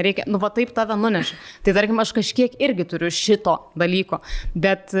 kurio tau nereikia, nu va taip tave nuneša. Tai tarkim, aš kažkiek irgi turiu šito dalyko,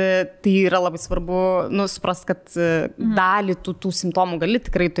 bet tai yra labai svarbu, suprast, kad dalį tų simptomų gali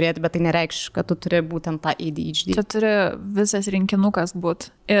tikrai turėti, bet tai nereikš, kad tu turi būtent tą ADHD. Čia turi visas rinkinukas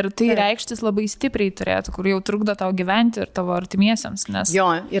būti. Ir tai reikštis labai stipriai turėtų, kur jau trukdo tau gyventi ir tavo artimiesiams. Nes jo,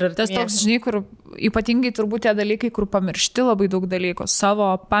 ir tas toks, žinai, kur ypatingai turbūt tie dalykai, kur pamiršti labai daug dalykų,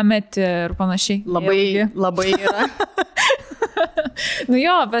 savo pameti ir panašiai. Labai yra. Nu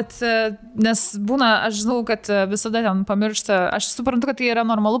jo, bet nes būna, aš žinau, kad visada ten pamiršta, aš suprantu, kad tai yra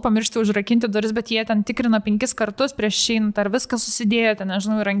normalu pamiršti užrakinti duris, bet jie ten tikrina 5 kartus prieš išeinant, ar viskas susidėjo, ten,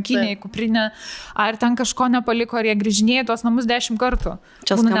 nežinau, rankinė, kuprinė, ar ten kažko nepaliko, ar jie grįžinėja tuos namus 10 kartų.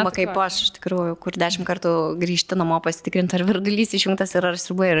 Čia skamba kaip aš, iš tikrųjų, kur 10 kartų grįžti namo pasitikrinti, ar virdulys išjungtas ir ar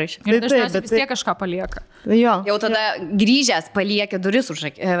sriuba yra išjungtas. Ir dažniausiai vis tiek kažką palieka. Jo. Jau tada grįžęs paliekė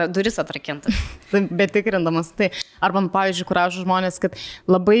duris atrakintas. Bet tikrindamas, tai. Arba, pavyzdžiui, kuražų žmonės, kad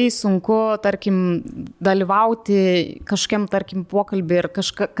labai sunku, tarkim, dalyvauti kažkiam, tarkim, pokalbį ir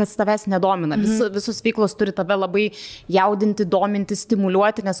kas tavęs nedomina. Visus veiklos turi tave labai jaudinti, dominti,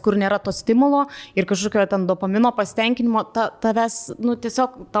 stimuliuoti, nes kur nėra to stimulo ir kažkokio ten dopamino pasitenkinimo, tavęs,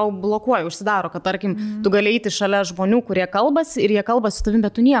 tiesiog tau blokuoja, užsidaro, kad, tarkim, tu gali eiti šalia žmonių, kurie kalbasi ir jie kalbasi su tavimi,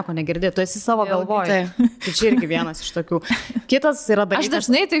 bet tu nieko negirdė, tu esi savo galvoje. Tai čia irgi vienas iš tokių. Kitas yra dalykas. Aš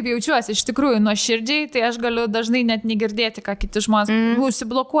dažnai taip jaučiuosi, iš tikrųjų, nuoširdžiai, tai aš galiu dažnai net negirdėti, ką kiti žmonės,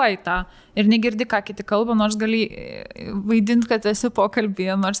 užsiblokuoji tą ir negirdi, ką kiti kalba, nors gali vaidinti, kad esi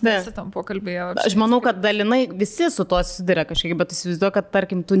pokalbėje, nors nesi tam pokalbėje. Aš manau, kad dalinai visi su to susiduria kažkiek, bet įsivaizduoju, kad,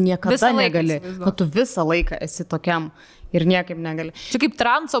 tarkim, tu niekada negali, kad tu visą laiką esi tokiam ir niekaip negali. Čia kaip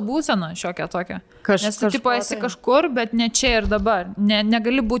transo būsena šiokia tokia. Nes tu tipo esi kažkur, bet ne čia ir dabar.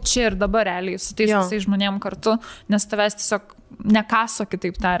 Negali būti čia ir dabar realiai su tais visais žmonėm kartu, nes tavęs tiesiog nekaso,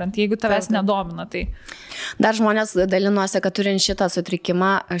 kitaip tariant, jeigu tavęs nedomina. Tai. Dar žmonės dalinuosi, kad turint šitą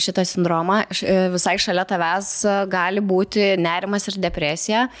sutrikimą, šitą sindromą, visai šalia tavęs gali būti nerimas ir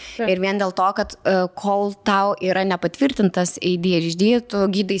depresija. Ir vien dėl to, kad kol tau yra nepatvirtintas ADHD, tu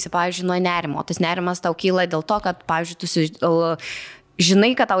gydaisi, pavyzdžiui, nuo nerimo. Tas nerimas tau kyla dėl to, kad, pavyzdžiui, tu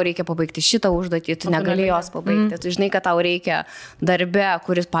žinai, kad tau reikia pabaigti šitą užduotį, tu negali jos pabaigti. Tu žinai, kad tau reikia darbe,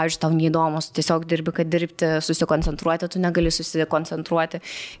 kuris, pavyzdžiui, tau neįdomus, tiesiog dirbi, kad dirbti, susikoncentruoti, tu negali susikoncentruoti.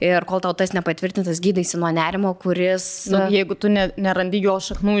 Ir kol tau tas nepatvirtintas, gydaisi nuo nerimo, kuris... Jeigu tu nerandi jo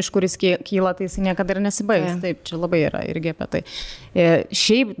šaknų, iš kuris kyla, tai jis niekada ir nesibaigs. Taip, čia labai yra irgi apie tai.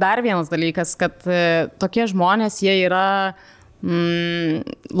 Šiaip dar vienas dalykas, kad tokie žmonės, jie yra...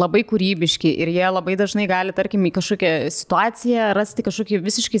 labai kūrybiški ir jie labai dažnai gali, tarkim, į kažkokią situaciją rasti kažkokį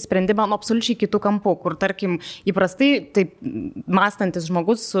visiškai sprendimą nuo absoliučiai kitų kampų, kur, tarkim, įprastai, taip mąstantis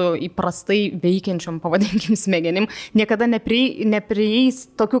žmogus su įprastai veikiančiom, pavadinkim, smegenim, niekada neprieis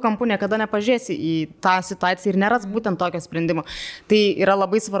tokių kampų, niekada nepažiūrėsi į tą situaciją ir neras būtent tokio sprendimo. Tai yra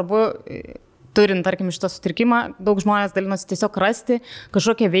labai svarbu, turint, tarkim, šitą sutrikimą, daug žmonės dalinosi tiesiog rasti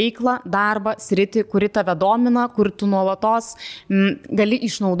kažkokią veiklą, darbą, sritį, kuri tave domina, kur tu nuolatos gali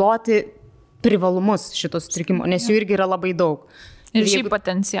išnaudoti privalumus šito sutrikimo, nes jų irgi yra labai daug. Ir šiaip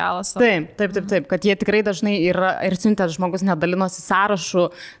potencialas. Taip, kad jie tikrai dažnai yra, ir siuntė žmogus nedalinosi sąrašu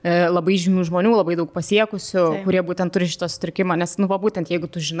labai žymių žmonių, labai daug pasiekusių, kurie būtent turi šitą sutrikimą, nes, būtent jeigu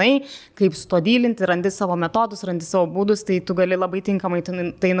tu žinai, kaip su to dylinti, randi savo metodus, randi savo būdus, tai tu gali labai tinkamai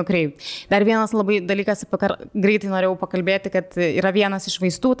tai nukreipti. Dar vienas labai dalykas, apie ką greitai norėjau pakalbėti, kad yra vienas iš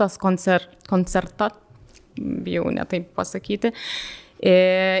vaistų, tas koncerta, bijau ne taip pasakyti.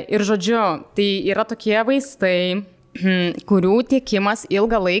 Ir žodžiu, tai yra tokie vaistai, kurių tiekimas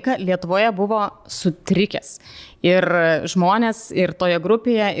ilgą laiką Lietuvoje buvo sutrikęs. Ir žmonės ir toje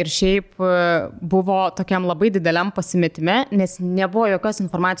grupėje ir šiaip buvo tokiam labai dideliam pasimetime, nes nebuvo jokios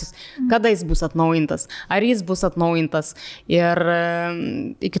informacijos, kada jis bus atnaujintas, ar jis bus atnaujintas. Ir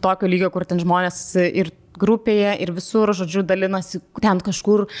iki tokio lygio, kur ten žmonės ir grupėje ir visur, žodžiu, dalinasi, ten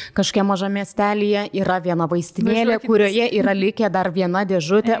kažkur, kažkokia maža miestelėje yra viena vaistinėlė, kurioje yra likę dar viena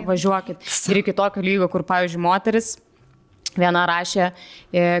dėžutė, važiuokit. Ir iki tokio lygio, kur, pavyzdžiui, moteris viena rašė,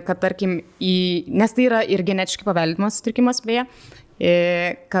 kad, tarkim, nes tai yra ir genetiškai paveldimas sutrikimas, beje,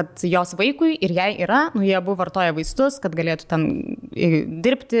 kad jos vaikui ir jai yra, jie abu vartoja vaistus, kad galėtų ten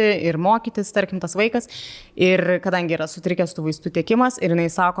dirbti ir mokytis, tarkim, tas vaikas. Ir kadangi yra sutrikęs tų vaistų tiekimas ir jinai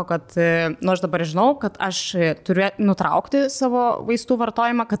sako, kad, aš dabar žinau, kad aš turiu nutraukti savo vaistų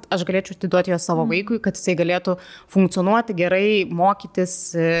vartojimą, kad aš galėčiau atiduoti juos savo vaikui, kad jisai galėtų funkcionuoti gerai, mokytis,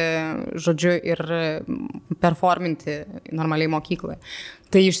 žodžiu, ir performinti normaliai mokykloje.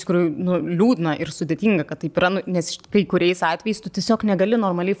 Tai iš tikrųjų liūdna ir sudėtinga, kad taip yra, nes kai kuriais atvejais tu tiesiog negali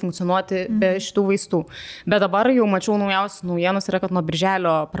normaliai funkcionuoti be šitų vaistų. Bet dabar jau mačiau naujienos yra, kad nuo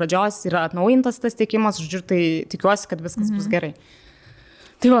birželio pradžios yra atnaujintas tas tiekimas, žodžiu, tai tikiuosi, kad viskas bus gerai.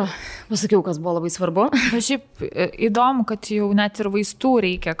 Tai va, pasakiau, kas buvo labai svarbu. Bet šiaip įdomu, kad jau net ir vaistų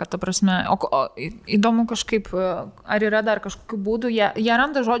reikia, kad ta prasme, įdomu kažkaip, ar yra dar kažkokių būdų, jie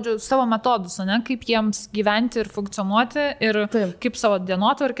randa, žodžiu, savo metodus, ne, kaip jiems gyventi ir funkcionuoti ir kaip savo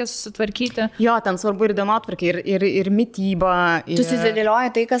dienotvarkę susitvarkyti. Jo, ten svarbu ir dienotvarkė, ir mityba. Tu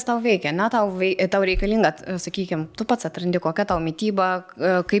susidėlioji tai, kas tau veikia, ne, tau reikalinga, sakykime, tu pats atrandi, kokia tau mityba,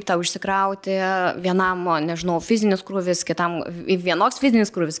 kaip tau išsikrauti, vienam, nežinau, fizinis krūvis, kitam vienoks fizinis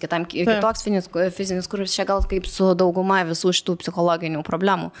krūvis, kitam kitoks fizinis krūvis, čia gal kaip su dauguma visų šitų psichologinių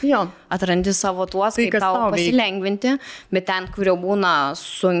problemų. Jo. Atrandi savo tuos, kaip tau pasilengvinti, bet ten, kur jau būna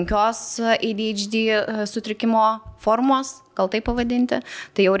sunkios ADHD sutrikimo formos, gal taip pavadinti,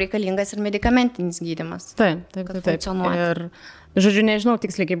 tai jau reikalingas ir medikamentinis gydymas. Taip. Ir žodžiu, nežinau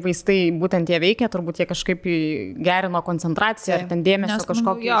tiksliai, kaip vaistai būtent jie veikia, turbūt jie kažkaip gerino koncentraciją ar ten dėmesio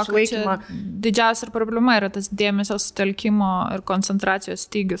kažkokį išlaikymą. Didžiausia problema yra tas dėmesio sutelkimo ir koncentracijos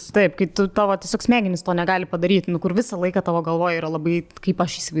stygis. Taip, kai tavo tiesiog smegenys to negali padaryti, kur visą laiką tavo galvoje yra labai, kaip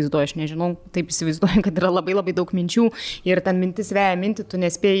aš įsivaizduoju, aš nežinau, taip įsivaizduoju, kad yra labai labai daug minčių ir ten mintis veja mintį, tu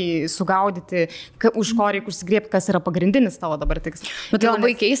nespėjai sugaudyti, už ko reikia užsigriebti, kas yra pagrindinis tavo dabar tikslas. Bet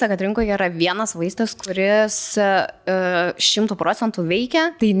labai keista, kad rinkoje yra vienas vaistas, kuris 100% veikia.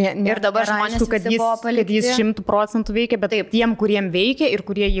 Tai ir dabar žmonės kad jis 100% veikia, bet taip, tiem, kuriem veikia ir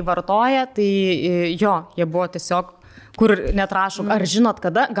kurie jį vartoja, tai jo, jie buvo tiesiog kur net rašo, ar žinot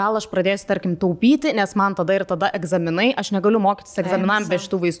kada, gal aš pradėsiu, tarkim, taupyti, nes man tada ir tada egzaminai, aš negaliu mokytis egzaminam be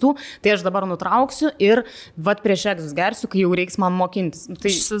šitų vaistų, tai aš dabar nutrauksiu ir prieš egzus gersiu, kai jau reiks man mokintis.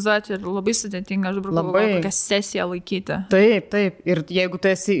 Tai įsivaizduoti ir labai sudėtinga, aš galvoju, kokią sesiją laikyti. Taip. Ir jeigu tu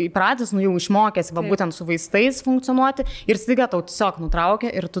esi įpratęs, jau išmokęs, būtent su vaistais funkcionuoti ir staiga tau tiesiog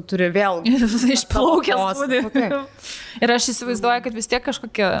nutraukia ir tu turi vėl išplaukęs būti. Ir aš įsivaizduoju, kad vis tiek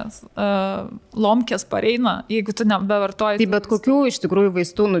kažkokia lomkės pareina, jeigu tu nebevartoji. Tai bet kokių iš tikrųjų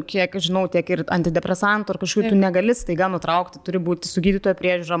vaistų, kiek žinau, tiek ir antidepresantų ar kažkokių tu negali staiga nutraukti, turi būti su gydytojo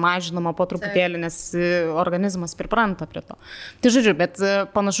priežiūra mažinama po truputėlį, nes organizmas pripranta prie to. Tai žodžiu, bet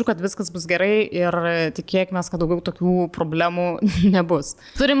panašu, kad viskas bus gerai ir tikėkime, kad daugiau tokių problemų nebus.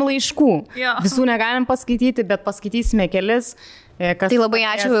 Turim laiškų, visų negalim paskaityti, bet paskaitysime kelis. Tai labai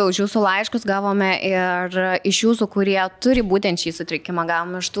ačiū už jūsų laiškus, gavome ir iš jūsų, kurie turi būtent šį sutrikimą,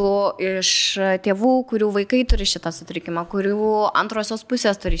 gavome iš tėvų, kurių vaikai turi šitą sutrikimą, kurių antrosios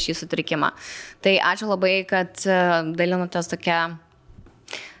pusės turi šį sutrikimą. Tai ačiū labai, kad dalinotės tokia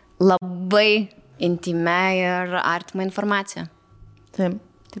labai intimia ir artima informacija. Taip,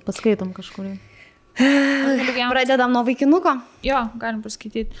 tai paskaitom kažkurį. Pradedam nuo vaikinuko. Jo, galim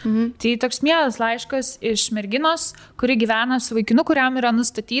paskaityti. Tai toks mielas laiškas iš merginos, kuri gyvena su vaikinu, kuriam yra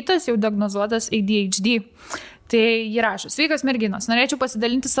nustatytas, jau diagnozuotas ADHD. Tai jį rašo: sveikas merginos, norėčiau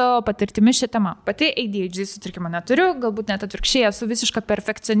pasidalinti savo patirtimi šią temą. Pati ADHD sutrikimą neturiu, galbūt net atvirkščiai, esu visiška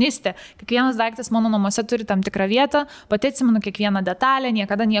perfekcionistė. Kiekvienas daiktas mano namuose turi tam tikrą vietą, pati atsimenu kiekvieną detalę,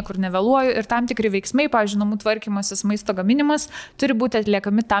 niekada niekur nevėluoju ir tam tikri veiksmai, pavyzdžiui, namų tvarkymasis, maisto gaminimas, turi būti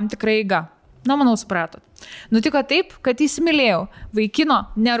atliekami tam tikra eiga. Na, manau, supratot. Nutiko taip, kad įsimylėjau. Vaikino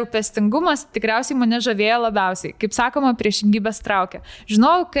nerūpestingumas tikriausiai mane žavėjo labiausiai. Kaip sakoma, priešingybės traukia.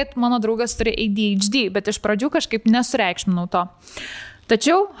 Žinau, kad mano draugas turi ADHD, bet iš pradžių kažkaip nesureikšminau to.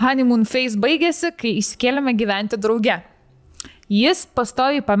 Tačiau honeymoon phase baigėsi, kai įsikėlėme gyventi drauge. Jis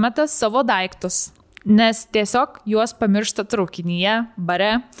pastoviai pameta savo daiktus, nes tiesiog juos pamiršta traukinyje,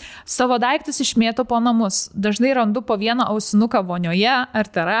 bare. Savo daiktus išmėto po namus. Dažnai randu po vieną ausinuką vonioje ar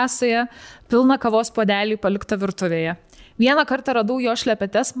terasoje, pilną kavos puodelį paliktą virtuvėje. Vieną kartą radau jo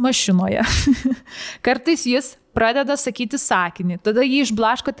šlepetes mašinoje. Kartais jis pradeda sakyti sakinį, tada jį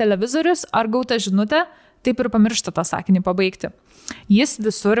išblaško televizorius ar gauta žinutė, taip ir pamiršta tą sakinį pabaigti. Jis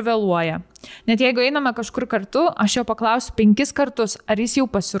visur vėluoja. Net jeigu einame kažkur kartu, aš jo paklausiu 5 kartus, ar jis jau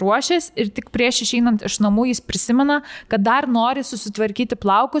pasiruošęs ir tik prieš išeinant iš namų jis prisimena, kad dar nori susitvarkyti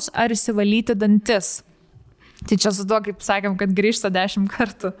plaukus ar įsivalyti dantis. Tai čia su tuo, kaip sakėm, kad grįžta 10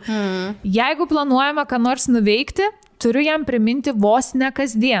 kartų. Jeigu planuojame ką nors nuveikti, turiu jam priminti vos ne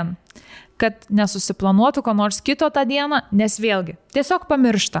kasdien, kad nesusiplanuotų ko nors kito tą dieną, nes vėlgi tiesiog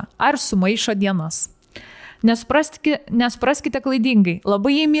pamiršta ar sumaišo dienas. Nesupraskite klaidingai,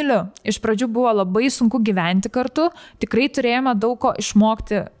 labai jį myliu. Iš pradžių buvo labai sunku gyventi kartu, tikrai turėjome daug ko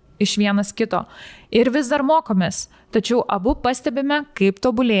išmokti iš vienas kito. Ir vis dar mokomės, tačiau abu pastebime, kaip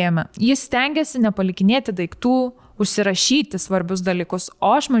tobulėjame. Jis stengiasi nepalikinėti daiktų, užsirašyti svarbius dalykus,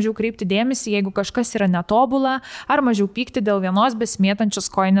 o aš mažiau kreipti dėmesį, jeigu kažkas yra netobula, ar mažiau pykti dėl vienos besimėtančios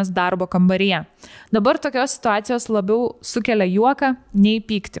kojinės darbo kambaryje. Dabar tokios situacijos labiau sukelia juoką, nei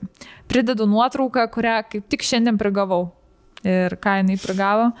pykti. Pridedu nuotrauką, kurią kaip tik šiandien prigavau. Ir ką jinai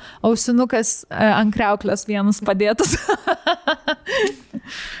prigavo? Ausinukas ant kriauklės vienas padėtas.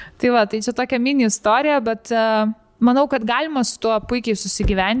 Tai va, tai čia tokia mini istorija, bet manau, kad galima su tuo puikiai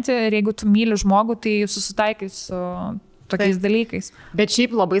susigyventi ir jeigu tu myli žmogų, tai susitaikai su tokiais dalykais. Bet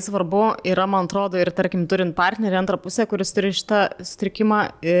šiaip labai svarbu yra, man atrodo, ir tarkim turint partnerį antrą pusę, kuris turi šitą sutrikimą,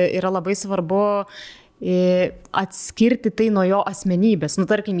 yra labai svarbu atskirti tai nuo jo asmenybės. Nu,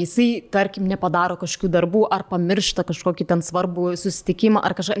 tarkim, jisai, nepadaro kažkokių darbų ar pamiršta kažkokį ten svarbų susitikimą,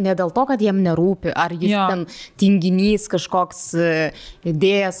 ar kažką, ne dėl to, kad jiem nerūpi, ar jis ten tinginys kažkoks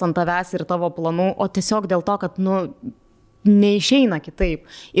idėjas ant tavęs ir tavo planų, o tiesiog dėl to, kad, neišeina kitaip.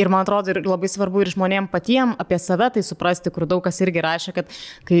 Ir man atrodo, ir labai svarbu ir žmonėm patiem apie save tai suprasti, kur daug kas irgi rašė, kad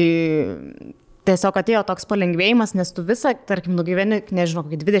kai tiesiog atėjo toks palengvėjimas, nes tu visą, tarkim, nugyveni, nežinau,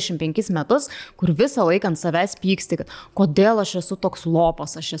 25 metus, kur visą laiką ant savęs pyksti, kad kodėl aš esu toks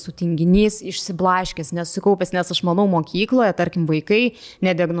lopas, aš esu tinginys, išsiblaškęs, nesukaupęs, nes aš manau mokykloje, tarkim, vaikai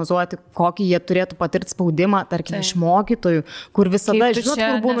nediagnozuoti, kokį jie turėtų patirti spaudimą, tarkim, iš mokytojų, kur visada, žinot,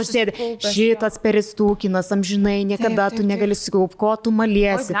 kur būna sėdi, šitas peristūkinas, amžinai, niekada tu negali sukaupti, ko tu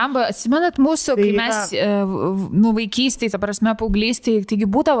maliesi. Atsimenat mūsų, kai mes vaikystėje, ta prasme, paauglystėje, taigi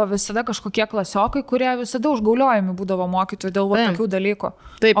būdavo visada kažkokie klasiokai, kurie visada užgauliojami būdavo mokytojų dėl tokių dalykų.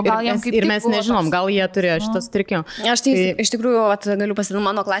 Taip, ir mes nežinom, gal jie turėjo šitą sutrikimą. Aš tai iš tikrųjų galiu pasidalinti,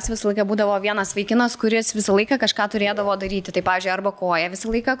 mano klasė visą laiką būdavo vienas vaikinas, kuris visą laiką kažką turėdavo daryti. Tai, pavyzdžiui, arba koja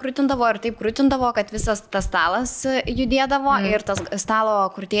visą laiką krūtindavo ir taip krūtindavo, kad visas tas stalas judėdavo ir tas stalo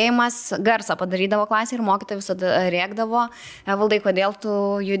krūtėjimas garsą padarydavo klasė ir mokytoja visada rėkdavo, Evaldai, kodėl tu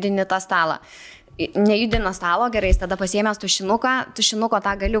judini tą stalą. Nejudina stalo, gerai, tada pasiėmęs tušinuko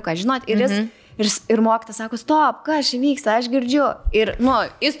tą galiuką, žinot, ir mokytas sako, stop, kas čia vyksta, aš girdžiu. Ir,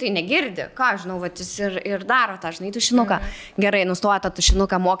 jis tai negirdi, ką, žinau, jis ir daro tą, žinai, tušinuką. Gerai, nustoja tą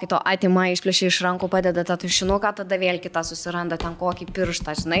tušinuką, mokyto atima, išplėšia iš rankų, padeda tą tušinuką, tada vėl kitą susiranda ten kokį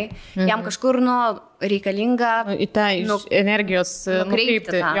pirštą, žinai. Jam kažkur, reikalinga į tą energijos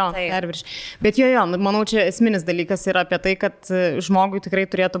nukreipti, perviršį. Bet manau, čia esminis dalykas yra apie tai, kad žmogui tikrai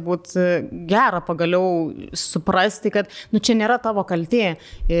turėtų būti gera pagaliau suprasti, kad čia nėra tavo kaltė,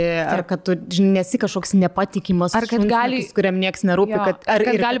 ar kad tu nesi kažkoks nepatikimas šunsnukis, kuriam nieks nerūpi, kad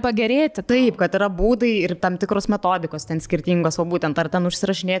gali pagerėti. Taip, kad yra būdai ir tam tikros metodikos ten skirtingos, o būtent ar ten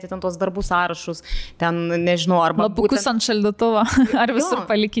užsirašinėti ten tos darbų sąrašus, ten, nežinau, arba lapukus ant šaldytuvo, ar visur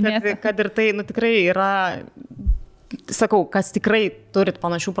palikinėti. Kad ir tai, tikrai yra, sakau, kas tikrai turit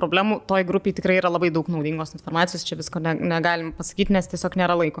panašių problemų, toj grupiai tikrai yra labai daug naudingos informacijos, čia visko negalim pasakyti, nes tiesiog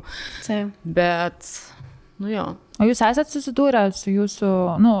nėra laiko. Bet, O jūs esate susidūrę su jūsų,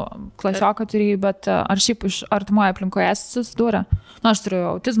 klasioką turėjai, bet ar šiaip iš artimoje aplinkoje esate susidūrę? Aš turiu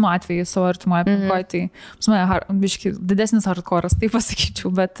autizmo atvejį savo artimoje aplinkoje, tai pas mane biškai didesnis hardcore'as, tai pasakyčiau,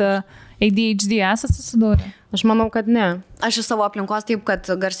 bet ADHD esate susidūrę? Aš manau, kad ne. Aš iš savo aplinkos taip, kad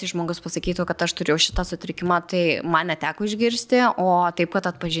garsiai žmogus pasakytų, kad aš turiu šitą sutrikimą, tai man neteko išgirsti, o taip, kad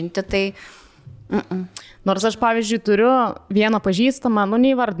atpažinti, tai... Nors aš, pavyzdžiui, turiu vieną pažįstamą,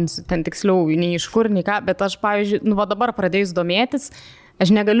 neįvardinsiu ten tiksliau, nei iš kur, nei ką, bet aš, pavyzdžiui, dabar pradėjus domėtis, aš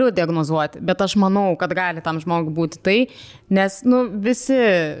negaliu diagnozuoti, bet aš manau, kad gali tam žmogui būti tai, nes, visi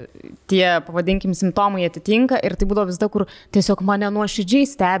tie, pavadinkim, simptomai atitinka ir tai būdavo visada, kur tiesiog mane nuoširdžiai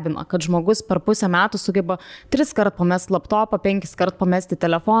stebina, kad žmogus per pusę metų sugeba 3 kart pamesti laptopą, 5 kart pamesti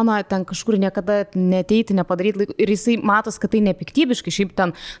telefoną, ten kažkur niekada neteiti, nepadaryti laikų ir jisai matos, kad tai nepiktybiškai, šiaip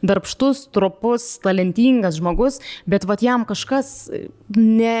ten darbštus, trupus, talentingas žmogus, bet jam kažkas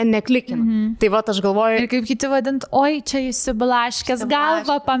neklikina. Tai aš galvoju... Ir kaip kiti vadint, oi, čia įsiblaškęs,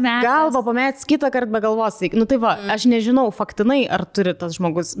 galvą pametęs, kitą kartą be galvos. Aš nežinau faktinai, ar turi tas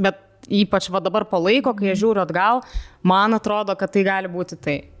žmogus, bet ypač dabar po laiko, kai aš žiūriu atgal, man atrodo, kad tai gali būti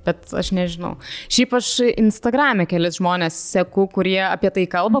tai, bet aš nežinau. Šiaip aš Instagram'e kelis žmonės seku, kurie apie tai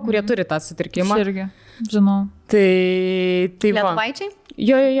kalba, kurie turi tą sutrikimą. Aš irgi, žinau. Tai Lietuvaičiai?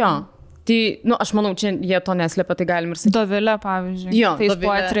 Jo. Tai, aš manau, čia jie to neslėpia, tai galim ir sakyti. Dovilė, pavyzdžiui.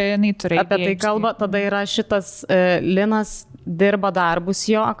 Facebook jinai turėjo. Apie tai kalba, tada yra šitas Linas dirba darbus,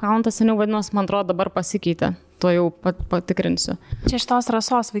 jo akauntas seniau vadinosi, man atrodo, dabar pasikeitė. To jau patikrinsiu. Čia šitos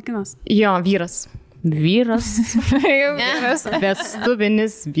Rasos vaikinas? Jo, vyras. Vyras.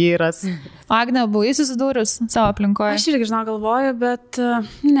 Vestuvinis vyras. Agne, buvai susidūrus savo aplinkoje? Aš irgi, žinau, galvoju, bet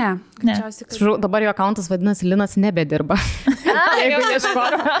ne. Dabar jo akauntas vadinasi Linas nebedirba. Jeigu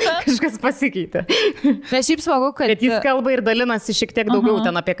ieškoti, kažkas pasikeitė. Bet šiaip smagu, kad... Bet jis kalba ir dalinasi šiek tiek daugiau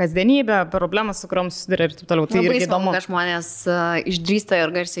ten apie kasdienybę, problemas, su kuriuom susiduria ir taip toliau. Tai irgi įdomu. Kad žmonės išdrįsta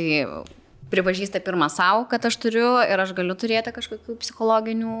ir garsiai pripažįsta pirmą savo, kad aš turiu ir aš galiu turėti kažkokių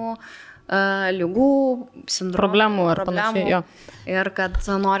psichologinių lygų, sindromų, problemų ar panašiai, jo. Ir kad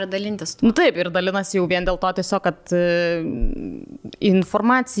nori dalintis. Nu taip, ir dalinasi jau vien dėl to tiesiog, kad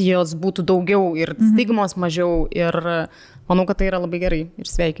informacijos būtų daugiau ir stigmos mažiau ir manau, kad tai yra labai gerai ir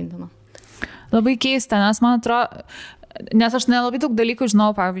sveikintina. Labai keista, nes man atrodo, nes aš nelabai daug dalykų žinau,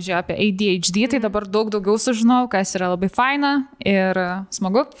 pavyzdžiui, apie ADHD, tai dabar daug daugiau sužinau, kas yra labai faina ir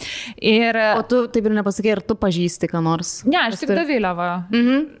smagu. O tu taip ir nepasakai, ar tu pažįsti ką nors? Ne, aš tik Dovilę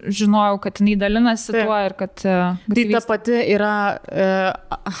žinojau, kad jinai dalinasi tuo ir kad... Tai ta pati yra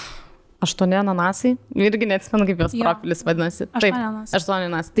 8 ananasai, irgi neatsimenu, kaip jos profilis vadinasi. 8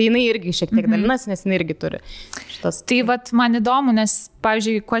 ananasai. Tai jinai irgi šiek tiek dalinasi, nes jinai irgi turi šitas. Tai vat man įdomu, nes,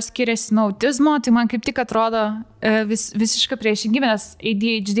 pavyzdžiui, kuo skiriasi nuo autizmo, tai man kaip tik atrodo visiškai priešingybė, nes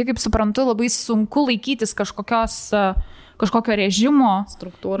ADHD, kaip suprantu, labai sunku laikytis kažkokio režimo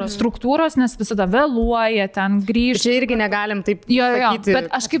struktūros, nes visada vėluoja, ten grįžta. Čia irgi negalim taip sakyti. Bet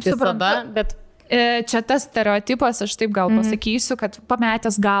aš kaip suprantu, čia tas stereotipas, aš taip gal pasakysiu, kad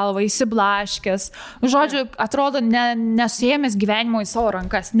pametęs galvą, įsiblaškęs, žodžiu, atrodo, nesuėmęs gyvenimo į savo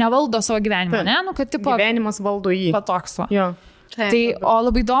rankas, nevaldo savo gyvenimo, ne? Nu, kad tipo... Gyvenimas valdo jį. Patokso. Jo. Tai, o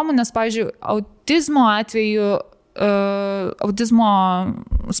labai įdomu, nes, pavyzdžiui, autizmo atveju, autizmo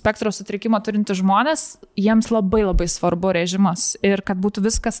spektro sutrikimą turinti žmonės, jiems labai labai svarbu režimas ir kad būtų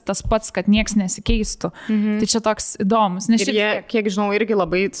viskas tas pats, kad nieks nesikeistų. Tai čia toks įdomus. Ir jie, kiek žinau, irgi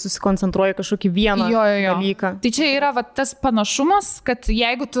labai susikoncentruoja kažkokį vieną dalyką. Tai čia yra tas panašumas, kad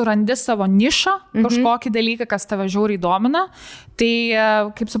jeigu tu randi savo nišą, kažkokį dalyką, kas tave žiauriai domina, tai,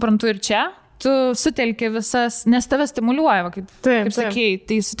 kaip suprantu, ir čia tu sutelki visas, nes tave stimuliuoja, kaip sakėjai,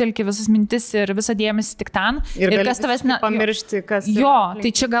 tai sutelki visas mintis ir visą dėmesį tik ten. Ir kas tavęs pamiršti, kas... Jo,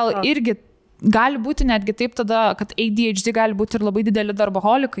 tai čia gal irgi gali būti netgi taip tada, kad ADHD gali būti ir labai dideli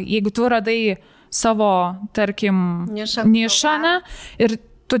darboholikai. Jeigu tu radai savo, tarkim, nišą, ne, ir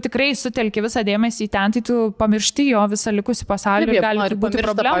tu tikrai sutelki visą dėmesį į ten, tai tu pamiršti jo visą likusį pasaulį ir gali būti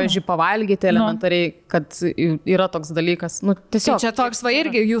problemų. Pavyzdžiui, pavalgyti elementariai, kad yra toks dalykas. Nu, tiesiog. Tai čia toks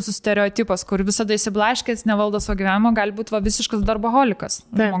irgi jūsų stereotipas, kur visada įsiblaškęs, nevaldo savo gyvenimo, gali būti visiškas darboholikas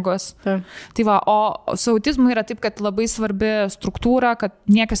žmogus. Tai o su autizmu yra taip, kad labai svarbi struktūra, kad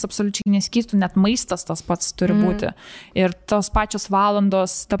niekas absoliučiai neskystų, net maistas tas pats turi būti. Ir tos pačios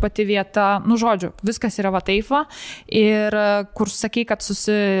valandos, ta pati vieta, nu žodžiu, viskas yra va taip va. Ir kur sakei, kad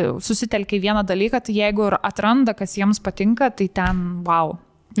susitelkia į vieną dalyką, tai jeigu ir atranda, kas jiems patinka, tai ten, wow,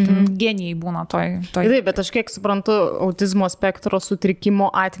 genijai būna toj. Taip, bet aš kiek suprantu, autizmo spektro sutrikimo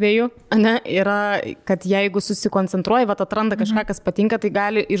atveju, ne, yra, kad jeigu susikoncentruoja, atranda kažką, kas patinka, tai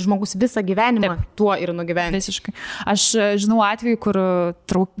gali ir žmogus visą gyvenimą tuo ir nugyventi. Visiškai. Aš žinau atveju, kur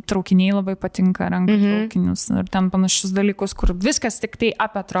traukiniai labai patinka, renka traukinius ir ten panašius dalykus, kur viskas tik tai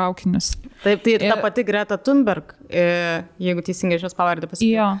apie traukinius. Taip, tai ta pati Greta Thunberg, jeigu teisingai šios pavardę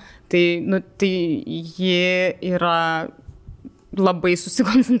pasakyti, tai ji yra labai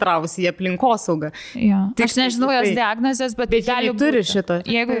susikoncentravusi į aplinkosaugą. Aš nežinau jos diagnozės, bet gali būti. Turi šitą.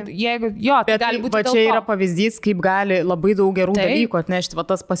 Jeigu tai gali būti. Bet čia yra pavyzdys, kaip gali labai daug gerų dalykų atnešti,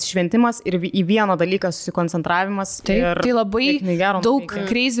 tas pasišventimas ir į vieną dalyką susikoncentravimas. Taip, tai labai daug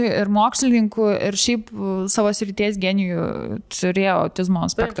kreizių ir mokslininkų ir šiaip savo srities genijų turėjo autizmo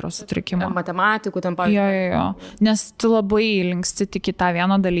spektro sutrikimą. Matematikų ten pavyzdžiui. Jo. Nes tu labai linksti tik į tą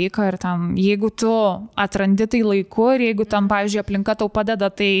vieną dalyką ir ten, jeigu tu atrandi tai laiku ir jeigu ten, pavyzdžiui, aplinka tau padeda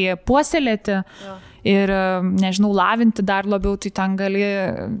tai puoselėti ir, nežinau, lavinti dar labiau, tai ten gali,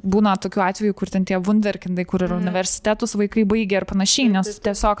 būna tokių atvejų, kur ten tie wunderkindai, kur ir universitetus vaikai baigia ir panašiai, nes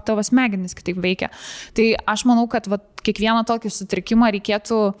tiesiog tavo smegenys kitaip veikia. Tai aš manau, kad kiekvieną tokį sutrikimą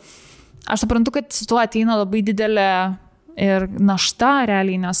reikėtų, aš suprantu, kad su tuo ateina labai didelė ir našta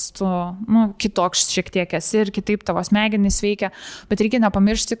realiai, nes tu kitoks šiek tiek esi ir kitaip tavo smegenys veikia, bet reikia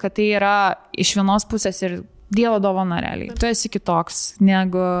nepamiršti, kad tai yra iš vienos pusės ir Dievo dovana realiai. Tu esi kitoks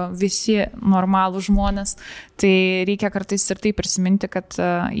negu visi normalūs žmonės. Tai reikia kartais ir tai prisiminti, kad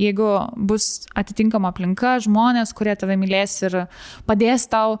jeigu bus atitinkama aplinka, žmonės, kurie tave mylės ir padės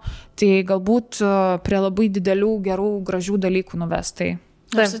tau, tai galbūt prie labai didelių, gerų, gražių dalykų nuves. Tai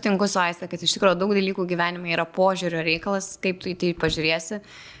Aš sutinku su Aiste, kad iš tikrųjų daug dalykų gyvenime yra požiūrio reikalas, kaip tu į tai pažiūrėsi.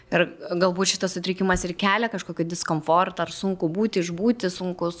 Ir galbūt šitas sutrikimas ir kelia kažkokį diskomfortą, ar sunku būti, išbūti,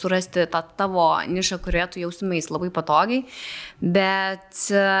 sunku surasti tą tavo nišą, kurioje tu jausimais labai patogiai.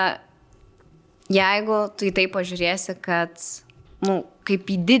 Bet jeigu tu į tai pažiūrėsi, kad, kaip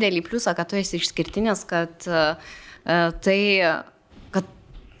į didelį pliusą, kad tu esi išskirtinis, kad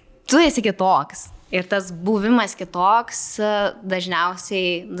tu esi kitoks. Ir tas buvimas kitoks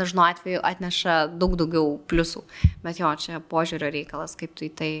dažnu atveju atneša daug daugiau pliusų. Bet jo, čia požiūrio reikalas, kaip tu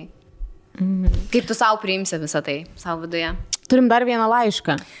į tai, kaip tu savo priimsi visą tai, savo viduje. Turim dar vieną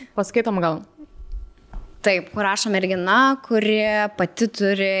laišką. Paskaitom gal. Taip, kur rašo mergina, kuri pati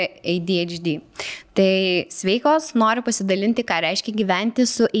turi ADHD. Tai sveikos, noriu pasidalinti, ką reiškia gyventi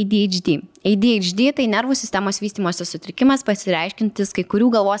su ADHD. ADHD tai nervų sistemos vystymosi sutrikimas, pasireiškintis kai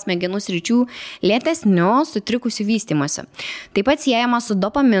kurių galvos smegenų sričių lėtesniu sutrikusiu vystymosi. Taip pat siejama su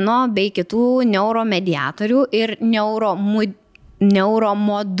dopamino bei kitų neuromediatorių ir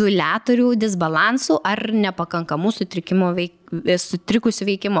neuromoduliatorių disbalansų ar nepakankamų sutrikusių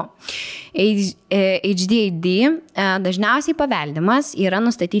veikimo. ADHD dažniausiai paveldimas, yra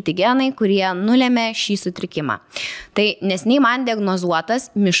nustatyti genai, kurie nulėmė šį sutrikimą. Tai neseniai man diagnozuotas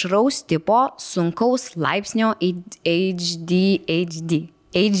mišraus tipo sunkaus laipsnio ADHD.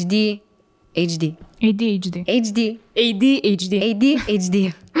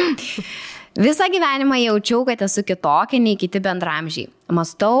 Visą gyvenimą jaučiau, kad esu kitokia nei kiti bendramžiai.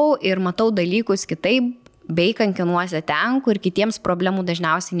 Mąstau ir matau dalykus kitaip, bei kankinuosi ten, kur kitiems problemų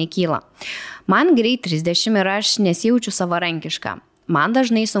dažniausiai nekyla. Man greit 30 ir aš nesijaučiu savarankiška. Man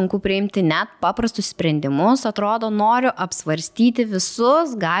dažnai sunku priimti net paprastus sprendimus, atrodo, noriu apsvarstyti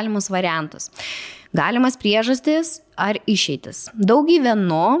visus galimus variantus. Galimas priežastis ar išeitis. Daug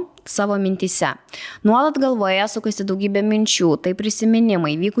gyvenu savo mintyse. Nuolat galvoje sukasi daugybė minčių, tai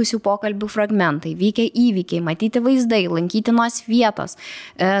prisiminimai, vykusių pokalbių fragmentai, vykę įvykiai, matyti vaizdai, lankytinos vietos,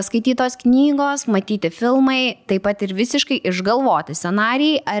 skaitytos knygos, matyti filmai, taip pat ir visiškai išgalvoti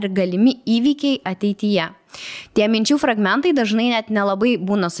scenarijai ar galimi įvykiai ateityje. Tie minčių fragmentai dažnai net nelabai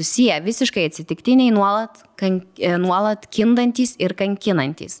būna susiję, visiškai atsitiktiniai, nuolat kindantys ir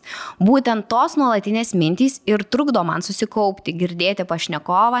kankinantys. Būtent tos nuolatinės mintys ir trukdo man susikaupti, girdėti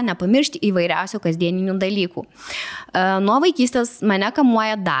pašnekovą, nepamiršti įvairiausių kasdieninių dalykų. Nuo vaikystės mane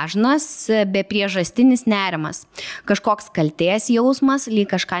kamuoja dažnas bepriežastinis nerimas. Kažkoks kaltės jausmas, lyg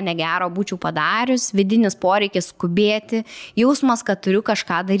kažką negero būčiau padarius, vidinis poreikis skubėti, jausmas, kad turiu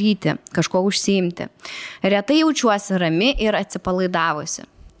kažką daryti, kažko užsiimti. Retai jaučiuosi rami ir atsipalaidavusi.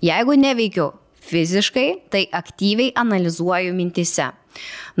 Jeigu neveikiu fiziškai, tai aktyviai analizuoju mintyse.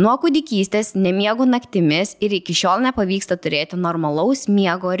 Nuo kūdikystės nemiegu naktimis ir iki šiol nepavyksta turėti normalaus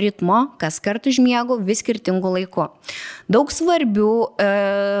miego ritmo, kas kart užmiegu vis skirtingų laikų. Daug svarbių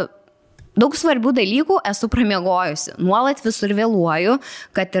dalykų esu pramiegojusi, nuolat visur vėluoju,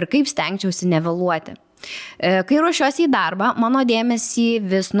 kad ir kaip stengčiausi nevėluoti. Kai ruošiuosi į darbą, mano dėmesį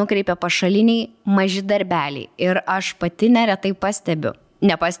vis nukreipia pašaliniai maži darbeliai ir aš pati neretai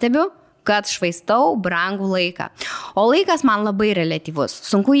nepastebiu, kad švaistau brangų laiką. O laikas man labai reliatyvus.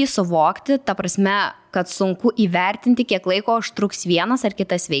 Sunku jį suvokti, ta prasme, kad sunku įvertinti, kiek laiko užtruks vienas ar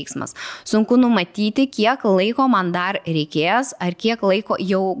kitas veiksmas. Sunku numatyti, kiek laiko man dar reikės ar kiek laiko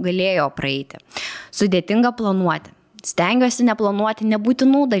jau galėjo praeiti. Sudėtinga planuoti. Stengiuosi neplanuoti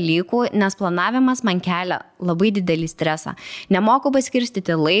nebūtinų dalykų, nes planavimas man kelia labai didelį stresą. Nemoku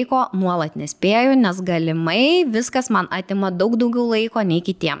paskirstyti laiko, nuolat nespėju, nes galimai viskas man atima daug daugiau laiko nei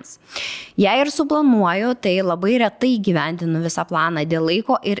kitiems. Jei ir suplanuoju, tai labai retai gyvendinu visą planą dėl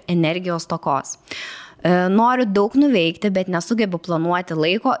laiko ir energijos stokos. Noriu daug nuveikti, bet nesugebu planuoti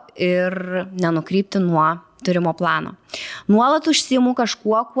laiko ir nenukrypti nuo turimo plano. Nuolat užsiimu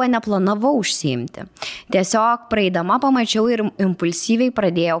kažkuo, kuo neplanavau užsiimti. Tiesiog praeidama pamačiau ir impulsyviai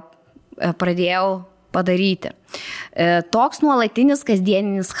pradėjau padaryti. Toks nuolatinis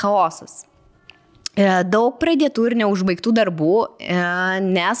kasdieninis chaosas. Daug pradėtų ir neužbaigtų darbų,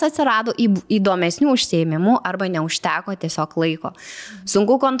 nes atsirado įdomesnių užsiėmimų arba neužteko tiesiog laiko.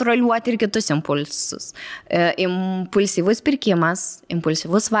 Sunku kontroliuoti ir kitus impulsus. Impulsyvus pirkimas,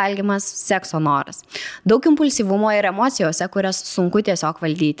 impulsyvus valgymas, sekso noras. Daug impulsyvumo ir emocijose, kurias sunku tiesiog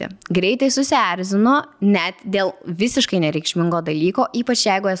valdyti. Greitai susierzinu net dėl visiškai nereikšmingo dalyko, ypač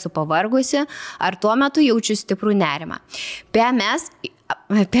jeigu esu pavargusi ar tuo metu jaučiu stiprų nerimą. PMS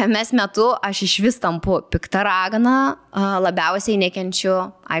PMS metu aš iš vis tampu pikta ragana, labiausiai nekenčiu,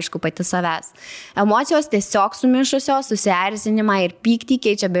 aišku, pati savęs. Emocijos tiesiog sumišusios, susierzinimą ir pyktį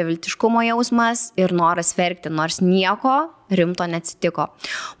keičia beviltiškumo jausmas ir noras verkti, nors nieko rimto neatsitiko.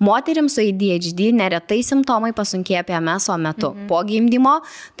 Moterims su ADHD neretai simptomai pasunkėja PMS metu. Po gimdymo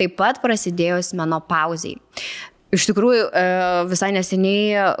taip pat prasidėjus menopauzei. Iš tikrųjų, visai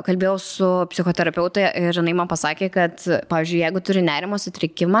neseniai kalbėjau su psichoterapeutė ir jinai man pasakė, kad, pavyzdžiui, jeigu turi nerimo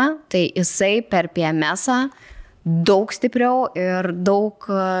sutrikimą, tai jisai per PMS-ą daug stipriau ir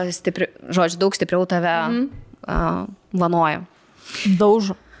daug stipriau tave vanoja.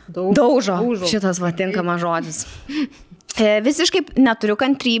 Daužo. Daužo. Šitas va tinkamas žodis. Visiškai neturiu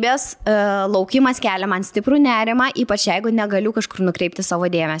kantrybės, laukimas kelia man stiprų nerimą, ypač jeigu negaliu kažkur nukreipti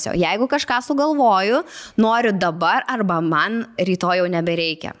savo dėmesio. Jeigu kažką sugalvoju, noriu dabar arba man rytoj jau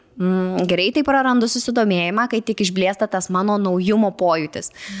nebereikia. Greitai prarandu susidomėjimą, kai tik išblėsta tas mano naujumo pojūtis.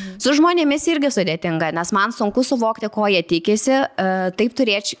 Su žmonėmis irgi sudėtinga, nes man sunku suvokti, ko jie tikisi, kaip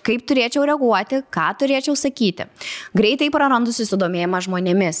turėčiau reaguoti, ką turėčiau sakyti. Greitai prarandu susidomėjimą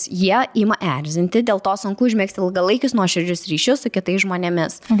žmonėmis. Jie ima erzinti, dėl to sunku užmėgsti ilgalaikius nuoširdžius ryšius su kitais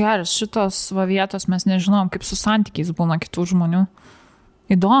žmonėmis. Geras, šitos vietos mes nežinom, kaip su santykiais būna kitų žmonių.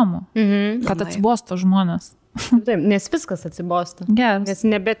 Įdomu, kad atsibosto žmonės. Taip, nes viskas atsibosta. Yes. Nes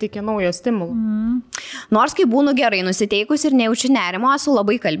nebetikė naujo stimulų. Nors kai būnu gerai nusiteikus ir nejaučiu nerimo, esu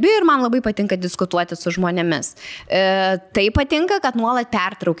labai kalbi ir man labai patinka diskutuoti su žmonėmis. Tai patinka, kad nuolat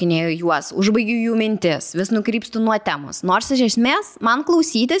pertraukinėju juos, užbaigiu jų mintis, vis nukrypstu nuo temos. Nors iš esmės man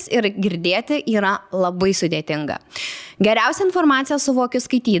klausytis ir girdėti yra labai sudėtinga. Geriausia informacija suvokiu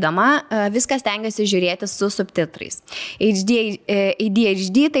skaitydama, viskas stengiuosi žiūrėti su subtitrais.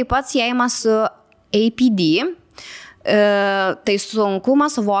 ADHD taip pat siejama su APD, tai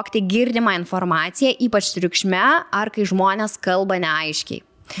sunkumas suvokti girdimą informaciją, ypač triukšme ar kai žmonės kalba neaiškiai.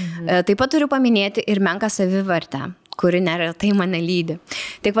 Taip pat turiu paminėti ir menką savivertę, kuri neretai mane lydi.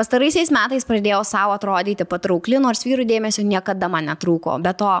 Tik pastaraisiais metais pradėjau savo atrodyti patraukli, nors vyrų dėmesio niekada man netrūko.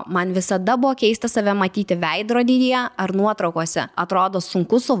 Be to, man visada buvo keista save matyti veidrodyje ar nuotraukose. Atrodo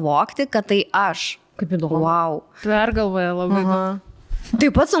sunku suvokti, kad tai aš. Kaip įdomu. Wow. Pergalvoja labai.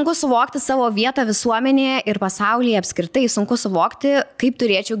 Taip pat sunku suvokti savo vietą visuomenėje ir pasaulyje apskritai, sunku suvokti, kaip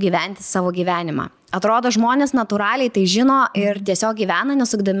turėčiau gyventi savo gyvenimą. Atrodo, žmonės natūraliai tai žino ir tiesiog gyvena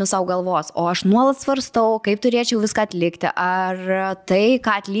nesukdami savo galvos, o aš nuolat svarstau, kaip turėčiau viską atlikti, ar tai,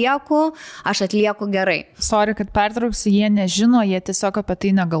 ką atlieku, aš atlieku gerai. Sorry, kad pertrauksiu, jie nežino, jie tiesiog apie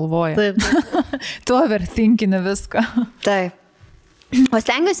tai negalvoja. Taip. Tu overthinkini viską. Taip. O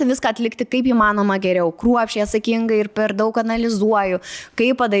stengiuosi viską atlikti kaip įmanoma geriau, kruopščiai, atsakingai ir per daug analizuoju,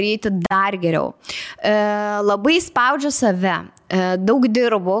 kaip padaryti dar geriau. Labai spaudžiu save, daug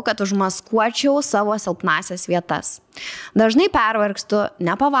dirbu, kad užmaskuočiau savo silpnasias vietas. Dažnai pervargstu,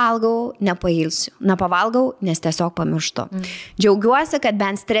 nepavalgau, nepailsiu. Nepavalgau, nes tiesiog pamirštu. Džiaugiuosi, kad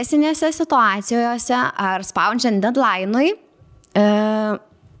bent stresinėse situacijose ar spaudžiant deadline'ui,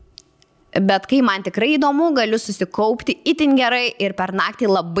 bet kai man tikrai įdomu, galiu susikaupti itin gerai ir per naktį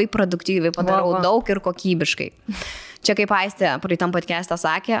labai produktyviai padarau daug ir kokybiškai. Čia kaip Aistė praeitam podcast'e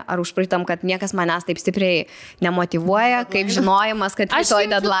sakė, ar užpraeitam, kad niekas manęs taip stipriai nemotyvuoja, kaip žinojimas, kad rytoj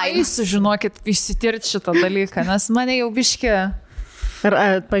deadline. Aš žinokit, išsitirti šitą dalyką, nes mane jau biški. Ir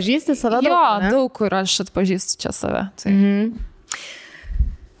atpažįsti save daug? Jo, daug kur aš atpažįstu čia save. Tai.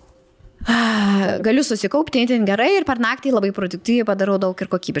 Galiu susikaupti itin gerai ir per naktį labai produktyviai padarau daug ir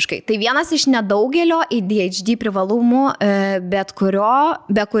kokybiškai. Tai vienas iš nedaugelio ADHD privalumų, be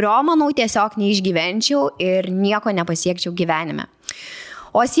kurio, manau, tiesiog neišgyvenčiau ir nieko nepasiekčiau gyvenime.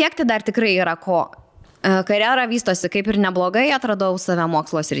 O siekti dar tikrai yra ko. Karjera vystosi kaip ir neblogai, atradau save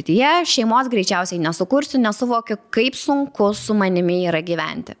mokslo srityje, šeimos greičiausiai nesukursiu, nesuvokiu, kaip sunku su manimi yra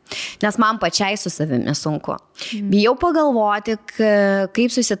gyventi. Nes man pačiai su savimi sunku. Bijau pagalvoti,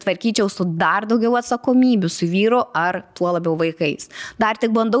 kaip susitvarkyčiau su dar daugiau atsakomybių su vyru ar tuo labiau vaikais. Dar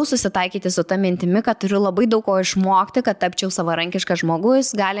tik bandau susitaikyti su ta mintimi, kad turiu labai daug ko išmokti, kad tapčiau savarankiškas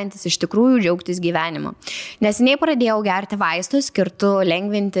žmogus, galintis iš tikrųjų džiaugtis gyvenimu. Neseniai pradėjau gerti vaistus skirtų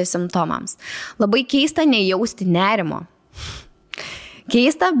lengvinti simptomams. Labai keista nejausti nerimo.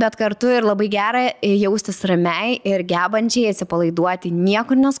 Keista, bet kartu ir labai gera jaustis ramiai ir gebančiai atsipalaiduoti,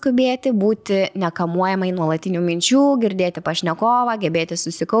 niekur neskubėti, būti nekamuojamai nuolatinių minčių, girdėti pašnekovą, gebėti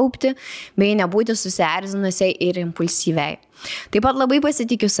susikaupti, bei nebūti susierzinusiai ir impulsyviai. Taip pat labai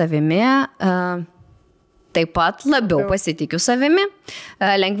pasitikiu savimi,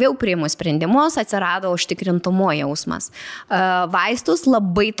 lengviau priimu sprendimus, atsirado užtikrintumo jausmas. Vaistus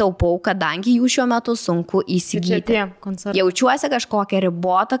labai taupau, kadangi jų šiuo metu sunku įsigyti. Jaučiuosi kažkokią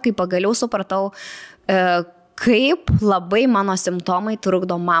ribotą, kai pagaliau supratau, kaip labai mano simptomai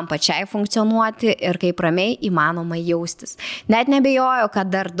trukdo man pačiai funkcionuoti ir kaip ramiai įmanoma jaustis. Net nebejoju, kad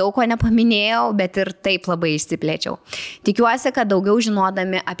dar daug ko nepaminėjau, bet ir taip labai išsiplėčiau. Tikiuosi, kad daugiau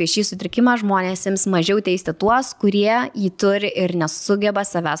žinodami apie šį sutrikimą žmonės ims mažiau teisti tuos, kurie jį turi ir nesugeba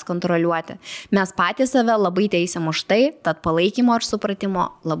savęs kontroliuoti. Mes patys save labai teisiam už tai, tad palaikymo ir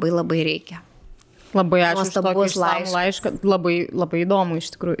supratimo labai labai reikia. Labai ačiū už tokį išsamų laišką. Labai, labai įdomu iš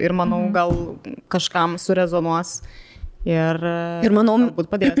tikrųjų. Ir manau, gal kažkam surezonuos. Ir manau,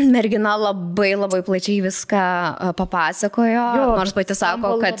 mergina labai labai plačiai viską papasakojo, nors pati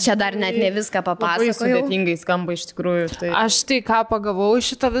sako, kad čia dar net ne viską papasakojo. Labai sudėtingai skamba iš tikrųjų. Tai... Aš tai ką pagavau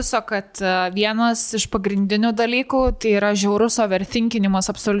iš šito viso, kad vienas iš pagrindinių dalykų tai yra žiaurus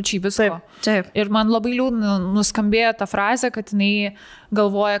overthinkinimas absoliučiai visko. Taip. Ir man labai liūdna nuskambėjo ta frazė, kad jinai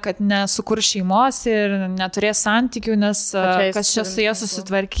galvoja, kad nesukurs šeimos ir neturės santykių, nes kas čia su jie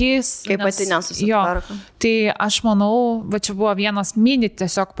susitvarkys. Kaip pati nesusitvarko. Tai aš manau, va čia buvo vienas mini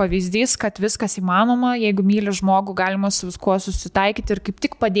tiesiog pavyzdys, kad viskas įmanoma, jeigu myli žmogų, galima su viskuo susitaikyti ir kaip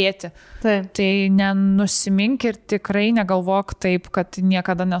tik padėti. Taip. Tai nenusimink ir tikrai negalvok taip, kad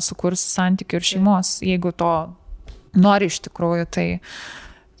niekada nesukursi santykių ir šeimos, jeigu to nori iš tikrųjų. Tai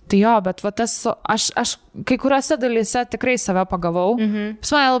jo, bet va tas, aš kai kuriuose dalyse tikrai save pagavau.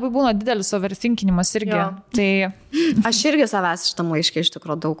 Pas mane labai būna didelis overthinkinimas irgi. Jo. Tai... Aš irgi savęs šitam laiške iš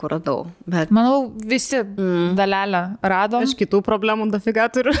tikrųjų daug kur radau. Bet... Manau, visi dalelę radom. Aš kitų problemų dafiga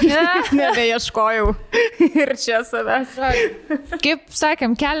turiu. Nebeieškojau. Ir čia savęs. Kaip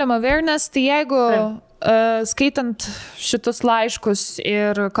sakėm, keliam awareness, tai jeigu... skaitant šitus laiškus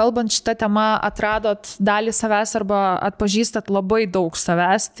ir kalbant šitą temą atradot dalį savęs arba atpažįstat labai daug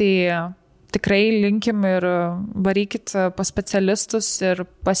savęs, tai tikrai linkim ir varykit pas specialistus ir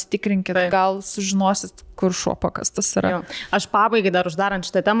pasitikrinkit, gal sužinosit, kur šuo pakastas yra. Jo. Aš pabaigai dar uždarant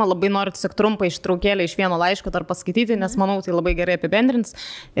šitą temą labai noriu tiesiog trumpą ištraukėlę iš vieno laiško dar paskaityti, nes manau tai labai gerai apibendrins.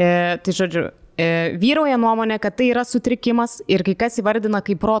 Tai žodžiu, vyrauja nuomonė, kad tai yra sutrikimas ir kai kas įvardina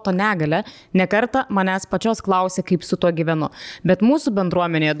kaip proto negalę, nekartą manęs pačios klausė, kaip su tuo gyvenu. Bet mūsų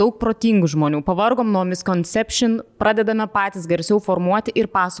bendruomenėje daug protingų žmonių, pavargom nuo misconception, pradedame patys garsiau formuoti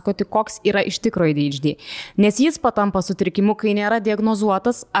ir pasakoti, koks yra iš tikro ADHD. Nes jis patampa sutrikimu, kai nėra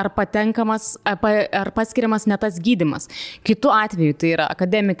diagnozuotas ar paskiriamas ne tas gydymas. Kitu atveju tai yra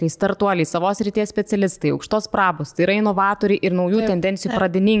akademikai, startuoliai, savos ryties specialistai, aukštos prabos, tai yra inovatoriai ir naujų tendencijų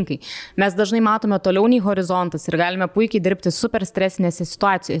pradininkai. Mes dažnai matome toliau nei horizontas ir galime puikiai dirbti super stresinėse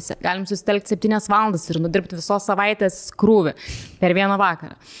situacijose. Galim susitelkti 7 valandas ir nudirbti visos savaitės krūvį per vieną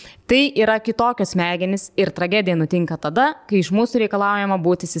vakarą. Tai yra kitokios smegenys ir tragedija nutinka tada, kai iš mūsų reikalaujama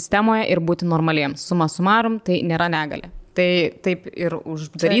būti sistemoje ir būti normaliems. Suma sumarum, tai nėra negalė. Tai taip ir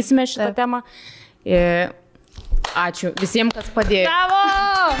uždarysime šitą temą. Ačiū visiems, kas padėjo. Bravo!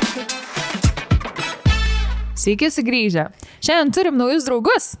 Sveiki sugrįžę. Šiandien turim naujus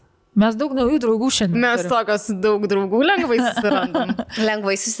draugus. Mes daug naujų draugų šiandien. Mes tokios daug draugų lengvai susirandam.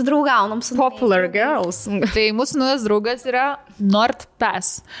 Lengvai susidraugaunam su Popular girls. Tai mūsų naujas draugas yra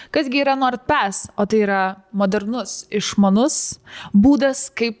NordPass. Kasgi yra NordPass? O tai yra modernus, išmanus būdas,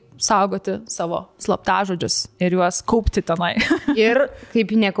 kaip saugoti savo slaptažodžius ir juos kaupti tenai. Ir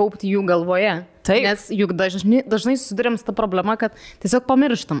kaip nekaupti jų galvoje. Taip. Nes juk dažnai susidurėm su ta problema, kad tiesiog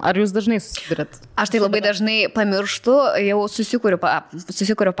pamirštam. Ar jūs dažnai susidurėt? Aš tai labai dažnai pamirštu, jau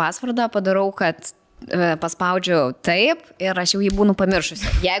susikuriu pasvardą, padarau, kad paspaudžiu taip ir aš jau jį būnu pamiršusi.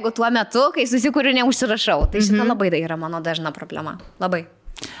 Jeigu tuo metu, kai susikuriu, neužsirašau. Tai šita labai yra mano dažna problema. Labai.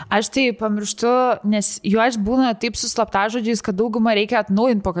 Aš tai pamirštu, nes jų aš būna taip su slaptažodžiais, kad daugumą reikia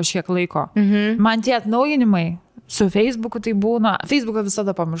atnaujinti po kažkiek laiko. Man tie atnaujinimai su Facebooku tai būna, Facebooką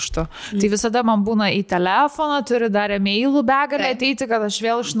visada pamirštu. Tai visada man būna į telefoną, turi dar e-mailų begalę ateiti, kad aš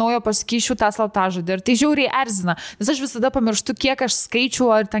vėl iš naujo pasakyšiu tą slaptažodį. Ir tai žiauriai erzina, nes aš visada pamirštu, kiek aš skaičių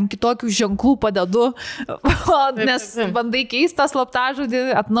ar ten kitokių ženklų padedu, nes bandai keisti tą slaptažodį,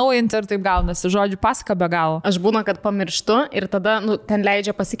 atnaujinti ir taip gaunasi. Žodžiu, pasaka be galo. Aš būna, kad pamirštu ir tada ten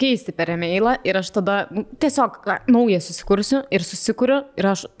leidžia pasikeisti per e-mailą ir aš tada tiesiog naują susikursiu ir susikuriu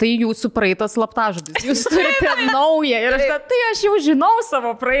ir tai jūsų praeitas slaptažodis. Jūs turite naują ir aš jau žinau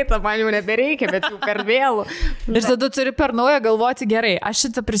savo praeitą, man jau nebereikia, bet jau per vėlų. Ir tada turi per naują galvoti, gerai, aš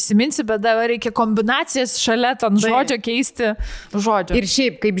šitą prisiminsiu, bet dabar reikia kombinacijas šalia ten žodžio keisti žodžio. Ir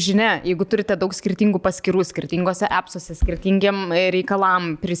šiaip, kaip žinia, jeigu turite daug skirtingų paskirų, skirtingose appsuose, skirtingiam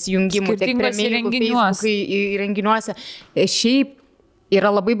reikalam, prisijungimų, tiek prie mailų, Facebook'ai, įrenginiuose, šiaip yra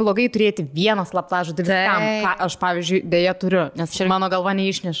labai blogai turėti vieną slaptažodį viskam, ką aš, pavyzdžiui, dėja turiu, nes mano galva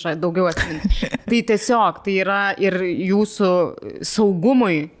neišneša daugiau atminti. Tai tiesiog, tai yra ir jūsų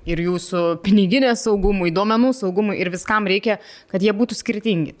saugumui, ir jūsų piniginės saugumui, duomenų saugumui ir viskam reikia, kad jie būtų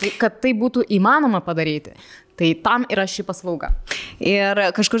skirtingi. Tai, kad tai būtų įmanoma padaryti, Tai tam yra ši paslauga. Ir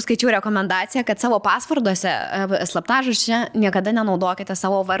kažkur skaičiau rekomendaciją, kad savo pasvarduose, slaptažodžiuose niekada nenaudokite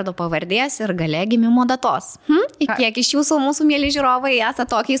savo vardo pavardės ir gale gimimo datos. Kiek iš jūsų, mūsų mėly žiūrovai,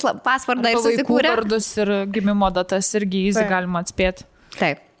 esate tokį pasvardą ir susikūrę? Vardus ir gimimo datas irgi easy galima atspėti.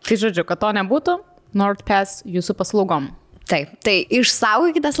 Taip. Tai žodžiu, kad to nebūtų, NordPass jūsų paslaugom. Taip, tai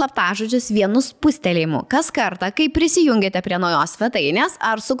išsaugokite slaptažodžius vienu spustelėjimu. Kas kartą, kai prisijungiate prie naujos svetainės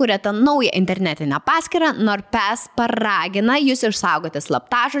ar sukūrėte naują internetinę paskyrą, NordPass paragina jūs išsaugoti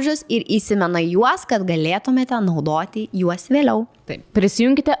slaptažodžius ir įsimena juos, kad galėtumėte naudoti juos vėliau. Taip,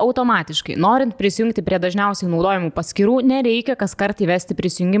 prisijungite automatiškai. Norint prisijungti prie dažniausiai naudojimų paskyrų, nereikia kas kart įvesti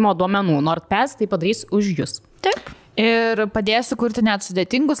prisijungimo duomenų. NordPass tai padarys už jūs. Taip. Ir padėsiu kurti net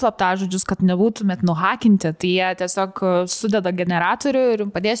sudėtingus slaptažodžius, kad nebūtumėt nuhakinti. Tai jie tiesiog sudeda generatorių ir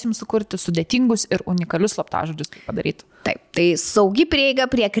padės jums sukurti sudėtingus ir unikalius slaptažodžius, kaip padaryti. Taip, tai saugi prieiga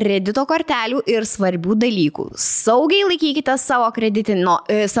prie kredito kortelių ir svarbių dalykų. Saugiai laikykite savo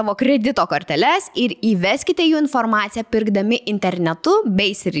kredito korteles ir įveskite jų informaciją pirkdami internetu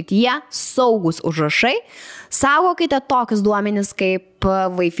bei srityje saugus užrašai. Saugokite tokius duomenis kaip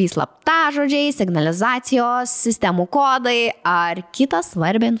Wi-Fi slaptažodžiai, signalizacijos, sistemų kodai ar kitą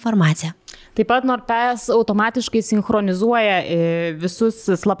svarbią informaciją. Taip pat NordPass automatiškai sinchronizuoja visus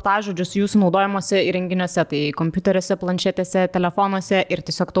slaptažodžius jūsų naudojimuose įrenginiuose, tai kompiuteriuose, planšetėse, telefonuose ir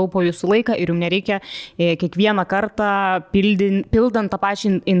tiesiog taupo jūsų laiką ir jums nereikia kiekvieną kartą pildant tą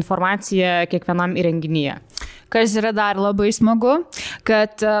pačią informaciją kiekvienam įrenginyje. Kas yra dar labai smagu,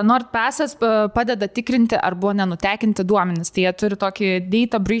 kad NordPass'as padeda tikrinti, ar buvo nenutekinti duomenys. Tai jie turi tokį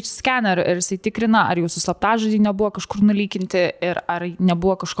data breach scanner ir jisai tikrina, ar jūsų slaptažodžiai nebuvo kažkur nulykinti ir ar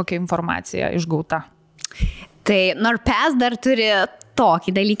nebuvo kažkokia informacija išgauta. Tai NordPass dar turi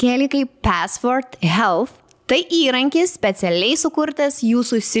tokį dalykėlį kaip Password Health. Tai įrankis specialiai sukurtas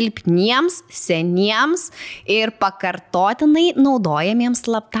jūsų silpniems, seniems ir pakartotinai naudojamiems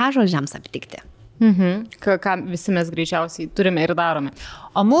slaptažodžiams aptikti. Ką visi mes greičiausiai turime ir darome.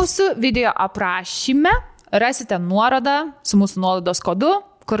 O mūsų video aprašyme rasite nuorodą su mūsų nuolaidos kodu,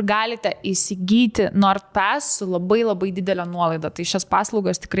 kur galite įsigyti NordPass su labai labai didelė nuolaida. Tai šias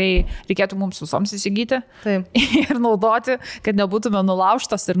paslaugas tikrai reikėtų mums visoms įsigyti. Taip. Ir naudoti, kad nebūtume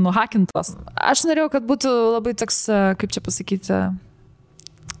nulaužtos ir nuhakintos. Aš norėjau, kad būtų labai toks, kaip čia pasakyti,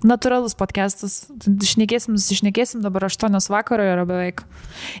 natūralus podcastas. Šnekėsim dabar 8 vakaro yra beveik.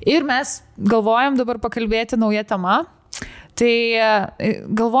 Ir mes galvojam dabar pakalbėti naują temą. Tai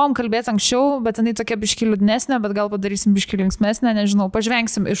galvojom kalbėti anksčiau, bet jinai tokia biški liūdnesnė, bet gal padarysim biški linksmesnė, nežinau,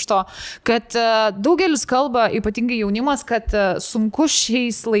 pažvengsim iš to, kad daugelis kalba, ypatingai jaunimas, kad sunku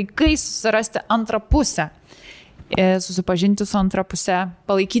šiais laikais susirasti antrą pusę. Susipažinti su antrą pusę,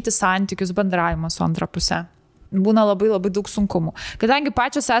 palaikyti santykius, bendravimą su antrą pusę. Būna labai labai daug sunkumų. Kadangi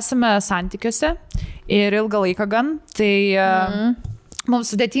pačios esame santykiuose ir ilgą laiką gan, tai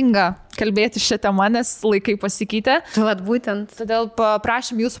mums sudėtinga kalbėti šią temą, nes laikai pasikeitė. Vat būtent. Todėl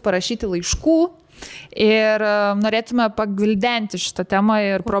paprašym jūsų parašyti laiškų ir norėtume pagvildenti šitą temą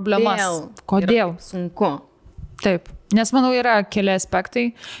ir problemas. Kodėl? Sunku. Taip, nes manau yra keli aspektai.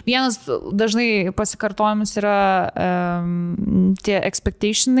 Vienas dažnai pasikartojimas yra tie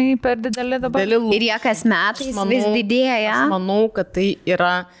expectationai per dideli dabar. Ir jie kas metais vis didėja. Aš manau, kad tai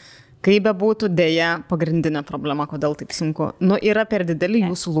yra, kaip bebūtų, dėja pagrindinė problema, kodėl taip sunku. Yra per dideli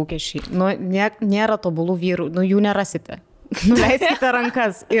jūsų lūkesčiai. Nėra tobulų vyrų, jų nerasite. Nuleiskite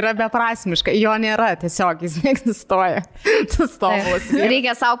rankas, yra beprasmiška, jo nėra, tiesiog jis neegzistuoja.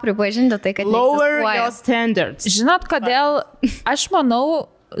 Reikia savo pripažinti tai, kad lower your standards. Žinot, kodėl, aš manau,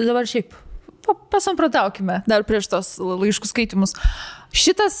 dabar šiaip pasamprotaukime dar prieš tos laiškų skaitimus.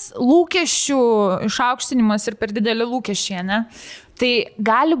 Šitas lūkesčių išaukštinimas ir per dideli lūkesčiai, ne? Tai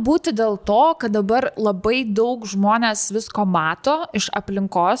gali būti dėl to, kad dabar labai daug žmonės visko mato iš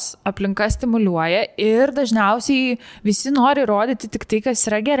aplinkos, aplinka stimuliuoja ir dažniausiai visi nori rodyti tik tai, kas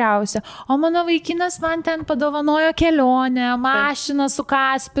yra geriausia. O mano vaikinas man ten padovanojo kelionę, mašiną su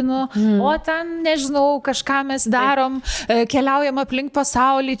Kaspinu, o ten, nežinau, kažką mes darom, keliaujam aplink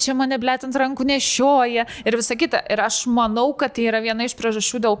pasaulį, čia mane blėt ant rankų nešioja ir visa kita. Ir aš manau, kad tai yra viena iš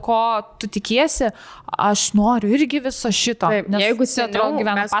priežasčių, dėl ko tu tikiesi, aš noriu irgi viso šito. Taip, jeigu seniau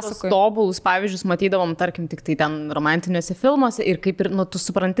mes tobulus pavyzdžius matydavom, tarkim, tik tai ten romantiniuose filmuose ir kaip ir, tu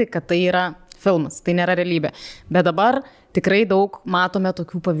supranti, kad tai yra filmas, tai nėra realybė. Bet dabar tikrai daug matome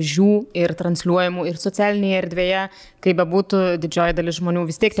tokių pavyzdžių ir transliuojamų ir socialinėje erdvėje, kai bebūtų didžioji dalis žmonių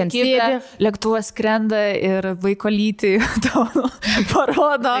vis tiek ten sėdi. Lėktuvas skrenda ir vaikolytį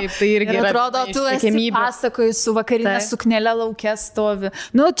parodo. Taip, tai irgi ir yra atrodo, tu esi pasakoji su vakarinė suknelė laukia stovi.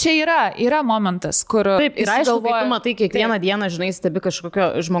 Nu, čia yra momentas, kur... Taip, ir aišku, kai tu matai kiekvieną dieną, žinai, stebi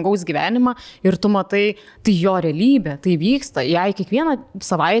kažkokio žmogaus gyvenimą ir tu matai, tai jo realybė, tai vyksta. Jei kiekvieną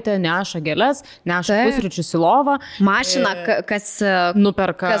savaitę neša gėles, neša pusryčius į lovą. Mašina, kas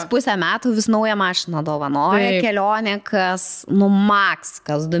nuperka. Kas pusę metų vis naują mašiną dovanoja, kelionė, kas maks,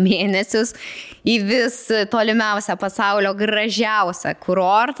 kas 2 mėnesius į vis tolimiausią pasaulio gražiausią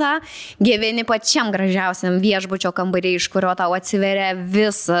kurortą, gyveni pačiam gražiausiam viešbučio kambarį, iš kurio tau atsiveria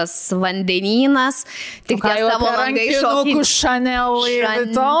visas vandenynas, tik tie savo langai šokį. Chanel ir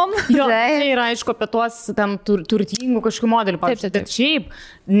Vuitton. Jo, tai yra aišku apie tuos ten turtingų kažkokių modelių, bet šiaip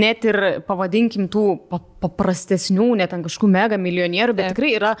net ir pavadinkim tų paprastesnių, net ten kažkokių mega milijonierių, bet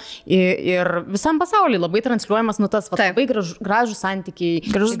tikrai yra ir visam pasauliu labai transliuojamas, nu tas labai gražus santykiai,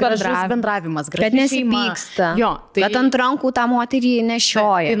 gražus bendravimas, kad nesipyksta, kad ant rankų tą moterį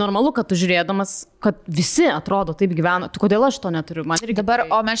nešioja. Tai normalu, kad tu žiūrėdamas, kad visi atrodo taip gyvena, tu kodėl aš to neturiu? Dabar,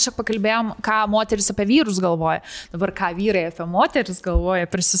 o mes čia pakalbėjom, ką moteris apie vyrus galvoja, dabar ką vyrai apie moteris galvoja,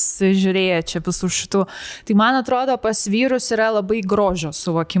 prisižiūrėję čia visų šitų. Tai man atrodo, pas vyrus yra labai grožio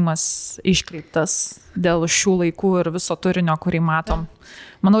suvokimas iškreiptas dėl šių laikų ir viso turinio, kurį matom.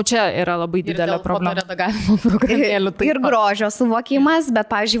 Manau, čia yra labai didelė problema. Ir grožio suvokimas, bet,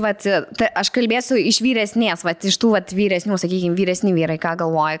 pavyzdžiui, aš kalbėsiu iš vyresnės, iš tų vyresnių, sakykime, vyresni vyrai, ką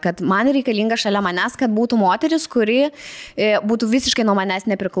galvoja, kad man reikalinga šalia manęs, kad būtų moteris, kuri būtų visiškai nuo manęs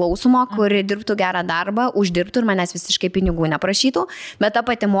nepriklausoma, kuri dirbtų gerą darbą, uždirbtų ir manęs visiškai pinigų neprašytų, bet ta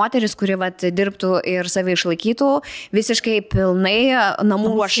pati moteris, kuri dirbtų ir save išlaikytų, visiškai pilnai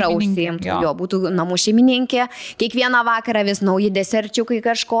namų ruoša užsiimtų, būtų namų šeimininkė, kiekvieną vakarą vis nauji deserčiukai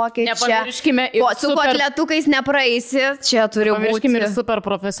kažkokie. Nepamirškime ir su kotletukais nepraeisi, čia turi būti. Ir super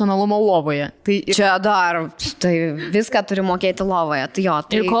profesionalumo lovoje. Čia dar, tai viską turi mokėti lovoje.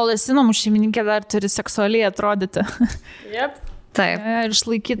 Ir kol esi namų šeimininkė, dar turi seksualiai atrodyti. Taip. Ir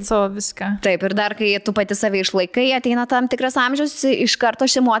išlaikyti savo viską. Taip, ir dar kai tu pati save išlaikai, ateina tam tikras amžius, iš karto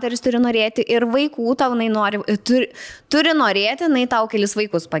ši moteris turi norėti ir vaikų, tau turi norėti, tau kelis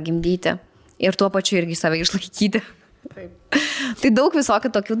vaikus pagimdyti. Ir tuo pačiu irgi save išlaikyti. Taip. Tai daug visokių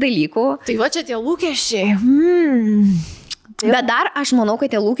tokių dalykų. Tai va čia tie lūkesčiai. Bet dar aš manau,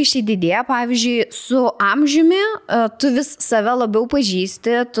 kad tie lūkesčiai didėja, pavyzdžiui, su amžiumi tu vis save labiau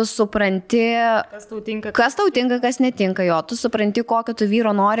pažįsti, tu supranti, kas tau tinka, kas netinka jo, tu supranti, kokio tu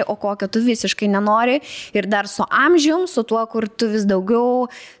vyro nori, o kokio tu visiškai nenori. Ir dar su amžium, su tuo, kur tu vis daugiau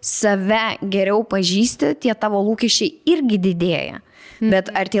save geriau pažįsti, tie tavo lūkesčiai irgi didėja.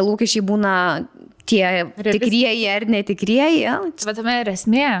 Bet ar tie lūkesčiai būna tie tikrieji ar netikrieji? Bet tame ir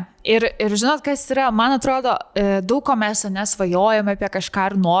esmė. Ir žinot, kas yra, man atrodo, daug ko mes nesvajojame apie kažką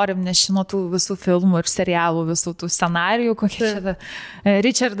ir norim, nes žinot tų visų filmų ir serialų, visų tų scenarijų, kokie čia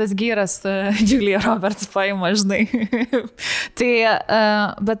Richardas Gyras, Julia Roberts paima, žinai. Tai,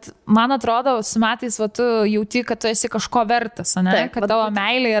 bet man atrodo, su metais tu jauti, kad tu esi kažko vertas, ne? Taip, kad tavo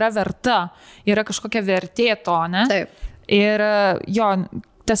meilė yra verta, yra kažkokia vertė to, ne? Taip. Ir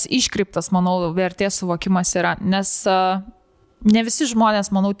tas iškreiptas, manau, vertės suvokimas yra, nes ne visi žmonės,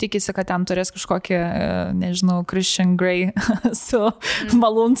 manau, tikisi, kad ten turės kažkokį, nežinau, Christian Grey su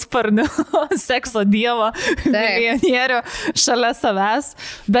malūnsparniu, sekso dievo, milijonierių šalia savęs,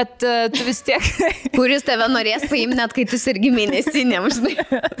 bet tu vis tiek... Kuris tave norės paimti net, kai tu sergi mėnesinėm,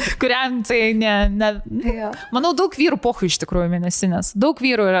 žinai. Kuriam tai ne... Manau, daug vyrų pochų iš tikrųjų mėnesinės. Daug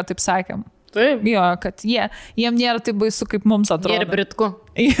vyrų yra, taip sakėm. Taip. Jo, kad jiem nėra taip baisu, kaip mums atrodo. Ir britku.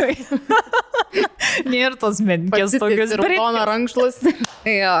 Nėra tos menkės tokios. Ir raudona rankšluos.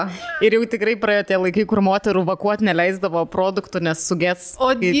 Ir jau tikrai praėjo tie laikai, kur moterų vakuot neleisdavo produktų, nes sugės.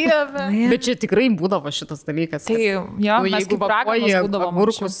 O dieve. Bet čia tikrai būdavo šitas dalykas. Tai jeigu vakuoji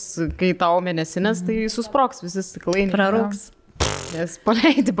agurkus, kai tau mėnesinės, tai susproks visi stiklai. Prarūks. Nes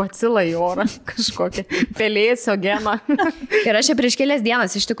paleidi bacilą į orą, kažkokią pelėsio geną. Ir aš čia prieš kelias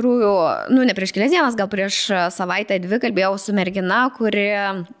dienas, iš tikrųjų, ne prieš kelias dienas, gal prieš savaitę 2 kalbėjau su mergina, kuri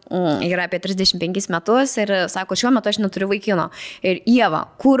yra apie 35 metus ir sako, šiuo metu aš neturiu vaikino. Ir Ieva,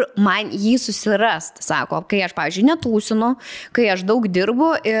 kur man jį susirast, sako, kai aš, pavyzdžiui, netūsinu, kai aš daug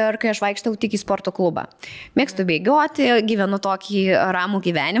dirbu ir kai aš vaikštau tik į sporto klubą. Mėgstu bėgioti, gyvenu tokį ramų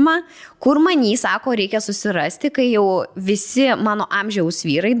gyvenimą, kur man jį, sako, reikia susirasti, kai jau visi mano amžiaus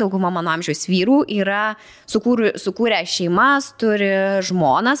vyrai, dauguma mano amžiaus vyrų yra sukūrę šeimas, turi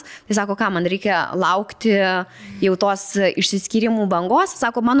žmonas. Tai sako, ką man reikia laukti jau tos išsiskyrimų bangos.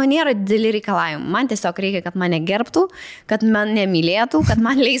 Sako, mano mano nėra dideli reikalavimai. Man tiesiog reikia, kad mane gerbtų, kad mane mylėtų, kad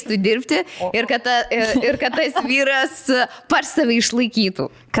man leistų dirbti ir kad tas vyras par save išlaikytų.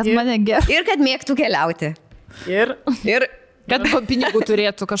 Kad mane gerbtų. Ir kad mėgtų keliauti. Ir kad pinigų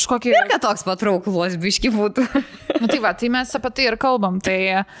turėtų kažkokį. Ir kad toks patrauklus biški būtų. Nu, tai mes apie tai ir kalbam.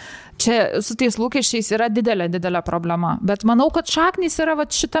 Tai čia su tais lūkesčiais yra didelė problema. Bet manau, kad šaknys yra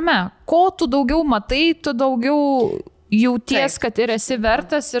vat šitame. Ko tu daugiau matai, tu daugiau jauties, kad ir esi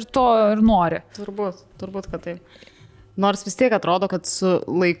vertas ir to ir nori. Turbūt, kad taip. Nors vis tiek atrodo, kad su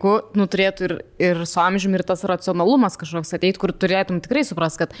laiku turėtų ir su amžiumi ir tas racionalumas kažkoks ateit, kur turėtum tikrai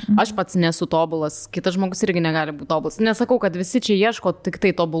supras, kad aš pats nesu tobulas, kitas žmogus irgi negali būti tobulas. Nesakau, kad visi čia ieško tik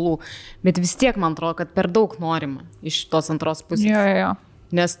tai tobulų, bet vis tiek man atrodo, kad per daug norima iš tos antros pusės. Jo.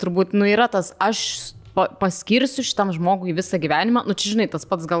 Nes turbūt yra tas aš paskirsiu šitam žmogui visą gyvenimą, čia žinai, tas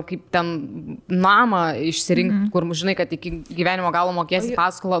pats gal kaip ten namą išsirinkti, kur žinai, kad iki gyvenimo galo mokėsi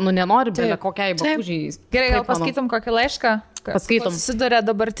paskolą, nenori belė kokiai bakūžiai. Gerai, gal paskaitom kokį laišką? Paskaitom. Susiduria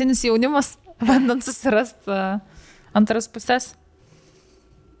dabartinis jaunimas, bandant susirasti antras pusės.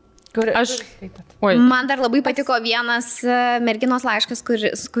 Man dar labai patiko vienas merginos laiškas,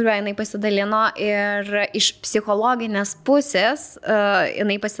 kuriuo jinai pasidalino ir iš psichologinės pusės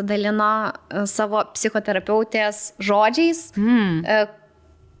jinai pasidalino savo psichoterapeutės žodžiais.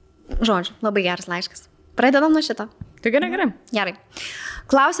 Žodžiu, labai geras laiškas. Pradedam nuo šito. Tai gerai.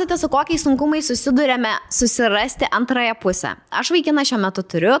 Klausėte, su kokiais sunkumais susidurėme susirasti antrąją pusę. Aš vaikiną šiuo metu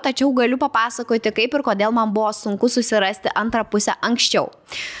turiu, tačiau galiu papasakoti, kaip ir kodėl man buvo sunku susirasti antrą pusę anksčiau.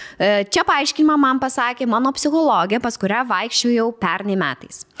 Čia paaiškinimą man pasakė mano psichologė, pas kurią vaikščiojau pernai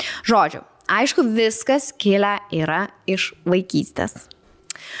metais. Žodžiu, aišku, viskas kilę yra iš vaikystės.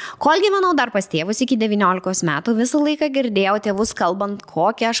 Kol gyvenau dar pas tėvus iki 19 metų, visą laiką girdėjau tėvus kalbant,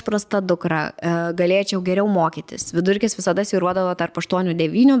 kokią aš prasta dukra, galėčiau geriau mokytis. Vidurkis visada svyruodavo tarp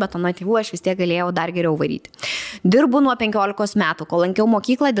 8-9, bet ant tėvų aš vis tiek galėjau dar geriau varyti. Dirbu nuo 15 metų, kol lankiau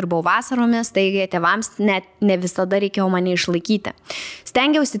mokyklą, dirbau vasaromis, taigi tėvams net ne visada reikėjo mane išlaikyti.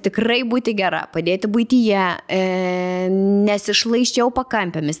 Stengiausi tikrai būti gera, padėti buityje, nesišlaiščiau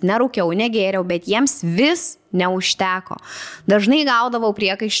pakampėmis, nerūkiau, negėriau, bet jiems vis neužteko. Dažnai gaudavau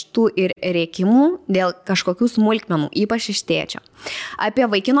priekaištų ir rėkimų dėl kažkokių smulkmenų, ypač iš tėčio. Apie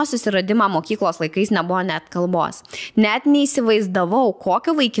vaikino susiradimą mokyklos laikais nebuvo net kalbos. Net neįsivaizdavau,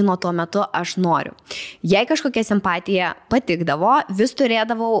 kokio vaikino tuo metu aš noriu. Jei kažkokia simpatija patikdavo, vis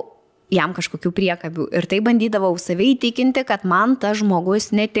turėdavau jam kažkokių priekabių ir tai bandydavau savai įtikinti, kad man tas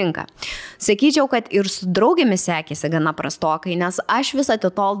žmogus netinka. Sakyčiau, kad ir su draugėmis sekėsi gana prastokai, nes aš vis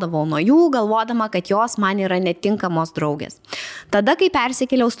atitoldavau nuo jų, galvodama, kad jos man yra netinkamos draugės. Tada, kai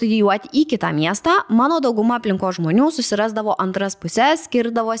persikėliau studijuoti į kitą miestą, mano dauguma aplinkos žmonių susirasdavo antras pusės,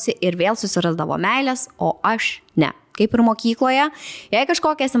 skirdavosi ir vėl susirasdavo meilės, o aš ne. Kaip ir mokykloje, jei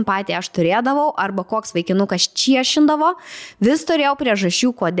kažkokią simpatiją aš turėdavau arba koks vaikinukas čiešindavo, vis turėjau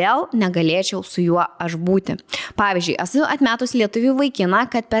priežasčių, kodėl negalėčiau su juo aš būti. Pavyzdžiui, esu atmetus lietuvių vaikiną,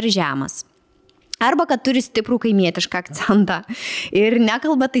 kad per žemas. Arba kad turi stiprų kaimietišką akcentą ir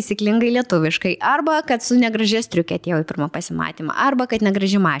nekalba taisyklingai lietuviškai, arba kad su negražia striukė atėjo į pirmą pasimatymą, arba kad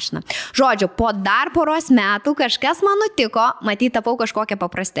negraži mašina. Žodžiu, po dar poros metų kažkas man nutiko, matyt, tapau kažkokią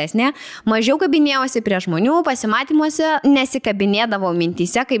paprastesnę, mažiau kabinėjausi prie žmonių, pasimatymuose nesikabinėdavau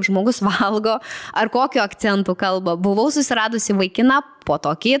mintyse, kaip žmogus valgo ar kokiu akcentu kalba. Buvau susiradusi vaikiną, po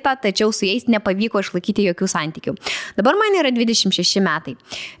to kitą, tačiau su jais nepavyko išlaikyti jokių santykių. Dabar man yra 26 metai.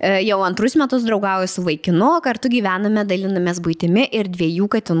 Jau antrus metus draugauju su vaikinu, kartu gyvename, dalinamės buitimi ir 2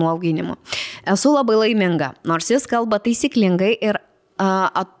 katinų auginimu. Esu labai laiminga, nors jis kalba taisyklingai ir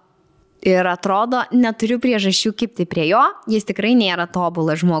atrodo, neturiu priežasčių kibti prie jo, jis tikrai nėra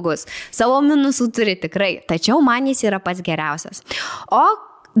tobulas žmogus. Savo minusų turi tikrai, tačiau man jis yra pats geriausias. O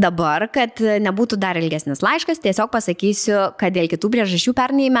dabar, kad nebūtų dar ilgesnis laiškas, tiesiog pasakysiu, kad dėl kitų priežasčių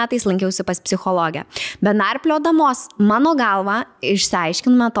pernai metais lankiausi pas psichologę. Benarpliodamos mano galva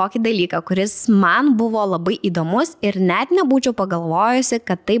išsiaiškinome tokį dalyką, kuris man buvo labai įdomus ir net nebūčiau pagalvojusi,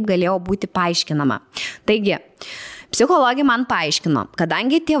 kad taip galėjo būti paaiškinama. Taigi, psichologė man paaiškino,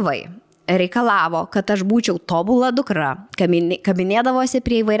 kadangi tėvai reikalavo, kad aš būčiau tobula dukra, kabinėdavosi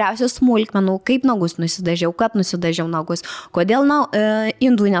prie įvairiausių smulkmenų, kaip nagus nusidažiau, kad nusidažiau nagus, kodėl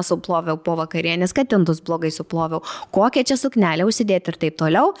indų nesuploviau po vakarienės, kad indus blogai suploviau, kokią čia suknelę užsidėti ir taip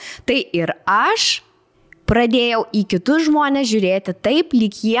toliau, tai ir aš pradėjau į kitus žmonės žiūrėti taip,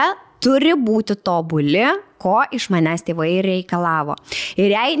 lyg jie turi būti tobuli, ko iš manęs tėvai reikalavo. Ir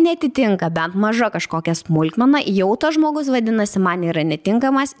jei netitinka bent maža kažkokia smulkmena, jau tas žmogus vadinasi man yra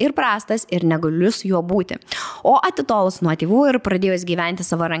netinkamas ir prastas ir negaliu su juo būti. O atitolus nuo tėvų ir pradėjus gyventi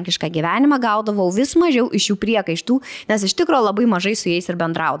savarankišką gyvenimą, gaudavau vis mažiau iš jų priekaištų, nes iš tikrųjų labai mažai su jais ir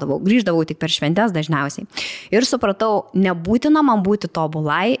bendraudavau. Grįždavau tik per šventes dažniausiai. Ir supratau, nebūtina man būti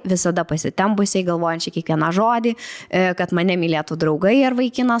tobulai, visada pasitempusiai, galvojančiai kiekvieną žodį, kad mane mylėtų draugai ar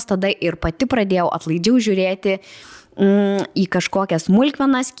vaikinas, tada ir pati pradėjau atlaidžiau žiūrėti į kažkokias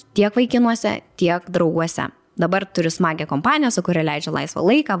smulkmenas tiek vaikinuose, tiek drauguose. Dabar turiu smagią kompaniją, su kuria leidžia laisvą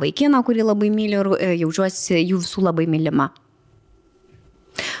laiką, vaikiną, kurį labai myliu ir jaučiuosi jų visų labai mylima.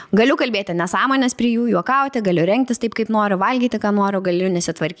 Galiu kalbėti nesąmonės prie jų, juokauti, galiu rengtis taip, kaip noriu, valgyti, ką noriu, galiu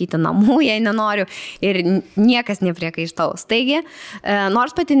nesitvarkyti namų, jei nenoriu ir niekas nepriekaištaus. Taigi,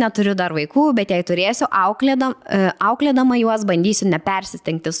 nors pati neturiu dar vaikų, bet jei turėsiu, auklėdama juos bandysiu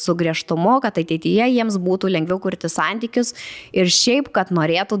nepersistengti su griežtumu, kad ateityje jiems būtų lengviau kurti santykius ir šiaip, kad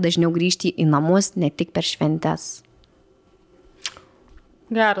norėtų dažniau grįžti į namus, ne tik per šventes.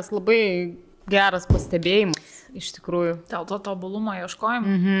 Geras, labai geras pastebėjimas. Iš tikrųjų. Dėl to tobulumo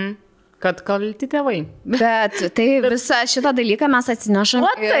ieškojimo. Kad kalti tėvai. Bet tai visą šitą dalyką mes atsinešam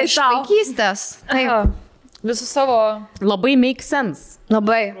iš vaikystės. Taip. Visų savo... Labai make sense.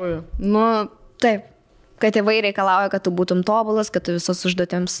 Labai. Nu, taip. Kad tėvai reikalauja, kad tu būtum tobulas, kad tu visos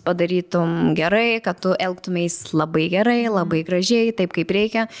užduotėms padarytum gerai, kad tu elgtumės labai gerai, labai gražiai, taip kaip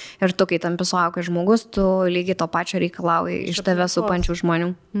reikia. Ir tu, kai tampi suaugęs žmogus, tu lygiai to pačio reikalauji iš tave supančių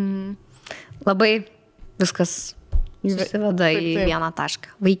žmonių. Labai viskas susiveda į vieną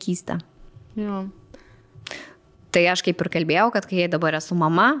tašką. Vaikystę. Jo. Tai aš kaip ir kalbėjau, kad kai dabar esu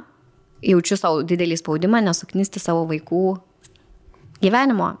mama, jaučiu savo didelį spaudimą nesuknisti savo vaikų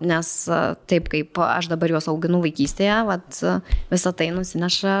gyvenimo, nes taip kaip aš dabar juos auginu vaikystėje, visą tai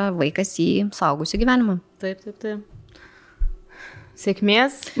nusineša vaikas į suaugusių gyvenimą. Taip.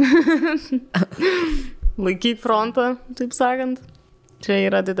 Sėkmės. Laikyt frontą, taip sakant. Čia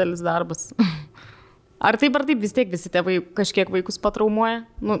yra didelis darbas. Ar taip vis tiek visi tėvai kažkiek vaikus patraumuoja?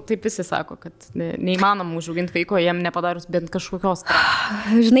 Nu, taip visi sako, kad neįmanoma užauginti vaiko, jiem nepadarius bent kažkokios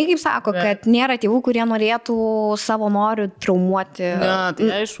traumos. Žinai, kaip sako, kad nėra tėvų, kurie norėtų savo noriu traumuoti,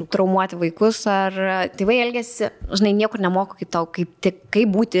 traumuoti vaikus, ar tėvai elgiasi, žinai, niekur nemoko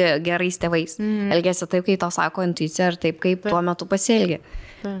kaip būti gerais tėvais. Elgiasi taip, kaip tau sako intuicija, ir taip, kaip tuo metu pasielgia.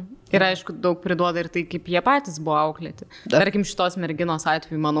 Ir aišku, daug priduoda ir tai, kaip jie patys buvo auklėti. Tarkim, šitos merginos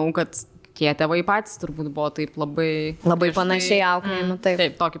atveju, manau, kad tie tėvai patys turbūt buvo taip labai panašiai auklėjami.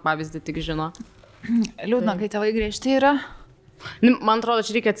 Taip, tokį pavyzdį tik žino. Liūdna, kai tėvai griežti yra. Man atrodo,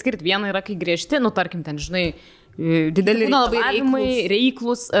 čia reikia atskirti. Viena yra, kai griežti, nu tarkim, ten, žinai, dideli reikalavimai,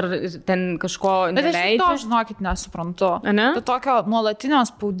 reiklus, ar ten kažko neleidžia. Bet aš to, žinokit, nesuprantu. Ne? Tai tokio nuolatinio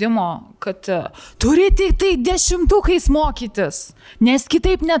spaudimo, kad turi tik tai 10 mokytis, nes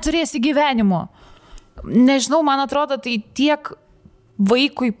kitaip neturėsi gyvenimo. Nežinau, man atrodo, tai tiek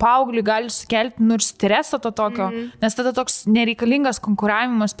vaikui, paaugliui gali sukelti ir streso to tokio, nes tada toks nereikalingas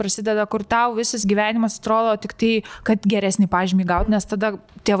konkuravimas prasideda, kur tau visas gyvenimas atrodo tik tai, kad geresnį pažymį gauti, nes tada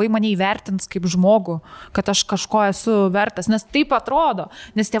tėvai mane įvertins kaip žmogų, kad aš kažko esu vertas, nes taip atrodo,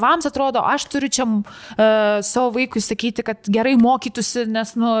 nes tėvams atrodo, aš turiu čia savo vaikui sakyti, kad gerai mokytųsi,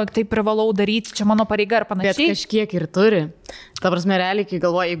 nes tai privalau daryti, čia mano pareiga ir panašiai. Bet kažkiek ir turi. Ta prasme, realiai, kai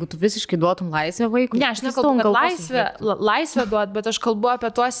galvoju, jeigu tu visiškai duotum laisvę vaikui. Ne, aš nekalbu, kad laisvę duot, bet aš kalbu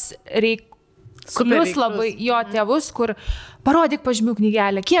apie tuos reiklius labai jo tėvus, kur parodyk pažymių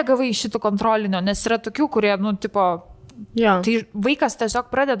knygelę, kiek gavai šitų kontrolinio, nes yra tokių, kurie, tai vaikas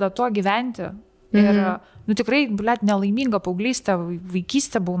tiesiog pradeda tuo gyventi. Ir, tikrai, nelaiminga paauglystė,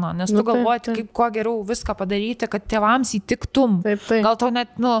 vaikystė būna, nes tu galvoji, kaip kuo geriau viską padaryti, kad tėvams įtiktum. Taip. Gal tau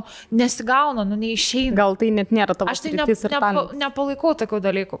net, nesigauna, neišeina. Gal tai net nėra tavo sritis ir talentas. Aš nepalaikau tokių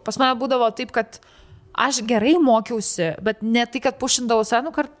dalykų. Pas mane būdavo taip, kad aš gerai mokiausi, bet ne tai, kad pušindavau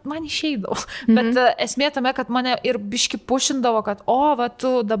save, kart man išeidavo. Bet esmė tame, kad mane ir biški pušindavo, kad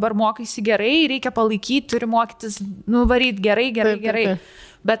tu dabar mokaisi gerai, reikia palaikyti, turi mokytis, varyti gerai.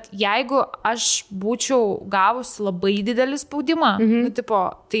 Bet jeigu aš būčiau gavusi labai didelį spaudimą,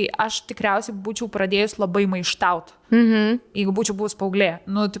 tai aš tikriausiai būčiau pradėjus labai maištauti. Jeigu būčiau buvus paauglė,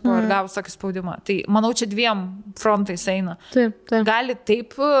 ir gavus tokį spaudimą. Tai manau, čia dviem frontais eina. Taip. Gali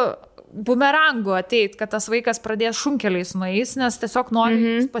taip bumerangu ateit, kad tas vaikas pradės šunkeliais nueis, nes tiesiog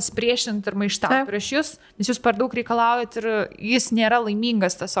nori pasipriešinti ir maištauti prieš jūs, nes jūs per daug reikalaujat ir jis nėra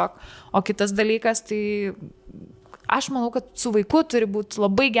laimingas tiesiog. O kitas dalykas, tai aš manau, kad su vaiku turi būti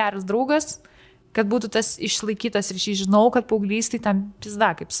labai geras draugas, kad būtų tas išlaikytas ryšys. Žinau, kad paauglystėj tam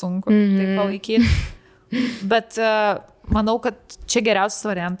pizda kaip sunku tai palaikyti. Bet manau, kad čia geriausias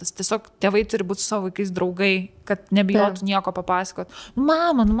variantas. Tiesiog tėvai turi būti su savo vaikais draugai, kad nebijotų nieko papasakot.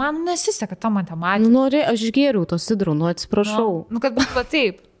 Mama, man nesiseka ta matematika. Nori, aš išgėriau to sidrų, atsiprašau. Kad būtų va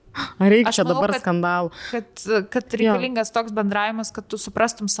taip. Ar reikia čia dabar skandalų? Kad reikalingas toks bendravimas, kad tu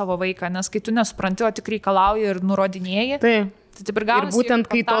suprastum savo vaiką, nes kai tu nesupranti, o tik reikalauji ir nurodinėji. Taip. Ir būtent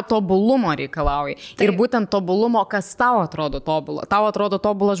kai to tobulumo reikalauji. Taip. Ir būtent tobulumo, kas tau atrodo tobulą. Tau atrodo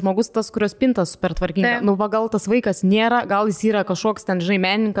tobulas žmogus, tas, kurios pinta super tvarkinga. Nu, va, gal tas vaikas nėra, gal jis yra kažkoks ten, žinai,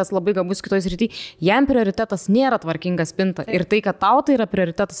 menininkas, labai gabus kitoj srity. Jam prioritetas nėra tvarkingas pinta. Taip. Ir tai, kad tau tai yra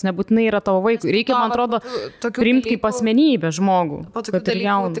prioritetas, nebūtinai yra tavo vaikui. Reikia, man atrodo, priimti kaip asmenybę žmogų. Po tokių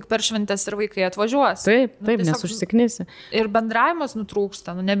dalykų tik per šventes ir vaikai atvažiuos. Taip, taip, nesužsiknisi. Ir bendravimas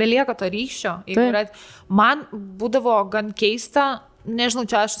nutrūksta, nebelieka to ryšio. Man būdavo gan keista, nežinau,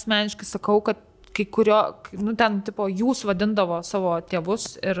 čia aš asmeniškai sakau, kad kai kurio, ten, tipo, jūs vadindavo savo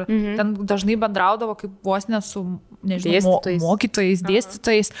tėvus ir ten dažnai bendraudavo kaip vos ne su, nežinau, mokytojais,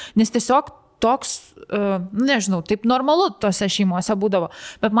 dėstytojais, nes tiesiog toks, nežinau, taip normalu tose šeimose būdavo,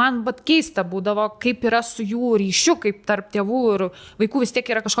 bet man keista būdavo, kaip yra su jų ryšiu, kaip tarp tėvų ir vaikų vis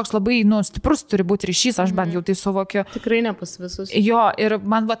tiek yra kažkoks labai, stiprus turi būti ryšys, aš bent jau tai suvokiu. Tikrai ne pas visus. Jo, ir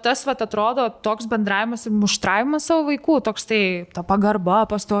man tas atrodo toks bendravimas ir muštravimas savo vaikų, toks tai ta pagarba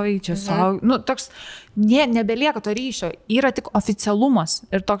pastoviai čia savo, toks, nebelieka to ryšio, yra tik oficialumas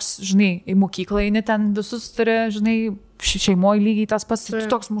ir toks, žinai, į mokyklą eini ten visus turi, žinai, šeimoje lygiai tas pats,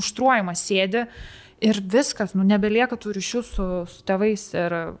 toks muštruojamas sėdi ir viskas, nebelieka tų ryšių su tėvais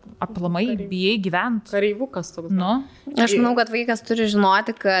ir aplamai bijai gyventi. Kareivukas toks. Aš manau, kad vaikas turi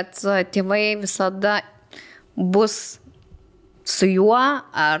žinoti, kad tėvai visada bus su juo,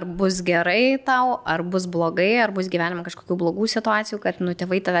 ar bus gerai tau, ar bus blogai, ar bus gyvenime kažkokių blogų situacijų, kad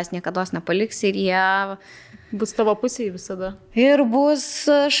tėvai tavęs niekada nepaliks ir jie bus tavo pusėje visada. Ir bus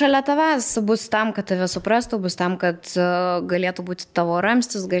šalia tavęs, bus tam, kad tave suprastų, bus tam, kad galėtų būti tavo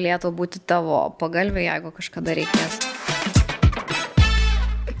ramstis, galėtų būti tavo pagalvė, jeigu kažkada reikės.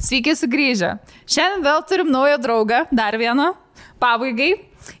 Sveiki sugrįžę. Šiandien vėl turim naują draugą, dar vieną, pabaigai.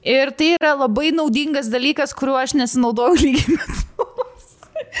 Ir tai yra labai naudingas dalykas, kuriuo aš nesinaudojau lygiai metus.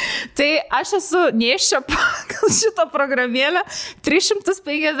 Tai aš esu nėščia pagal šitą programėlę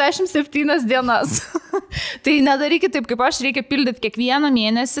 357 dienas. Tai nedarykit taip, kaip aš, reikia pildyti kiekvieną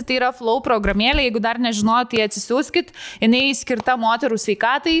mėnesį, tai yra Flow programėlė, jeigu dar nežinote, tai atsisiųskit, jinai skirta moterų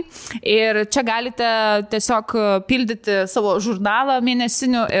sveikatai ir čia galite tiesiog pildyti savo žurnalą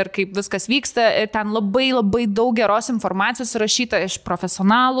mėnesinių ir kaip viskas vyksta ir ten labai labai daug geros informacijos rašyta iš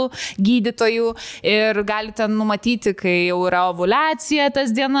profesionalų, gydytojų ir galite numatyti, kai jau yra ovuliacija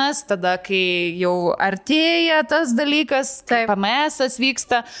tas dienas, tada kai jau artėja tas dalykas, kai PMS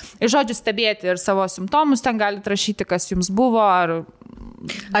vyksta, ir žodžiu stebėti ir savo simptomus, ten galite rašyti, kas jums buvo, ar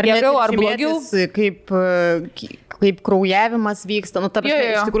geriau, ar blogiau. Kaip kraujavimas vyksta.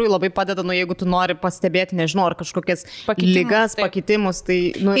 Iš tikrųjų labai padeda, jeigu tu nori pastebėti, nežinau, ar kažkokias ligas, pakitimus. Tai,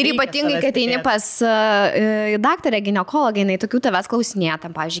 ir ypatingai, kai ateini pas daktarę ginekologą, jinai tokių tavęs klausinėja,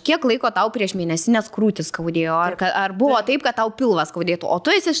 tam, pavyzdžiui, kiek laiko tau prieš mėnesinės krūtis skaudėjo, ar buvo taip, kad tau pilvas skaudėtų, o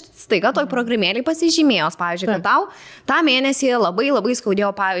tu esi staiga toj programėlėj pasižymėjos, pavyzdžiui, kad tau tą mėnesį labai labai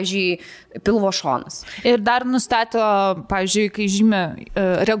skaudėjo, pavyzdžiui, pilvo šonas. Ir dar nustato, pavyzdžiui, kai žymi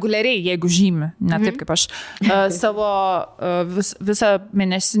reguliariai, jeigu žymi, ne taip kaip aš, savo visą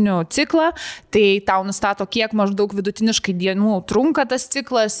mėnesinių ciklą, tai tau nustato, kiek maždaug vidutiniškai dienų trunka tas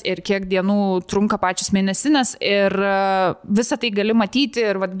ciklas ir kiek dienų trunka pačios mėnesinės ir visą tai gali matyti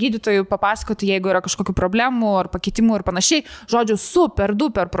ir gydytojui papasakoti, jeigu yra kažkokių problemų ar pakitimų ir panašiai. Žodžiu, super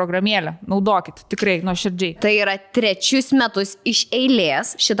duper programėlė. Naudokit, tikrai, nuoširdžiai. Tai yra 3 metus iš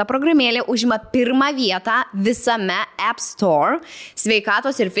eilės. Šita programėlė užima 1 vietą visame App Store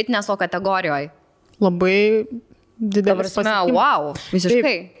sveikatos ir fitneso kategorijoje. Labai didelis pasiekimas. Wow, visiškai.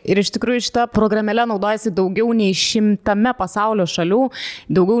 Taip. Ir iš tikrųjų šitą programėlę naudojasi daugiau nei 100 pasaulio šalių,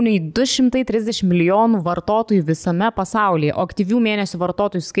 daugiau nei 230 milijonų vartotojų visame pasaulyje, o aktyvių mėnesių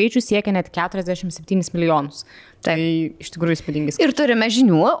vartotojų skaičius siekia net 47 milijonus. Tai iš tikrųjų įspūdingas. Ir turime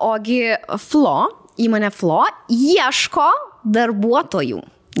žinių, ogi įmonė Flo ieško darbuotojų.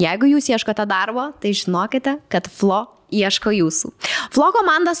 Jeigu jūs ieškote darbo, tai žinokite, kad Flo ieško jūsų. Flo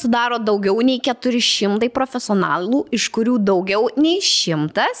komanda sudaro daugiau nei 400 profesionalų, iš kurių daugiau nei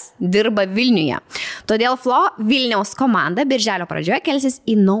 100 dirba Vilniuje. Todėl Flo Vilniaus komanda birželio pradžioje kelsis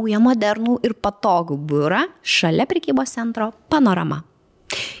į naują modernų ir patogų biurą šalia prekybos centro Panorama.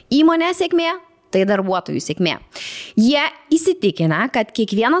 Įmonės sėkmė tai darbuotojų sėkmė. Jie įsitikinę, kad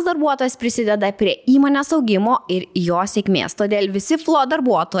kiekvienas darbuotojas prisideda prie įmonės augimo ir jo sėkmės. Todėl visi FLO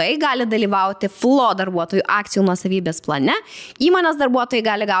darbuotojai gali dalyvauti FLO darbuotojų akcijų nuosavybės plane. Įmonės darbuotojai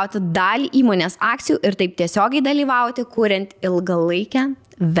gali gauti dalį įmonės akcijų ir taip tiesiogiai dalyvauti, kuriant ilgalaikę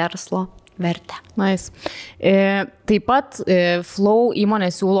verslo vertę. Nice. Taip pat Flow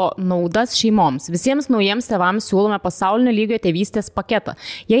įmonė siūlo naudas šeimoms. Visiems naujiems tėvams siūlome pasaulinio lygio tėvystės paketą.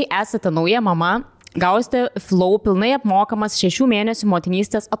 Jei esate nauja mama, gausite Flow pilnai apmokamas 6 mėnesių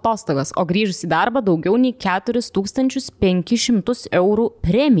motinystės atostogas, o grįžus į darbą daugiau nei 4500 eurų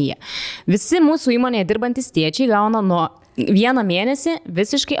premiją. Visi mūsų įmonėje dirbantys tėčiai gauna nuo 1 mėnesį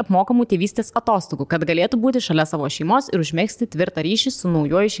visiškai apmokamų tėvystės atostogų, kad galėtų būti šalia savo šeimos ir užmegzti tvirtą ryšį su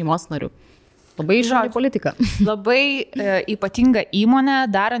naujoju šeimos nariu. Labai žodžiu politika. Labai ypatinga įmonė,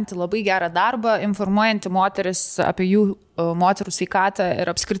 daranti labai gerą darbą, informuojanti moteris apie jų moterų sveikatą ir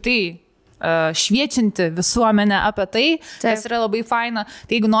apskritai šviečianti visuomenę apie tai, kas yra labai faina.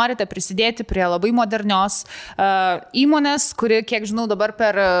 Tai jeigu norite prisidėti prie labai modernios įmonės, kuri, kiek žinau, dabar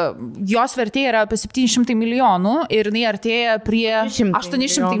per jos vertė yra apie 700 milijonų ir jinai artėja prie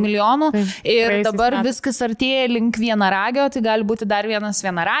 800 milijonų ir dabar viskas artėja link vienaragio, tai gali būti dar vienas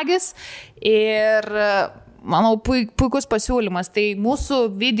vienaragis ir manau, puikus pasiūlymas. Tai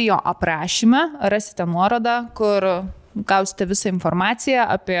mūsų video aprašyme rasite nuorodą, kur gausite visą informaciją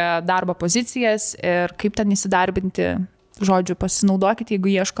apie darbo pozicijas ir kaip ten įsidarbinti. Žodžiu, pasinaudokite, jeigu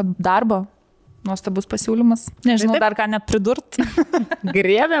ieškot darbo. Nuostabus pasiūlymas. Nežinau, dar ką net pridurt.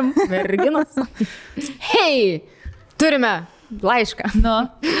 Griebiam, merginos. Hei, turime laišką. Nu,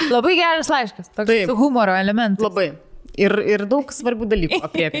 labai geras laiškas. Toks su humoro elementas. Labai. Ir daug svarbių dalykų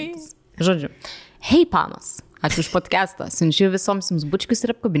apriepiantis. Žodžiu. Hei, panos. Ačiū už podcastą, siunčiu visoms jums bučkius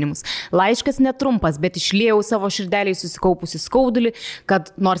ir apkabinimus. Laiškas netrumpas, bet išliejau savo širdeliai susikaupusi skaudulį, kad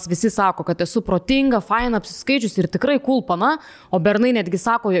nors visi sako, kad esu protinga, faina, apsiskaičius ir tikrai cool pana, o bernai netgi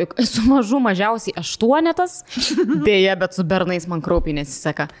sako, jog esu mažiausiai 8, dėja, bet su bernais man kraupiai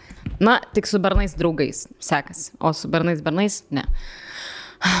nesiseka. Na, tik su bernais draugais sekasi, o su bernais ne.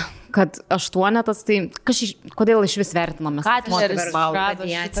 Kad 8, tai kodėl iš vis vertiname? Katleris rado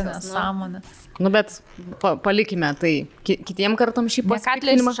šitą nesąmonę. Nu, bet palikime tai kitiem kartam šį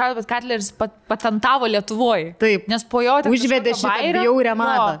pasipiktinimą. Bet Katleris patentavo Lietuvoje. Taip. Nes po jo užvedė šitą bjaurią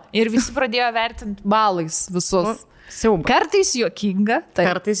madą. Ir visi pradėjo vertinti balais visus. Siaubas. Kartais juokinga.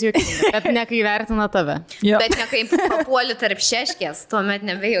 Kartais juokinga, bet ne kai vertina tave. Bet ne kai papuoli tarp šeškės, tuomet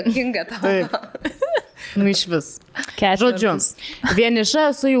nebejuokinga tavo. Nu iš vis. Žodžiu, vieniša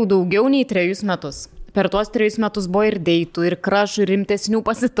esu jau daugiau nei 3 metus. Per tuos 3 metus buvo ir deitų, ir krašų, ir rimtesnių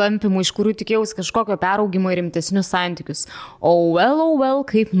pasitampimų, iš kurių tikėjausi kažkokio peraugimo ir rimtesnius santykius. Oh well,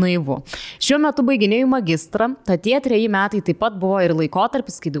 kaip naivu. Šiuo metu baiginėjau magistrą, tad tie 3 metai taip pat buvo ir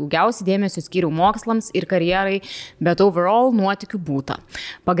laikotarpis, kai daugiausiai dėmesio skyriau mokslams ir karjerai, bet overall nuotykių būta.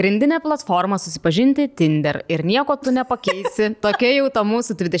 Pagrindinė platforma susipažinti Tinder ir nieko tu nepakeisi, tokia jau ta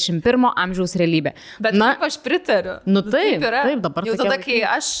mūsų 21 amžiaus realybė. Bet kaip aš pritariu. Nu taip dabar. Jau tada, kai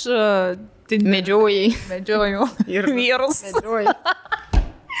aš medžioju ir vyrus.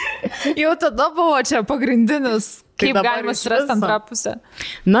 Jau tada buvo čia pagrindinis, kaip galima surasti antrą pusę.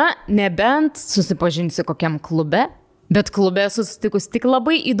 Na, nebent susipažinsi kokiam klube, bet klube susitikus tik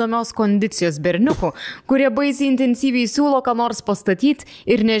labai įdomios kondicijos berniukų, kurie baisiai intensyviai siūlo ką nors pastatyti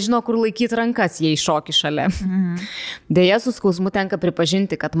ir nežino, kur laikyti rankas, jei šoki šalia. Deja, su skausmu tenka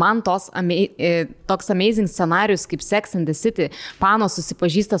pripažinti, kad man toks amazing scenarius kaip Sex and the City, panos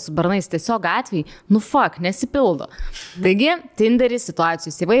susipažįsta su bernais tiesiog gatvėj, nesipildo. Taigi, Tinderis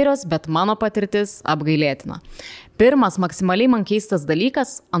situacijos įvairios, bet mano patirtis apgailėtina. Pirmas maksimaliai man keistas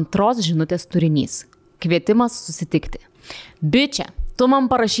dalykas – antros žinutės turinys. Kvietimas susitikti. Bičia, tu man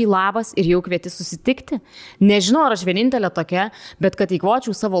parašy labas ir jau kvieti susitikti? Nežinau, ar aš vienintelė tokia, bet kad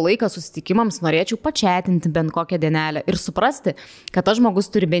įkvočiau savo laiką susitikimams, norėčiau pačiatinti bent kokią dienelę ir suprasti, kad tas žmogus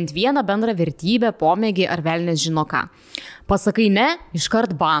turi bent vieną bendrą vertybę, pomėgį ar velnės žino ką. Pasakai ne,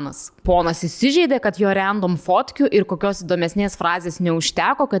 iškart banas. Ponas įsižeidė, kad jo random fotkių ir kokios įdomesnės frazės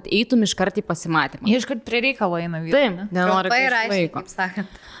neužteko, kad eitum iškart į pasimatymą. Iškart prie reikalo eina vyrai. Taip, nenori kaip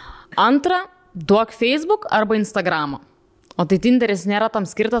sakant. Antra, duok Facebook arba Instagramą. O tai Tinderis nėra tam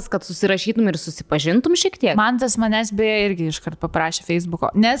skirtas, kad susirašytum ir susipažintum šiek tiek? Mantas manęs beje irgi iškart paprašė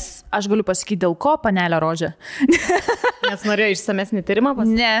Facebooko. Nes aš galiu pasakyti, dėl ko, panelė Rožė. Nes norėjo išsamesnį tyrimą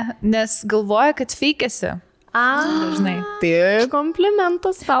pasakyti? Ne, nes galvoja, kad feikėsi. Dažnai. Tai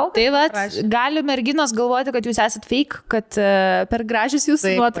komplimentas tau. Tai gali merginos galvoti, kad jūs esat fake, kad per gražius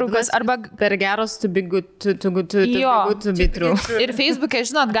jūsų nuotraukas, arba per geros to be good, to be good to be true. Ir Facebook'e,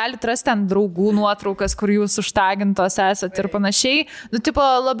 žinot, galite rasti ten draugų nuotraukas, kur jūs užtagintos esat ir panašiai. Nu, tipo,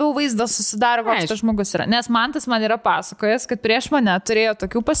 labiau vaizdas susidaro, koks tas žmogus yra. Nes Mantas man yra pasakojęs, kad prieš mane turėjo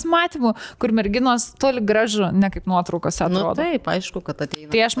tokių pasimatymų, kur merginos toli gražu, ne kaip nuotraukose atrodo. Nu, taip, aišku, kad ateina.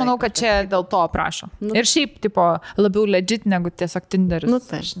 Tai aš manau, kad čia dėl to prašo. Ir šiaip, tipo, labiau legit negu tiesiog Tinderis. Nu,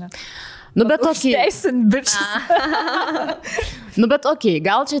 tai. Nu, bet Nu, bet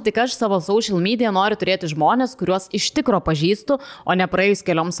gal čia tik aš savo social media noriu turėti žmonės, kuriuos iš tikro pažįstu, o ne praėjus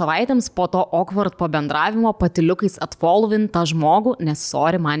keliom savaitėms po to awkward pabendravimo patiliukais atfollowint tą žmogų, nes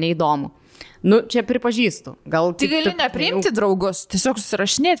sorry, man neįdomu. Nu, čia pripažįstu. Gal tai gali nepriimti draugus, tiesiog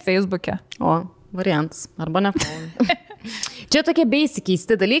susirašinėti Facebook'e. O, variantas. Arba ne. Čia tokie basic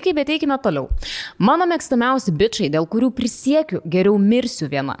keisti dalykai, bet eikime toliau. Mano mėgstamiausi bičiai, dėl kurių prisiekiu, geriau mirsiu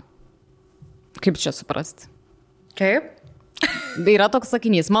viena. Kaip čia suprasti? Kaip? Tai yra toks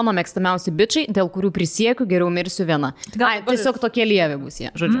sakinys, mano mėgstamiausi bičiai, dėl kurių prisiekiu, geriau mirsiu viena. Tiesiog tokie lievi bus jie,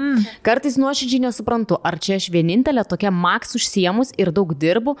 žodžiu. Kartais nuoširdžiai nesuprantu, ar čia aš vienintelė tokia maks užsiemus ir daug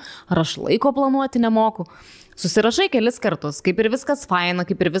dirbu, ar aš laiko planuoti nemoku. Susirašai kelis kartus, kaip ir viskas faina,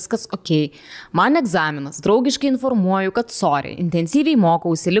 kaip ir viskas ok. Man egzaminas, draugiškai informuoju, kad sorry, intensyviai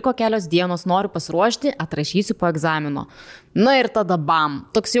mokausi, liko kelios dienos, noriu pasiruošti, atrašysiu po egzamino. Na ir tada bam,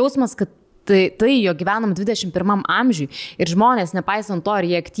 toks jausmas, kad tai jo gyvenam 21 amžiui ir žmonės, nepaisant to, ar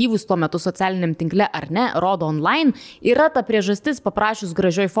jie aktyvūs tuo metu socialiniam tinkle ar ne, rodo online, yra ta priežastis paprašius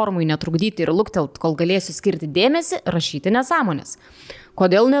gražioj formui netrukdyti ir luktelt, kol galėsiu skirti dėmesį, rašyti nesąmonės.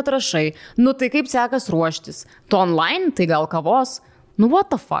 Kodėl netrašai? Nu tai kaip sekas ruoštis? Tu online, tai gal kavos? Nu what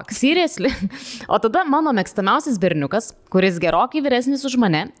the fuck, seriously? O tada mano mėgstamiausias berniukas, kuris gerokai vyresnis už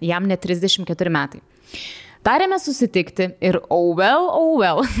mane, jam net 34 metai. Tarėme susitikti ir oh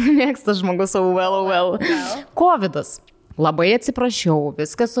well, mėgstas žmogus, oh well. Covidas. Labai atsiprašiau,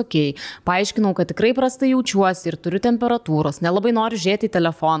 viskas ok. Paaiškinau, kad tikrai prastai jaučiuosi ir turiu temperatūros, nelabai noriu žiūrėti į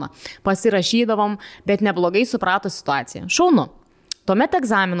telefoną. Pasirašydavom, bet neblogai suprato situaciją. Šaunu. Tuomet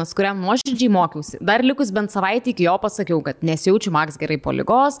egzaminas, kuriam nuoširdžiai mokiausi, dar likus bent savaitę iki jo pasakiau, kad nesijaučiu maks gerai po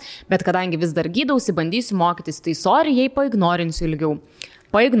ligos, bet kadangi vis dar gydausi, bandysiu mokytis, tai sorry, jei paignorinsiu ilgiau.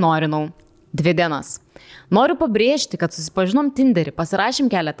 Paignorinau. 2 dienas. Noriu pabrėžti, kad susipažinom Tinderį, pasirašym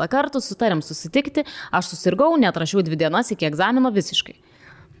keletą kartų, sutarėm susitikti, aš susirgau, neatrašiau 2 dienas iki egzamino visiškai.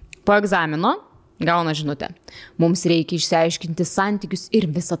 Po egzamino gauna žinutę. Mums reikia išsiaiškinti santykius ir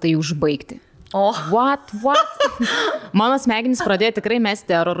visą tai užbaigti. What? Mano smegenys pradėjo tikrai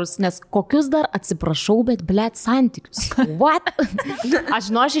mesti erorus, nes kokius dar atsiprašau, bet blet santykius. What? Aš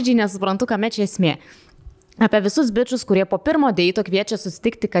nuoširdžiai nesuprantu, kame čia esmė. Apie visus bičius, kurie po pirmo deito kviečia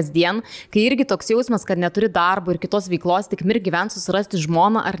susitikti kasdien, kai irgi toks jausmas, kad neturi darbo ir kitos veiklos, tik mir gyvent susirasti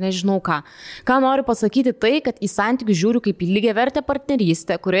žmoną ar nežinau ką. Ką noriu pasakyti tai, kad į santykius žiūriu kaip į lygiavertę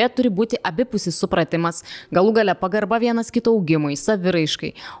partnerystę, kurioje turi būti abipusis supratimas, galų gale pagarba vienas kito augimui,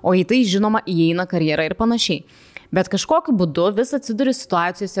 saviraiškai, o į tai žinoma įeina karjera ir panašiai. Bet kažkokiu būdu vis atsiduriu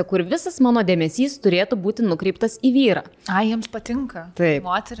situacijose, kur visas mano dėmesys turėtų būti nukreiptas į vyrą. Jiems patinka. Taip.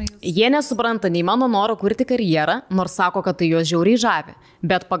 Moterai. Jie nesupranta nei mano noro kurti karjerą, nors sako, kad tai juos žiauriai žavi.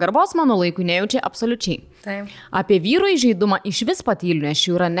 Bet pagarbos mano laikui nejaučia absoliučiai. Taip. Apie vyrų įžeidumą iš vis patyliu, nes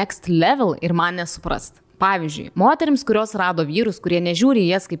jų yra next level ir man nesuprast. Pavyzdžiui, moterims, kurios rado vyrus, kurie nežiūri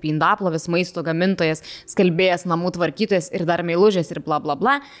jas kaip indaplovės, maisto gamintojas, skalbėjas, namų tvarkytojas ir dar meilužės ir bla bla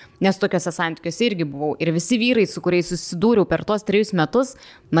bla, nes tokiuose santykiuose irgi buvau. Ir visi vyrai, su kuriais susidūriau per tos 3 metus,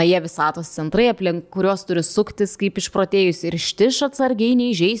 na jie visatos centrai, aplink kurios turi suktis kaip išprotėjus ir štiš atsargiai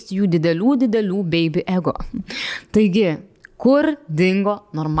neįžeisti jų didelių baby ego. Taigi, kur dingo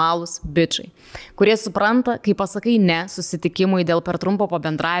normalūs bičiai, kurie supranta, kai pasakai ne susitikimui dėl per trumpo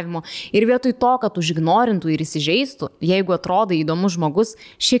pabendravimo ir vietoj to, kad užignorintų ir įsižeistų, jeigu atrodo įdomus žmogus,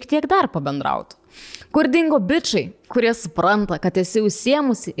 šiek tiek dar pabendrautų. Kur dingo bičiai, kurie supranta, kad esi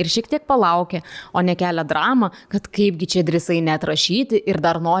užsiemusi ir šiek tiek palaukia, o ne kelia dramą, kad kaipgi čia drįsai neatrašyti ir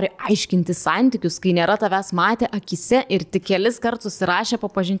dar nori aiškinti santykius, kai nėra tavęs matę akise ir tik kelis kartus susirašė po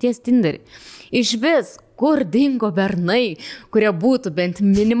pažinties Tinderį. Iš vis, kur dingo bernai, kurie būtų bent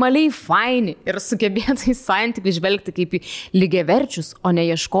minimaliai faini ir sugebėtų į santykių žvelgti kaip į lygiaverčius, o ne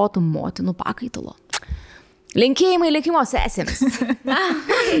ieškotų motinų pakaitalo. Linkėjimai likimo sesėms.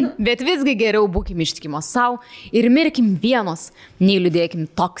 Bet visgi geriau būkim ištikimos savo ir mirkim vienos, nei liūdėkim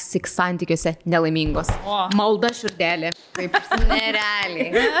toksik santykiuose nelaimingos. Malda širdelė. Taip,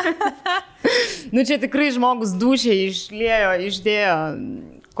 nerealiai. Nu čia tikrai žmogus dušiai išdėjo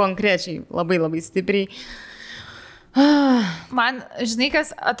konkrečiai labai stipriai. Man, žinai,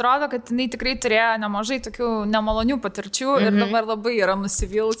 kas atrodo, kad jinai tikrai turėjo nemažai tokių nemalonių patirčių ir dabar labai yra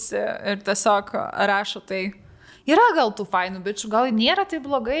nusivylusi ir tiesiog rašo tai. Yra gal tų fainų bičių, gal nėra tai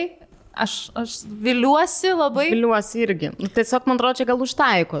blogai. Aš viliuosi labai. Viliuosi irgi. Tiesiog, man atrodo, čia gal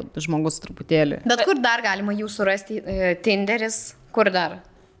užtaiko žmogus truputėlį. Bet kur dar galima jų surasti? Tinderis, kur dar?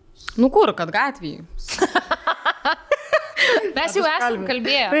 Nu kur, kad gatvėje. Mes jau esam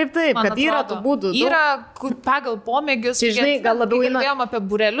kalbėję. Taip, kad yra tų būdų. Yra pagal pomėgius. Čia, žinai, gal labiau kalbėjom apie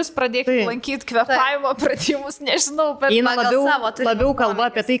burelius, pradėkime lankyti kvėpavimo pratimus, nežinau, bet eina labiau kalba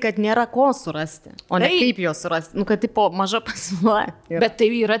apie tai, kad nėra ko surasti, o ne kaip jo surasti. Nu, kad tipo maža pasiūla. Bet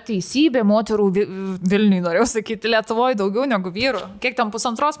tai yra teisybė, moterų Vilniui, norėjau sakyti, Lietuvoje daugiau negu vyrų. Kiek tam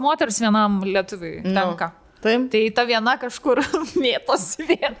 1,5 moters vienam lietuviui tenka? Taip. Tai ta viena kažkur vietos.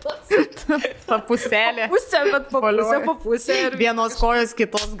 Pusė, bet po pusę. Ir vienos kojos,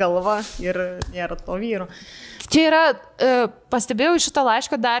 kitos galva ir nėra to vyro. Čia yra, pastebėjau šitą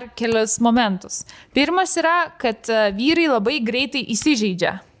laišką dar kelius momentus. Pirmas yra, kad vyrai labai greitai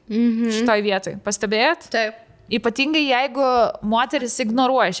įsižeidžia šitoj vietoj. Pastebėjot? Taip. Ypatingai jeigu moteris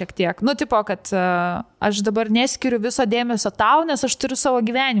ignoruoja šiek tiek. Nu, tipo, kad aš dabar neskiriu viso dėmesio tau, nes aš turiu savo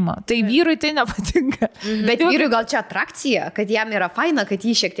gyvenimą. Tai vyrui tai nepatinka. Bet vyrui gal čia atrakcija, kad jam yra faina, kad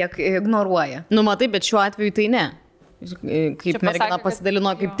jį šiek tiek ignoruoja. Nu, matai, bet šiuo atveju tai ne. Kaip mergina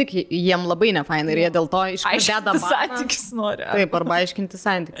pasidalino, kaip tik jiem labai nefaina ir jie dėl to išdeda santykis nori. Taip, arba aiškinti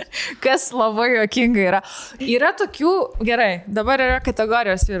santykis. Kas labai juokinga yra. Yra tokių, gerai, dabar yra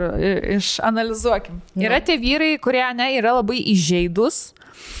kategorijos vyrų, išanalizuokim. Yra tie vyrai, kurie yra labai įžeidus.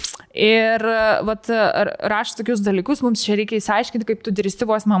 Ir rašo tokius dalykus, mums čia reikia įsiaiškinti, kaip tu drįsti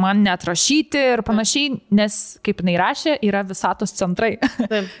vos man neatrašyti ir panašiai, nes, kaip jinai rašė, yra visatos centrai.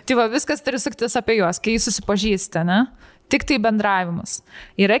 Tai viskas turi suktis apie juos, kai susipažįsta, ne? Tik tai bendravimas.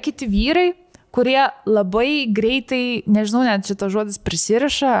 Yra kiti vyrai, kurie labai greitai, nežinau, net šitą žodis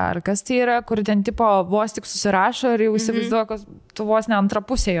prisiriša, ar kas tai yra, kur ten tipo vos tik susirašo ir jau įsivaizduoja, kad tu vos ne antra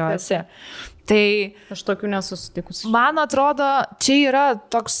pusė jo esi. Tai aš tokių nesusitikus. Man atrodo, čia yra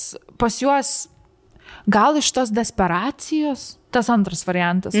toks pas juos gal iš tos desperacijos, tas antras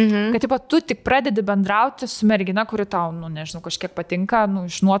variantas. Kad tipo, tu tik pradedi bendrauti su mergina, kuri tau, nu, nežinau, kažkiek patinka, nu,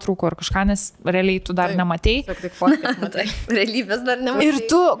 iš nuotraukų ar kažką, nes realiai tu dar nematei. Realybės dar nematei. Ir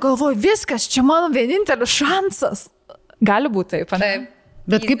tu galvoji, viskas, čia mano vienintelis šansas. Gali būti taip, ne? Taip.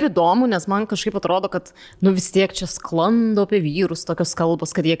 Bet kaip įdomu, nes man kažkaip atrodo, kad nu vis tiek čia sklando apie vyrus tokios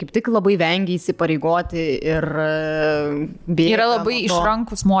kalbos, kad jie kaip tik labai vengia įsipareigoti ir bėga. Yra labai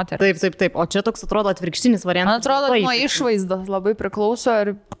išrankus moteris. Taip. O čia toks atrodo atvirkštinis variantas. Man atrodo, nuo išvaizdos labai priklauso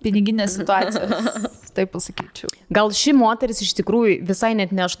ir piniginės situacijos. Taip pasakyčiau. Gal ši moteris iš tikrųjų visai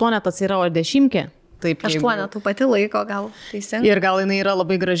net ne 8, yra, o 10? Taip, 8 pati laiko gal teisingai. Ir gal jinai yra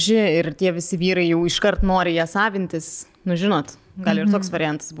labai graži ir tie visi vyrai jau iškart nori ją savintis. Nu, žinot, gali ir toks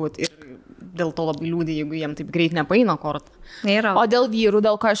variantas būti. Ir dėl to labai liūdė, jeigu jiem taip greit nepaina kortą. O dėl vyrų,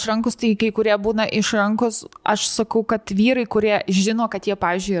 dėl ko išrankus, tai kai kurie būna išrankus, aš sakau, kad vyrai, kurie žino, kad jie,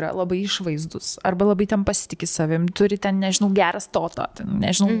 pavyzdžiui, yra labai išvaizdus, arba labai ten pasitikė savim, turi ten, nežinau, gerą stotą, ten,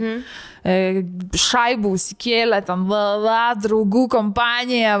 nežinau, šaibų įsikėlę, ten, draugų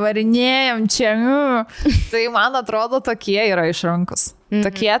kompaniją, varinėjom čia, tai man atrodo, tokie yra išrankus.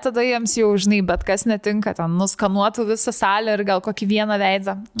 Tokie tada jiems jau, žinai, bet kas netinka, ten nuskanuotų visą salę ir gal kokį vieną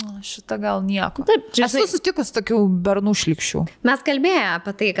veidą. Šitą gal nieko. Taip, čia esu sutikus tokių bernų šlikščių. Mes kalbėjome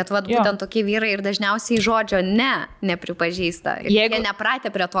apie tai, kad būtent tokie vyrai ir dažniausiai žodžio nepripažįsta. Ir jie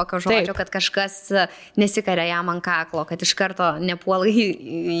nepratę prie tokio žodžio, kad kažkas nesikaria jam ant kaklo, kad iš karto nepuola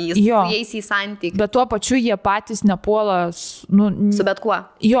jais į santykį. Bet tuo pačiu jie patys nepuola su bet kuo.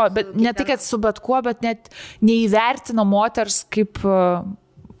 Jo, bet ne tik su bet kuo, bet net neįvertina moters kaip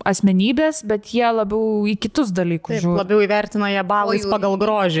asmenybės, bet jie labiau į kitus dalykus žiūri. Labiau įvertina ją balais pagal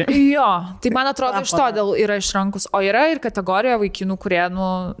grožį. Jo, tai man atrodo iš to dėl yra išrankus. O yra ir kategorija vaikinų, kurie,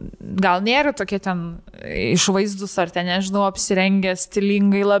 gal nėra tokie ten išvaizdus, ar ten, nežinau, apsirengę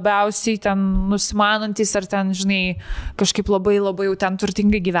stilingai labiausiai, ten nusimanantis, ar ten, žinai, kažkaip labai jau ten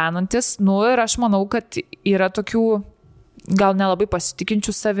turtingai gyvenantis. Ir aš manau, kad yra tokių gal nelabai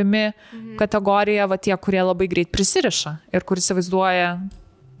pasitikinčių savimi kategorija, tie, kurie labai greit prisiriša ir kur įsivaizduoja,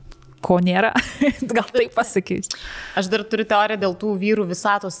 ko nėra. Gal taip pasakys. Aš dar turiu teoriją dėl tų vyrų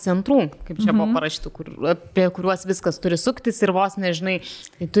visatos centrų, kaip čia buvo parašytų, apie kuriuos viskas turi suktis ir vos nežinai,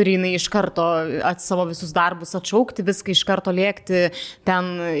 turi jinai iš karto savo visus darbus atšaukti, viską iš karto lėkti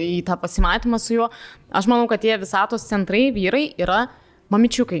ten į tą pasimatymą su juo. Aš manau, kad tie visatos centrai vyrai yra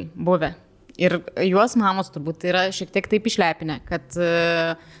mamičiukai buvę. Ir juos mamos turbūt yra šiek tiek taip išlepinę, kad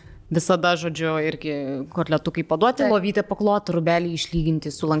visada, žodžiu, irgi kotletukai paduoti, lovytę pakloti, rubelį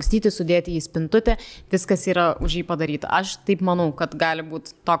išlyginti, sulankstyti, sudėti į spintutę, viskas yra už jį padaryta. Aš taip manau, kad gali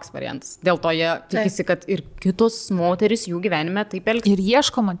būti toks variantas. Dėl to jie tikisi, kad ir kitos moteris jų gyvenime taip elgsis. Ir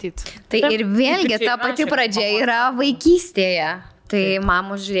ieško matyti. Tai ir vėlgi ta pati pradžia yra vaikystėje. Tai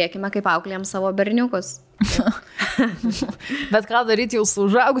mamos žiūrėkime, kaip auklėjam savo berniukus. Bet ką daryti jau su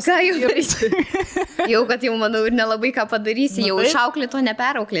užaugus? Ką jau daryti? Jau, kad jau, manau, ir nelabai ką padarysi, jau išauklį to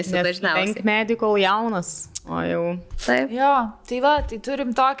neperauklėsi dažniausiai. Penk medikol jaunas, o jau. Taip. Jo, tai va, tai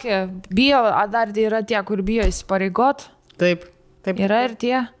turim tokį, bijo, dar yra tie, kur bijo įsipareigot. Taip. Yra ir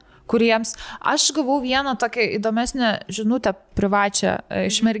tie, kuriems. Aš gavau vieną tokią įdomesnę žinutę privačią.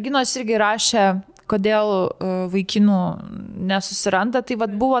 Iš merginos irgi rašė, kodėl vaikinų nesusiranda. Tai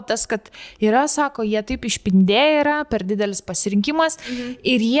vat buvo tas, kad yra, sako, jie taip išpindėję yra, per didelis pasirinkimas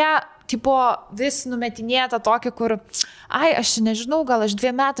ir jie tipo vis numetinėja tą tokį, kur, aš nežinau, gal aš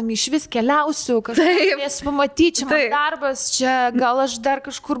 2 metam iš vis keliausiu, kažkaip pamatyti, čia man darbas, čia gal aš dar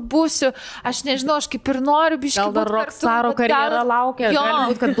kažkur būsiu, aš nežinau, aš kaip ir noriu biškį. Gal dar rockstaro karjera laukia, gali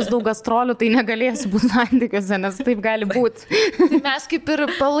būti, kad bus daug gastrolių, tai negalėsiu būti santykiuose, nes taip gali būti. Tai mes kaip ir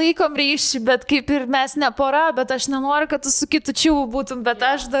palaikom ryšį, bet kaip ir mes ne pora, bet aš nenoriu, kad tu su kitu čiūvu būtum, bet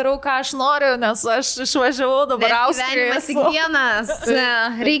aš darau, ką aš noriu, nes aš išvažiavau dabar Austrijoje. Gyvenimas tik vienas,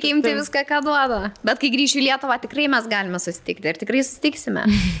 reikia imti viską, ką duoda. Bet kai grįšiu į Lietuvą, tikrai mes galime susitikti ir tikrai susitiksime.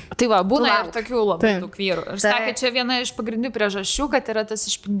 Tai va, būna ir tokių labai daug vyrų. Ir sakė, čia viena iš pagrindinių priežasčių, kad yra tas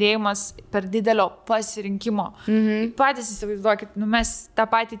išpindėjimas per didelio pasirinkimo. Patys įsivaizduokit, mes tą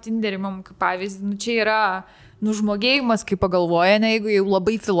patį Tinderį, kaip pavyzdį, čia yra nužmogėjimas, kai pagalvoja, ne, jeigu jau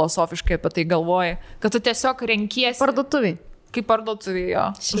labai filosofiškai apie tai galvoja, kad tu tiesiog renkiesi. Parduotuviai. Kaip parduotuvėje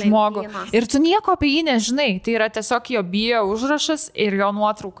žmogų. Ir tu nieko apie jį nežinai. Tai yra tiesiog jo bio užrašas ir jo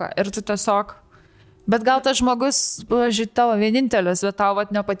nuotrauka. Ir tu tiesiog... Bet gal tas žmogus, žiūrėt, tavo vienintelis, bet tau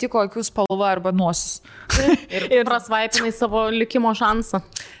nepatiko akių spalva arba nosis. Ir prasvaipinai savo likimo šansą.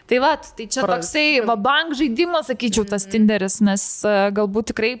 Tai va, tai čia toksai bank žaidimas, sakyčiau, tas Tinderis, nes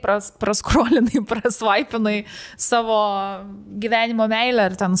galbūt tikrai praskrolinai, prasvaipinai savo gyvenimo meilę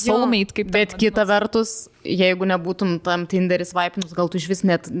ar ten soulmate. Kaip bet kita vertus, jeigu nebūtum tam Tinderis vaipinus, gal tu iš vis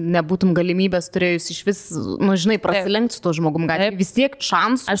net nebūtum galimybės turėjus iš vis, žinai, prasilenkti su to žmogum gatvėje. Vis tiek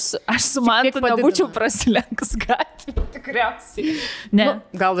šansų. Aš su Mantu nebūčiau prasilenkus gatvėje, tikriausiai. Ne.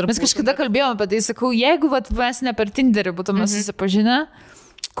 Gal ir mes kažkada kalbėjome apie tai, sakau, jeigu mes ne per Tinderį būtume susipažinę,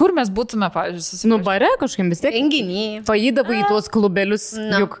 kur mes būtume, pavyzdžiui, susipažinę? Bare kažkaip vis tiek. Renginį. Paįdavai į tuos klubelius,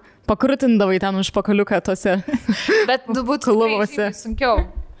 juk pakrutindavai ten už pakaliuką tose. Bet būtų sunkiau.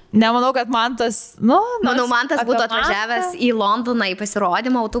 Nemanau, kad Mantas, Manau, Mantas būtų atvažiavęs į Londoną į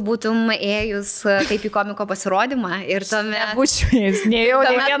pasirodymą, o tu būtum ėjus kaip į komiko pasirodymą ir tuomet... Nebūčiau ėjus, nejau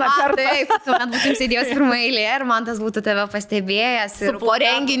ne vieną kartą. Taip, tuomet būtum sėdėjęs pirmą eilę ir Mantas būtų tave pastebėjęs ir po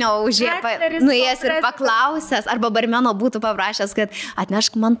renginio nuėjęs ir paklausęs, arba barmeno būtų paprašęs, kad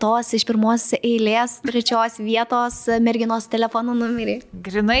atnešk man tos iš pirmos eilės 3 vietos merginos telefono numerį.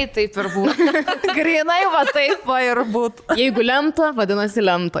 Grinai taip ir būtų. Grinai va taip va ir būtų. Jeigu lemta, vadinasi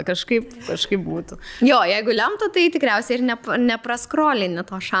lemta. Kažkaip būtų. Jo, jeigu lemta, tai tikriausiai ir nepraskrolinė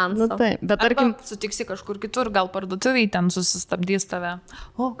to šansą. Taip, bet tarkim, sutiksi kažkur kitur, gal parduotuviai ten susistabdys tave.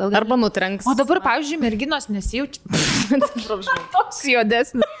 Arba nutrenks. O dabar, pavyzdžiui, merginos nesijaučia. Toks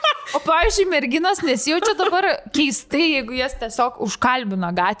juodesnis. O pavyzdžiui, merginos nesijaučia dabar keistai, jeigu jas tiesiog užkalbina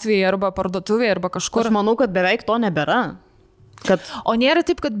gatvėje arba parduotuvėje arba kažkur. Aš manau, kad beveik to nebėra. O nėra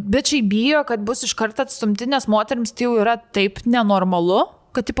taip, kad bičiai bijo, kad bus iš karto atstumti, nes moterims tai jau yra taip nenormalu,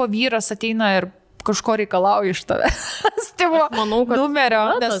 kad tipo vyras ateina ir kažko reikalauja iš tave. Tipo, manau, kad numerio,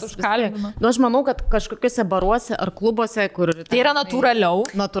 nes užkalbina. Aš manau, kad kažkokiuose baruose ar klubuose, kur... Tai yra natūraliau.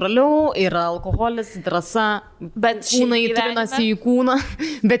 Natūraliau, yra alkoholis, drąsa, bet kūnai trinasi į kūną.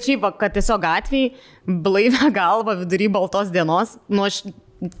 Bet šiaip, kad tiesiog gatvėj, blaivę galvą vidury baltos dienos, aš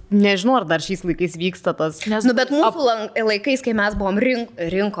nežinau, ar dar šiais laikais vyksta tas... Bet mūsų laikais, kai mes buvom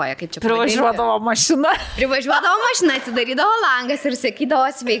rinkoje, kaip čia privažiuodavo mašina. Privažiuodavo mašina, atsidarydavo langas ir sakydavo,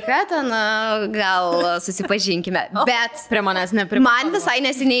 sveika, ten gal susipažinkime. Bet prie manęs man visai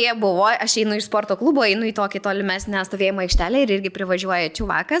neseniai buvo, aš einu iš sporto klubo, einu į tokį tolimesnę stovėjimo aikštelę ir irgi privažiuoja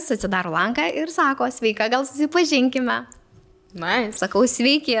čiuvakas, atsidaro langą ir sako, sveika, gal susipažinkime. Nice. Sakau,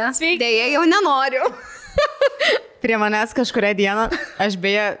 sveiki. Dėja, jau nenoriu. Prie manęs kažkuria diena, aš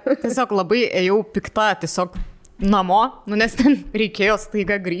beje tiesiog labai ėjau pikta, tiesiog namo, nes ten reikėjo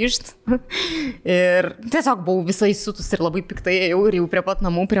staiga grįžti. Ir tiesiog buvau visai sutus ir labai piktai ėjau ir jau prie pat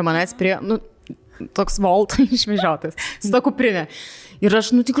namų, prie manęs toks Volt išvežiotas, su ta kuprinė. Ir aš,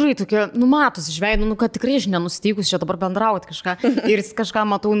 tikrai tokia, matus iš veido, kad tikrai aš nenusteikus čia dabar bendrauti kažką. Ir jis kažką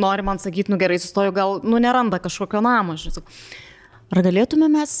matau, nori man sakyti, gerai, sustoju, gal, neranda kažkokio namo. Ar galėtume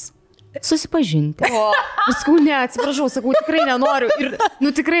mes susipažinti. Aš sakau, ne, atsiprašau, sakau, tikrai nenoriu. Ir,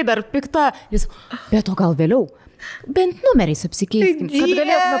 tikrai dar pikta. Jis, bet o gal vėliau? Bent numeriais apsikeiskim, kad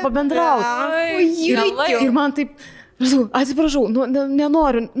galėtume pabendrauti. Ir man taip... Atsiprašau,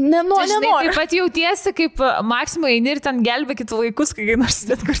 nenoriu. Taip pat jautiesi, kaip Maksimo eini ir ten gelbėkit vaikus, kai nors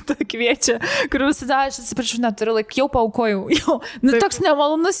net kartu kviečia, kur visada, aš atsiprašau, neturiu laik, jau paaukojau. Toks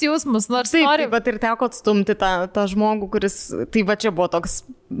nemalonus jausmas, nors nori. Taip, bet ir teko atstumti tą žmogų, kuris, tai va čia buvo toks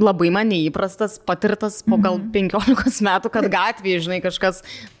labai man neįprastas, patirtas po gal 15 metų, kad gatvėje, žinai, kažkas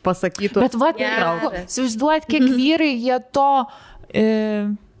pasakytų. Bet va, įsivaizduojat, kiek vyrai jie to...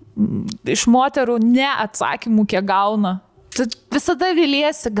 iš moterų neatsakymų, kiek gauna. Tu visada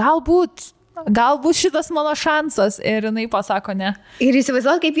viliesi, galbūt šitas mano šansas ir jinai pasako ne. Ir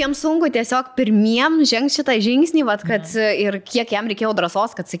įsivaizduot, kaip jiems sunku tiesiog pirmiem žengti šitą žingsnį, vat, kad ir kiek jam reikėjo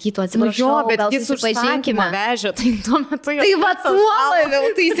drąsos, kad sakytų atsiprašau, bet jis užsakymą vežė, tai tuo metu jau... Tai va, tuo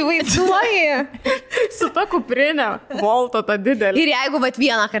labiau, tai įsivaizduoji. Su ta kuprinė, volto ta didelė. Ir jeigu vat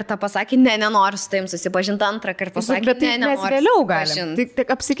vieną kartą pasakė, nenoriu su tavim susipažinti, antrą kartą pasakė, mes vėliau galim.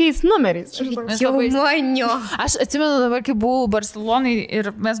 Tik apsikeis numeriais. Aš atsimenu dabar, kai buvau Barcelonai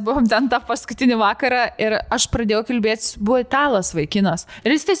ir mes buvom ten tą paskutinį vakarą ir aš pradėjau kalbėti, buvo italas vaikinas.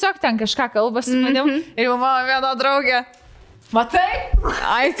 Ir jis tiesiog ten kažką kalba su manim ir jau mano viena draugė. Matai?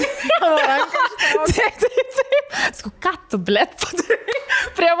 Ai, taip. Sakau, ką tu, blėt, padarai?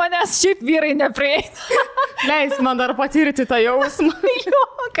 Prie manęs šiaip vyrai neprieina. Leis man dar patirti tą jausmą. Jo,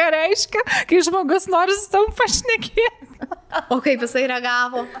 ką reiškia, kai žmogus nori su tam pašnekėti. O kaip jisai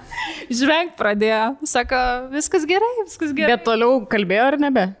reagavo? Žvengt pradėjo. Sako, viskas gerai. Bet toliau kalbėjo ar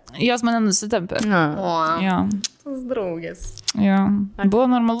nebe? Jos mane nusitampė. Jo. Tas draugės. Jo. Buvo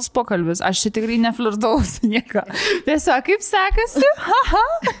normalus pokalbis. Aš čia tikrai neflirtau su nieko. Tiesiog, kaip sekasi?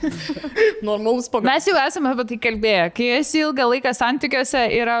 Normalus pokalbis. Mes jau esame apie tai kalbėję. Kai esi ilgą laiką santykiuose,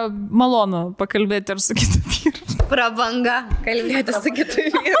 yra malonu pakalbėti ir su kitu vyru. Prabanga kalbėti su kitu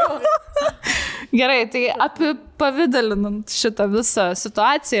vyru. Gerai, tai apipavidalinant šitą visą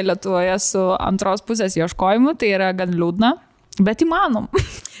situaciją Lietuvoje su antros pusės ieškojimu, tai yra gan liūdna, bet įmanom.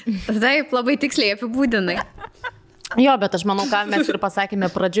 Taip, labai tiksliai apibūdinai. Jo, bet aš manau, ką mes ir pasakėme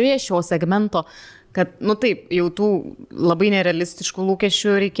pradžioje šio segmento, kad, taip, jau tų labai nerealistiškų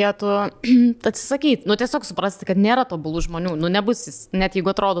lūkesčių reikėtų atsisakyti. Tiesiog suprasti, kad nėra tobulų žmonių. Nebus jis, net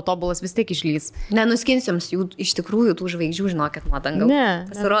jeigu atrodo tobulas, vis tiek išlys. Nenuskinsim jų iš tikrųjų tų žvaigždžių, žinokit, nuo dangaus.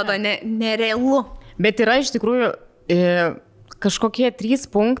 Pasirodo nerealu. Bet yra iš tikrųjų kažkokie 3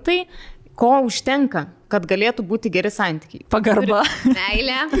 punktai, ko užtenka, kad galėtų būti geri santykiai. Pagarba.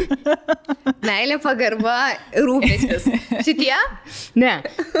 Meilė, pagarba, rūpestis. Šitie? Ne.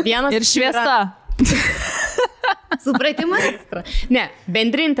 Vienas ir šviesa. Supratimas? Ne.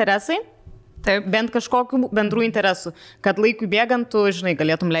 Bendri interesai. Taip. Bent kažkokių bendrų interesų. Kad laikui bėgant, tu, žinai,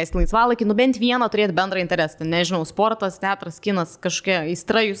 galėtum leisti laisvalaikį, bent vieną turėti bendrą interesą. Nežinau, sportas, teatras, kinas, kažkokia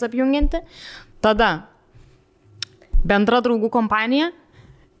aistra jūs apjungianti. Tada bendra draugų kompanija.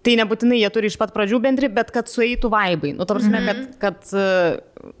 Tai nebūtinai jie turi iš pat pradžių bendri, bet kad sueitų vaibai. Ta prasme, kad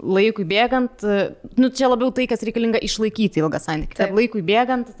laikui bėgant, čia labiau tai, kas reikalinga išlaikyti ilgą santykį. Kad laikui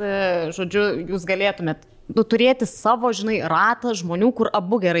bėgant, žodžiu, jūs galėtumėt turėti savo, žinai, ratą žmonių, kur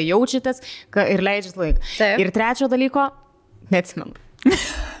abu gerai jaučiatės ir leidžiat laiką. Taip. Ir trečio dalyko, neatsimenu.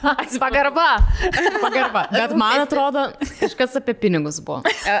 Pagarba. Bet man atrodo, kažkas apie pinigus buvo.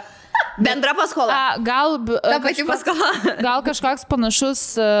 Bendra paskola. Gal kažkoks panašus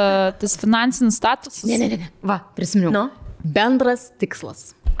tas finansinis statusas? Ne. Va, prisiminiau. No. Bendras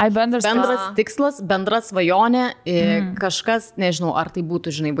tikslas. Bendras tikslas, bendra svajonė, kažkas, nežinau, ar tai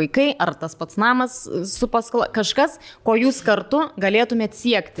būtų, žinai, vaikai, ar tas pats namas su paskola, kažkas, ko jūs kartu galėtumėt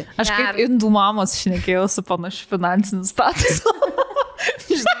siekti. Aš kaip indų mamos šnekėjau su panašiu finansiniu statusu.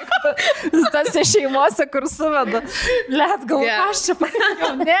 Žinai, tose šeimose, kur suveda. Let, aš čia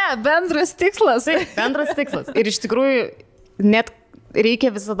pasakiau. Ne, bendras tikslas. Bendras tikslas. Ir iš tikrųjų net reikia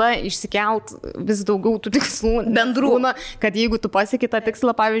visada išsikelt vis daugiau tų tikslų bendrų, kad jeigu tu pasieki tą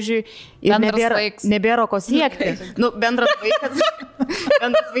tikslą, pavyzdžiui, ir nebėra ko siekti. Bendras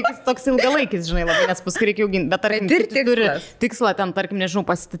vaikas toks ilgalaikis, žinai, labai, nes paskui reikia auginti. Bet tarkim, tu turi tikslą ten, tarkim, nežinau,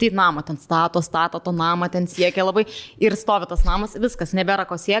 pasistatyti namą, ten stato to namą, ten siekia labai ir stovi tas namas, viskas, nebėra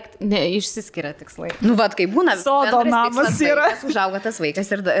ko siekti, išsiskiria tikslai. Vat kaip būna. Sodo namas yra. Užauga tas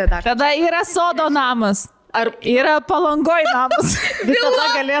vaikas ir dar. Tada yra sodo namas. Ar Yra Palangoj namas. visada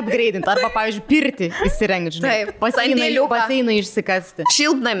gali upgrade'inti, arba, pavyzdžiui, pirti įsirengti, žinai. Taip, sandėliuką. Baseiną išsikasti.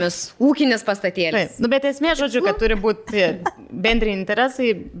 Šiltnamis, ūkinis pastatėlis. Taip, nu, bet esmė, žodžiu, kad turi būti bendri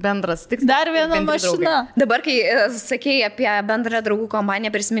interesai, bendras tikslas. Dar viena bendri mašina. draugai. Dabar, kai sakėjai apie bendrą draugų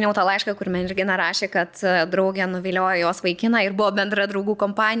kompaniją, prisiminiau tą laišką, kur mergina rašė, kad draugė nuviliojo jos vaikiną ir buvo bendra draugų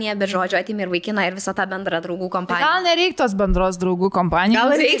kompanija, bet žodžiu atimė ir vaikiną ir visą tą bendrą draugų kompaniją. Gal nereiktų tos bendros draugų kompanijos?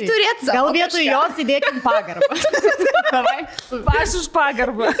 Gal reik turėt savo Gal vietoj kažką. jos įdėkim pagarbą. Aš už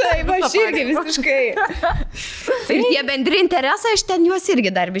pagarbą. Taip, aš irgi visiškai. Ir tie bendri interesai, aš ten juos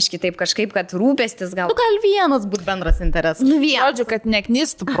irgi darbiški taip kažkaip, kad rūpestis gal. Nu, gal vienas būtų bendras interesas. Nu vienas. Žodžiu, kad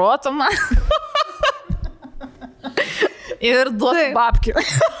neknistų proto man. Ir duotų babkių.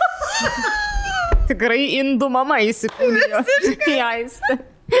 Tikrai indų mama įsikūnijo. Jaistė.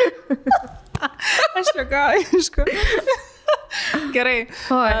 Aš juokauju, aišku. Gerai,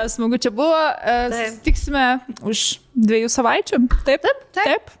 Oi. smagu čia buvo. Taip. Tiksime už 2 savaičių. Taip,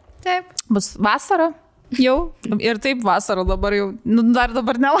 taip. Taip. Bus vasara jau. Ir taip vasara dabar jau. Nu, dar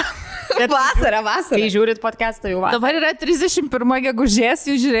dabar ne. Vasara. Kai žiūrit podcastą jau vasarą. Dabar yra 31 gegužės,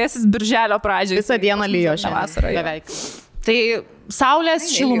 jūs žiūrėsit birželio pradžią. Visą dieną lyjo šią vasarą. vasarą. Beveik. Tai saulės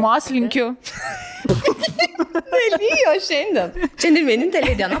šilumos linkiu. Lyjo šiandien. Šiandien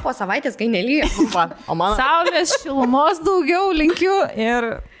vienintelė diena po savaitės, kai nelyjo. Va, o man. Saulės šilumos daugiau linkiu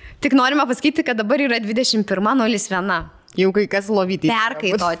ir Tik norime pasakyti, kad dabar yra 21:01. Jau kai kas lovyti.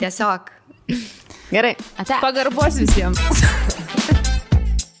 Perkaito tiesiog. Gerai. Ate. pagarbos visiems.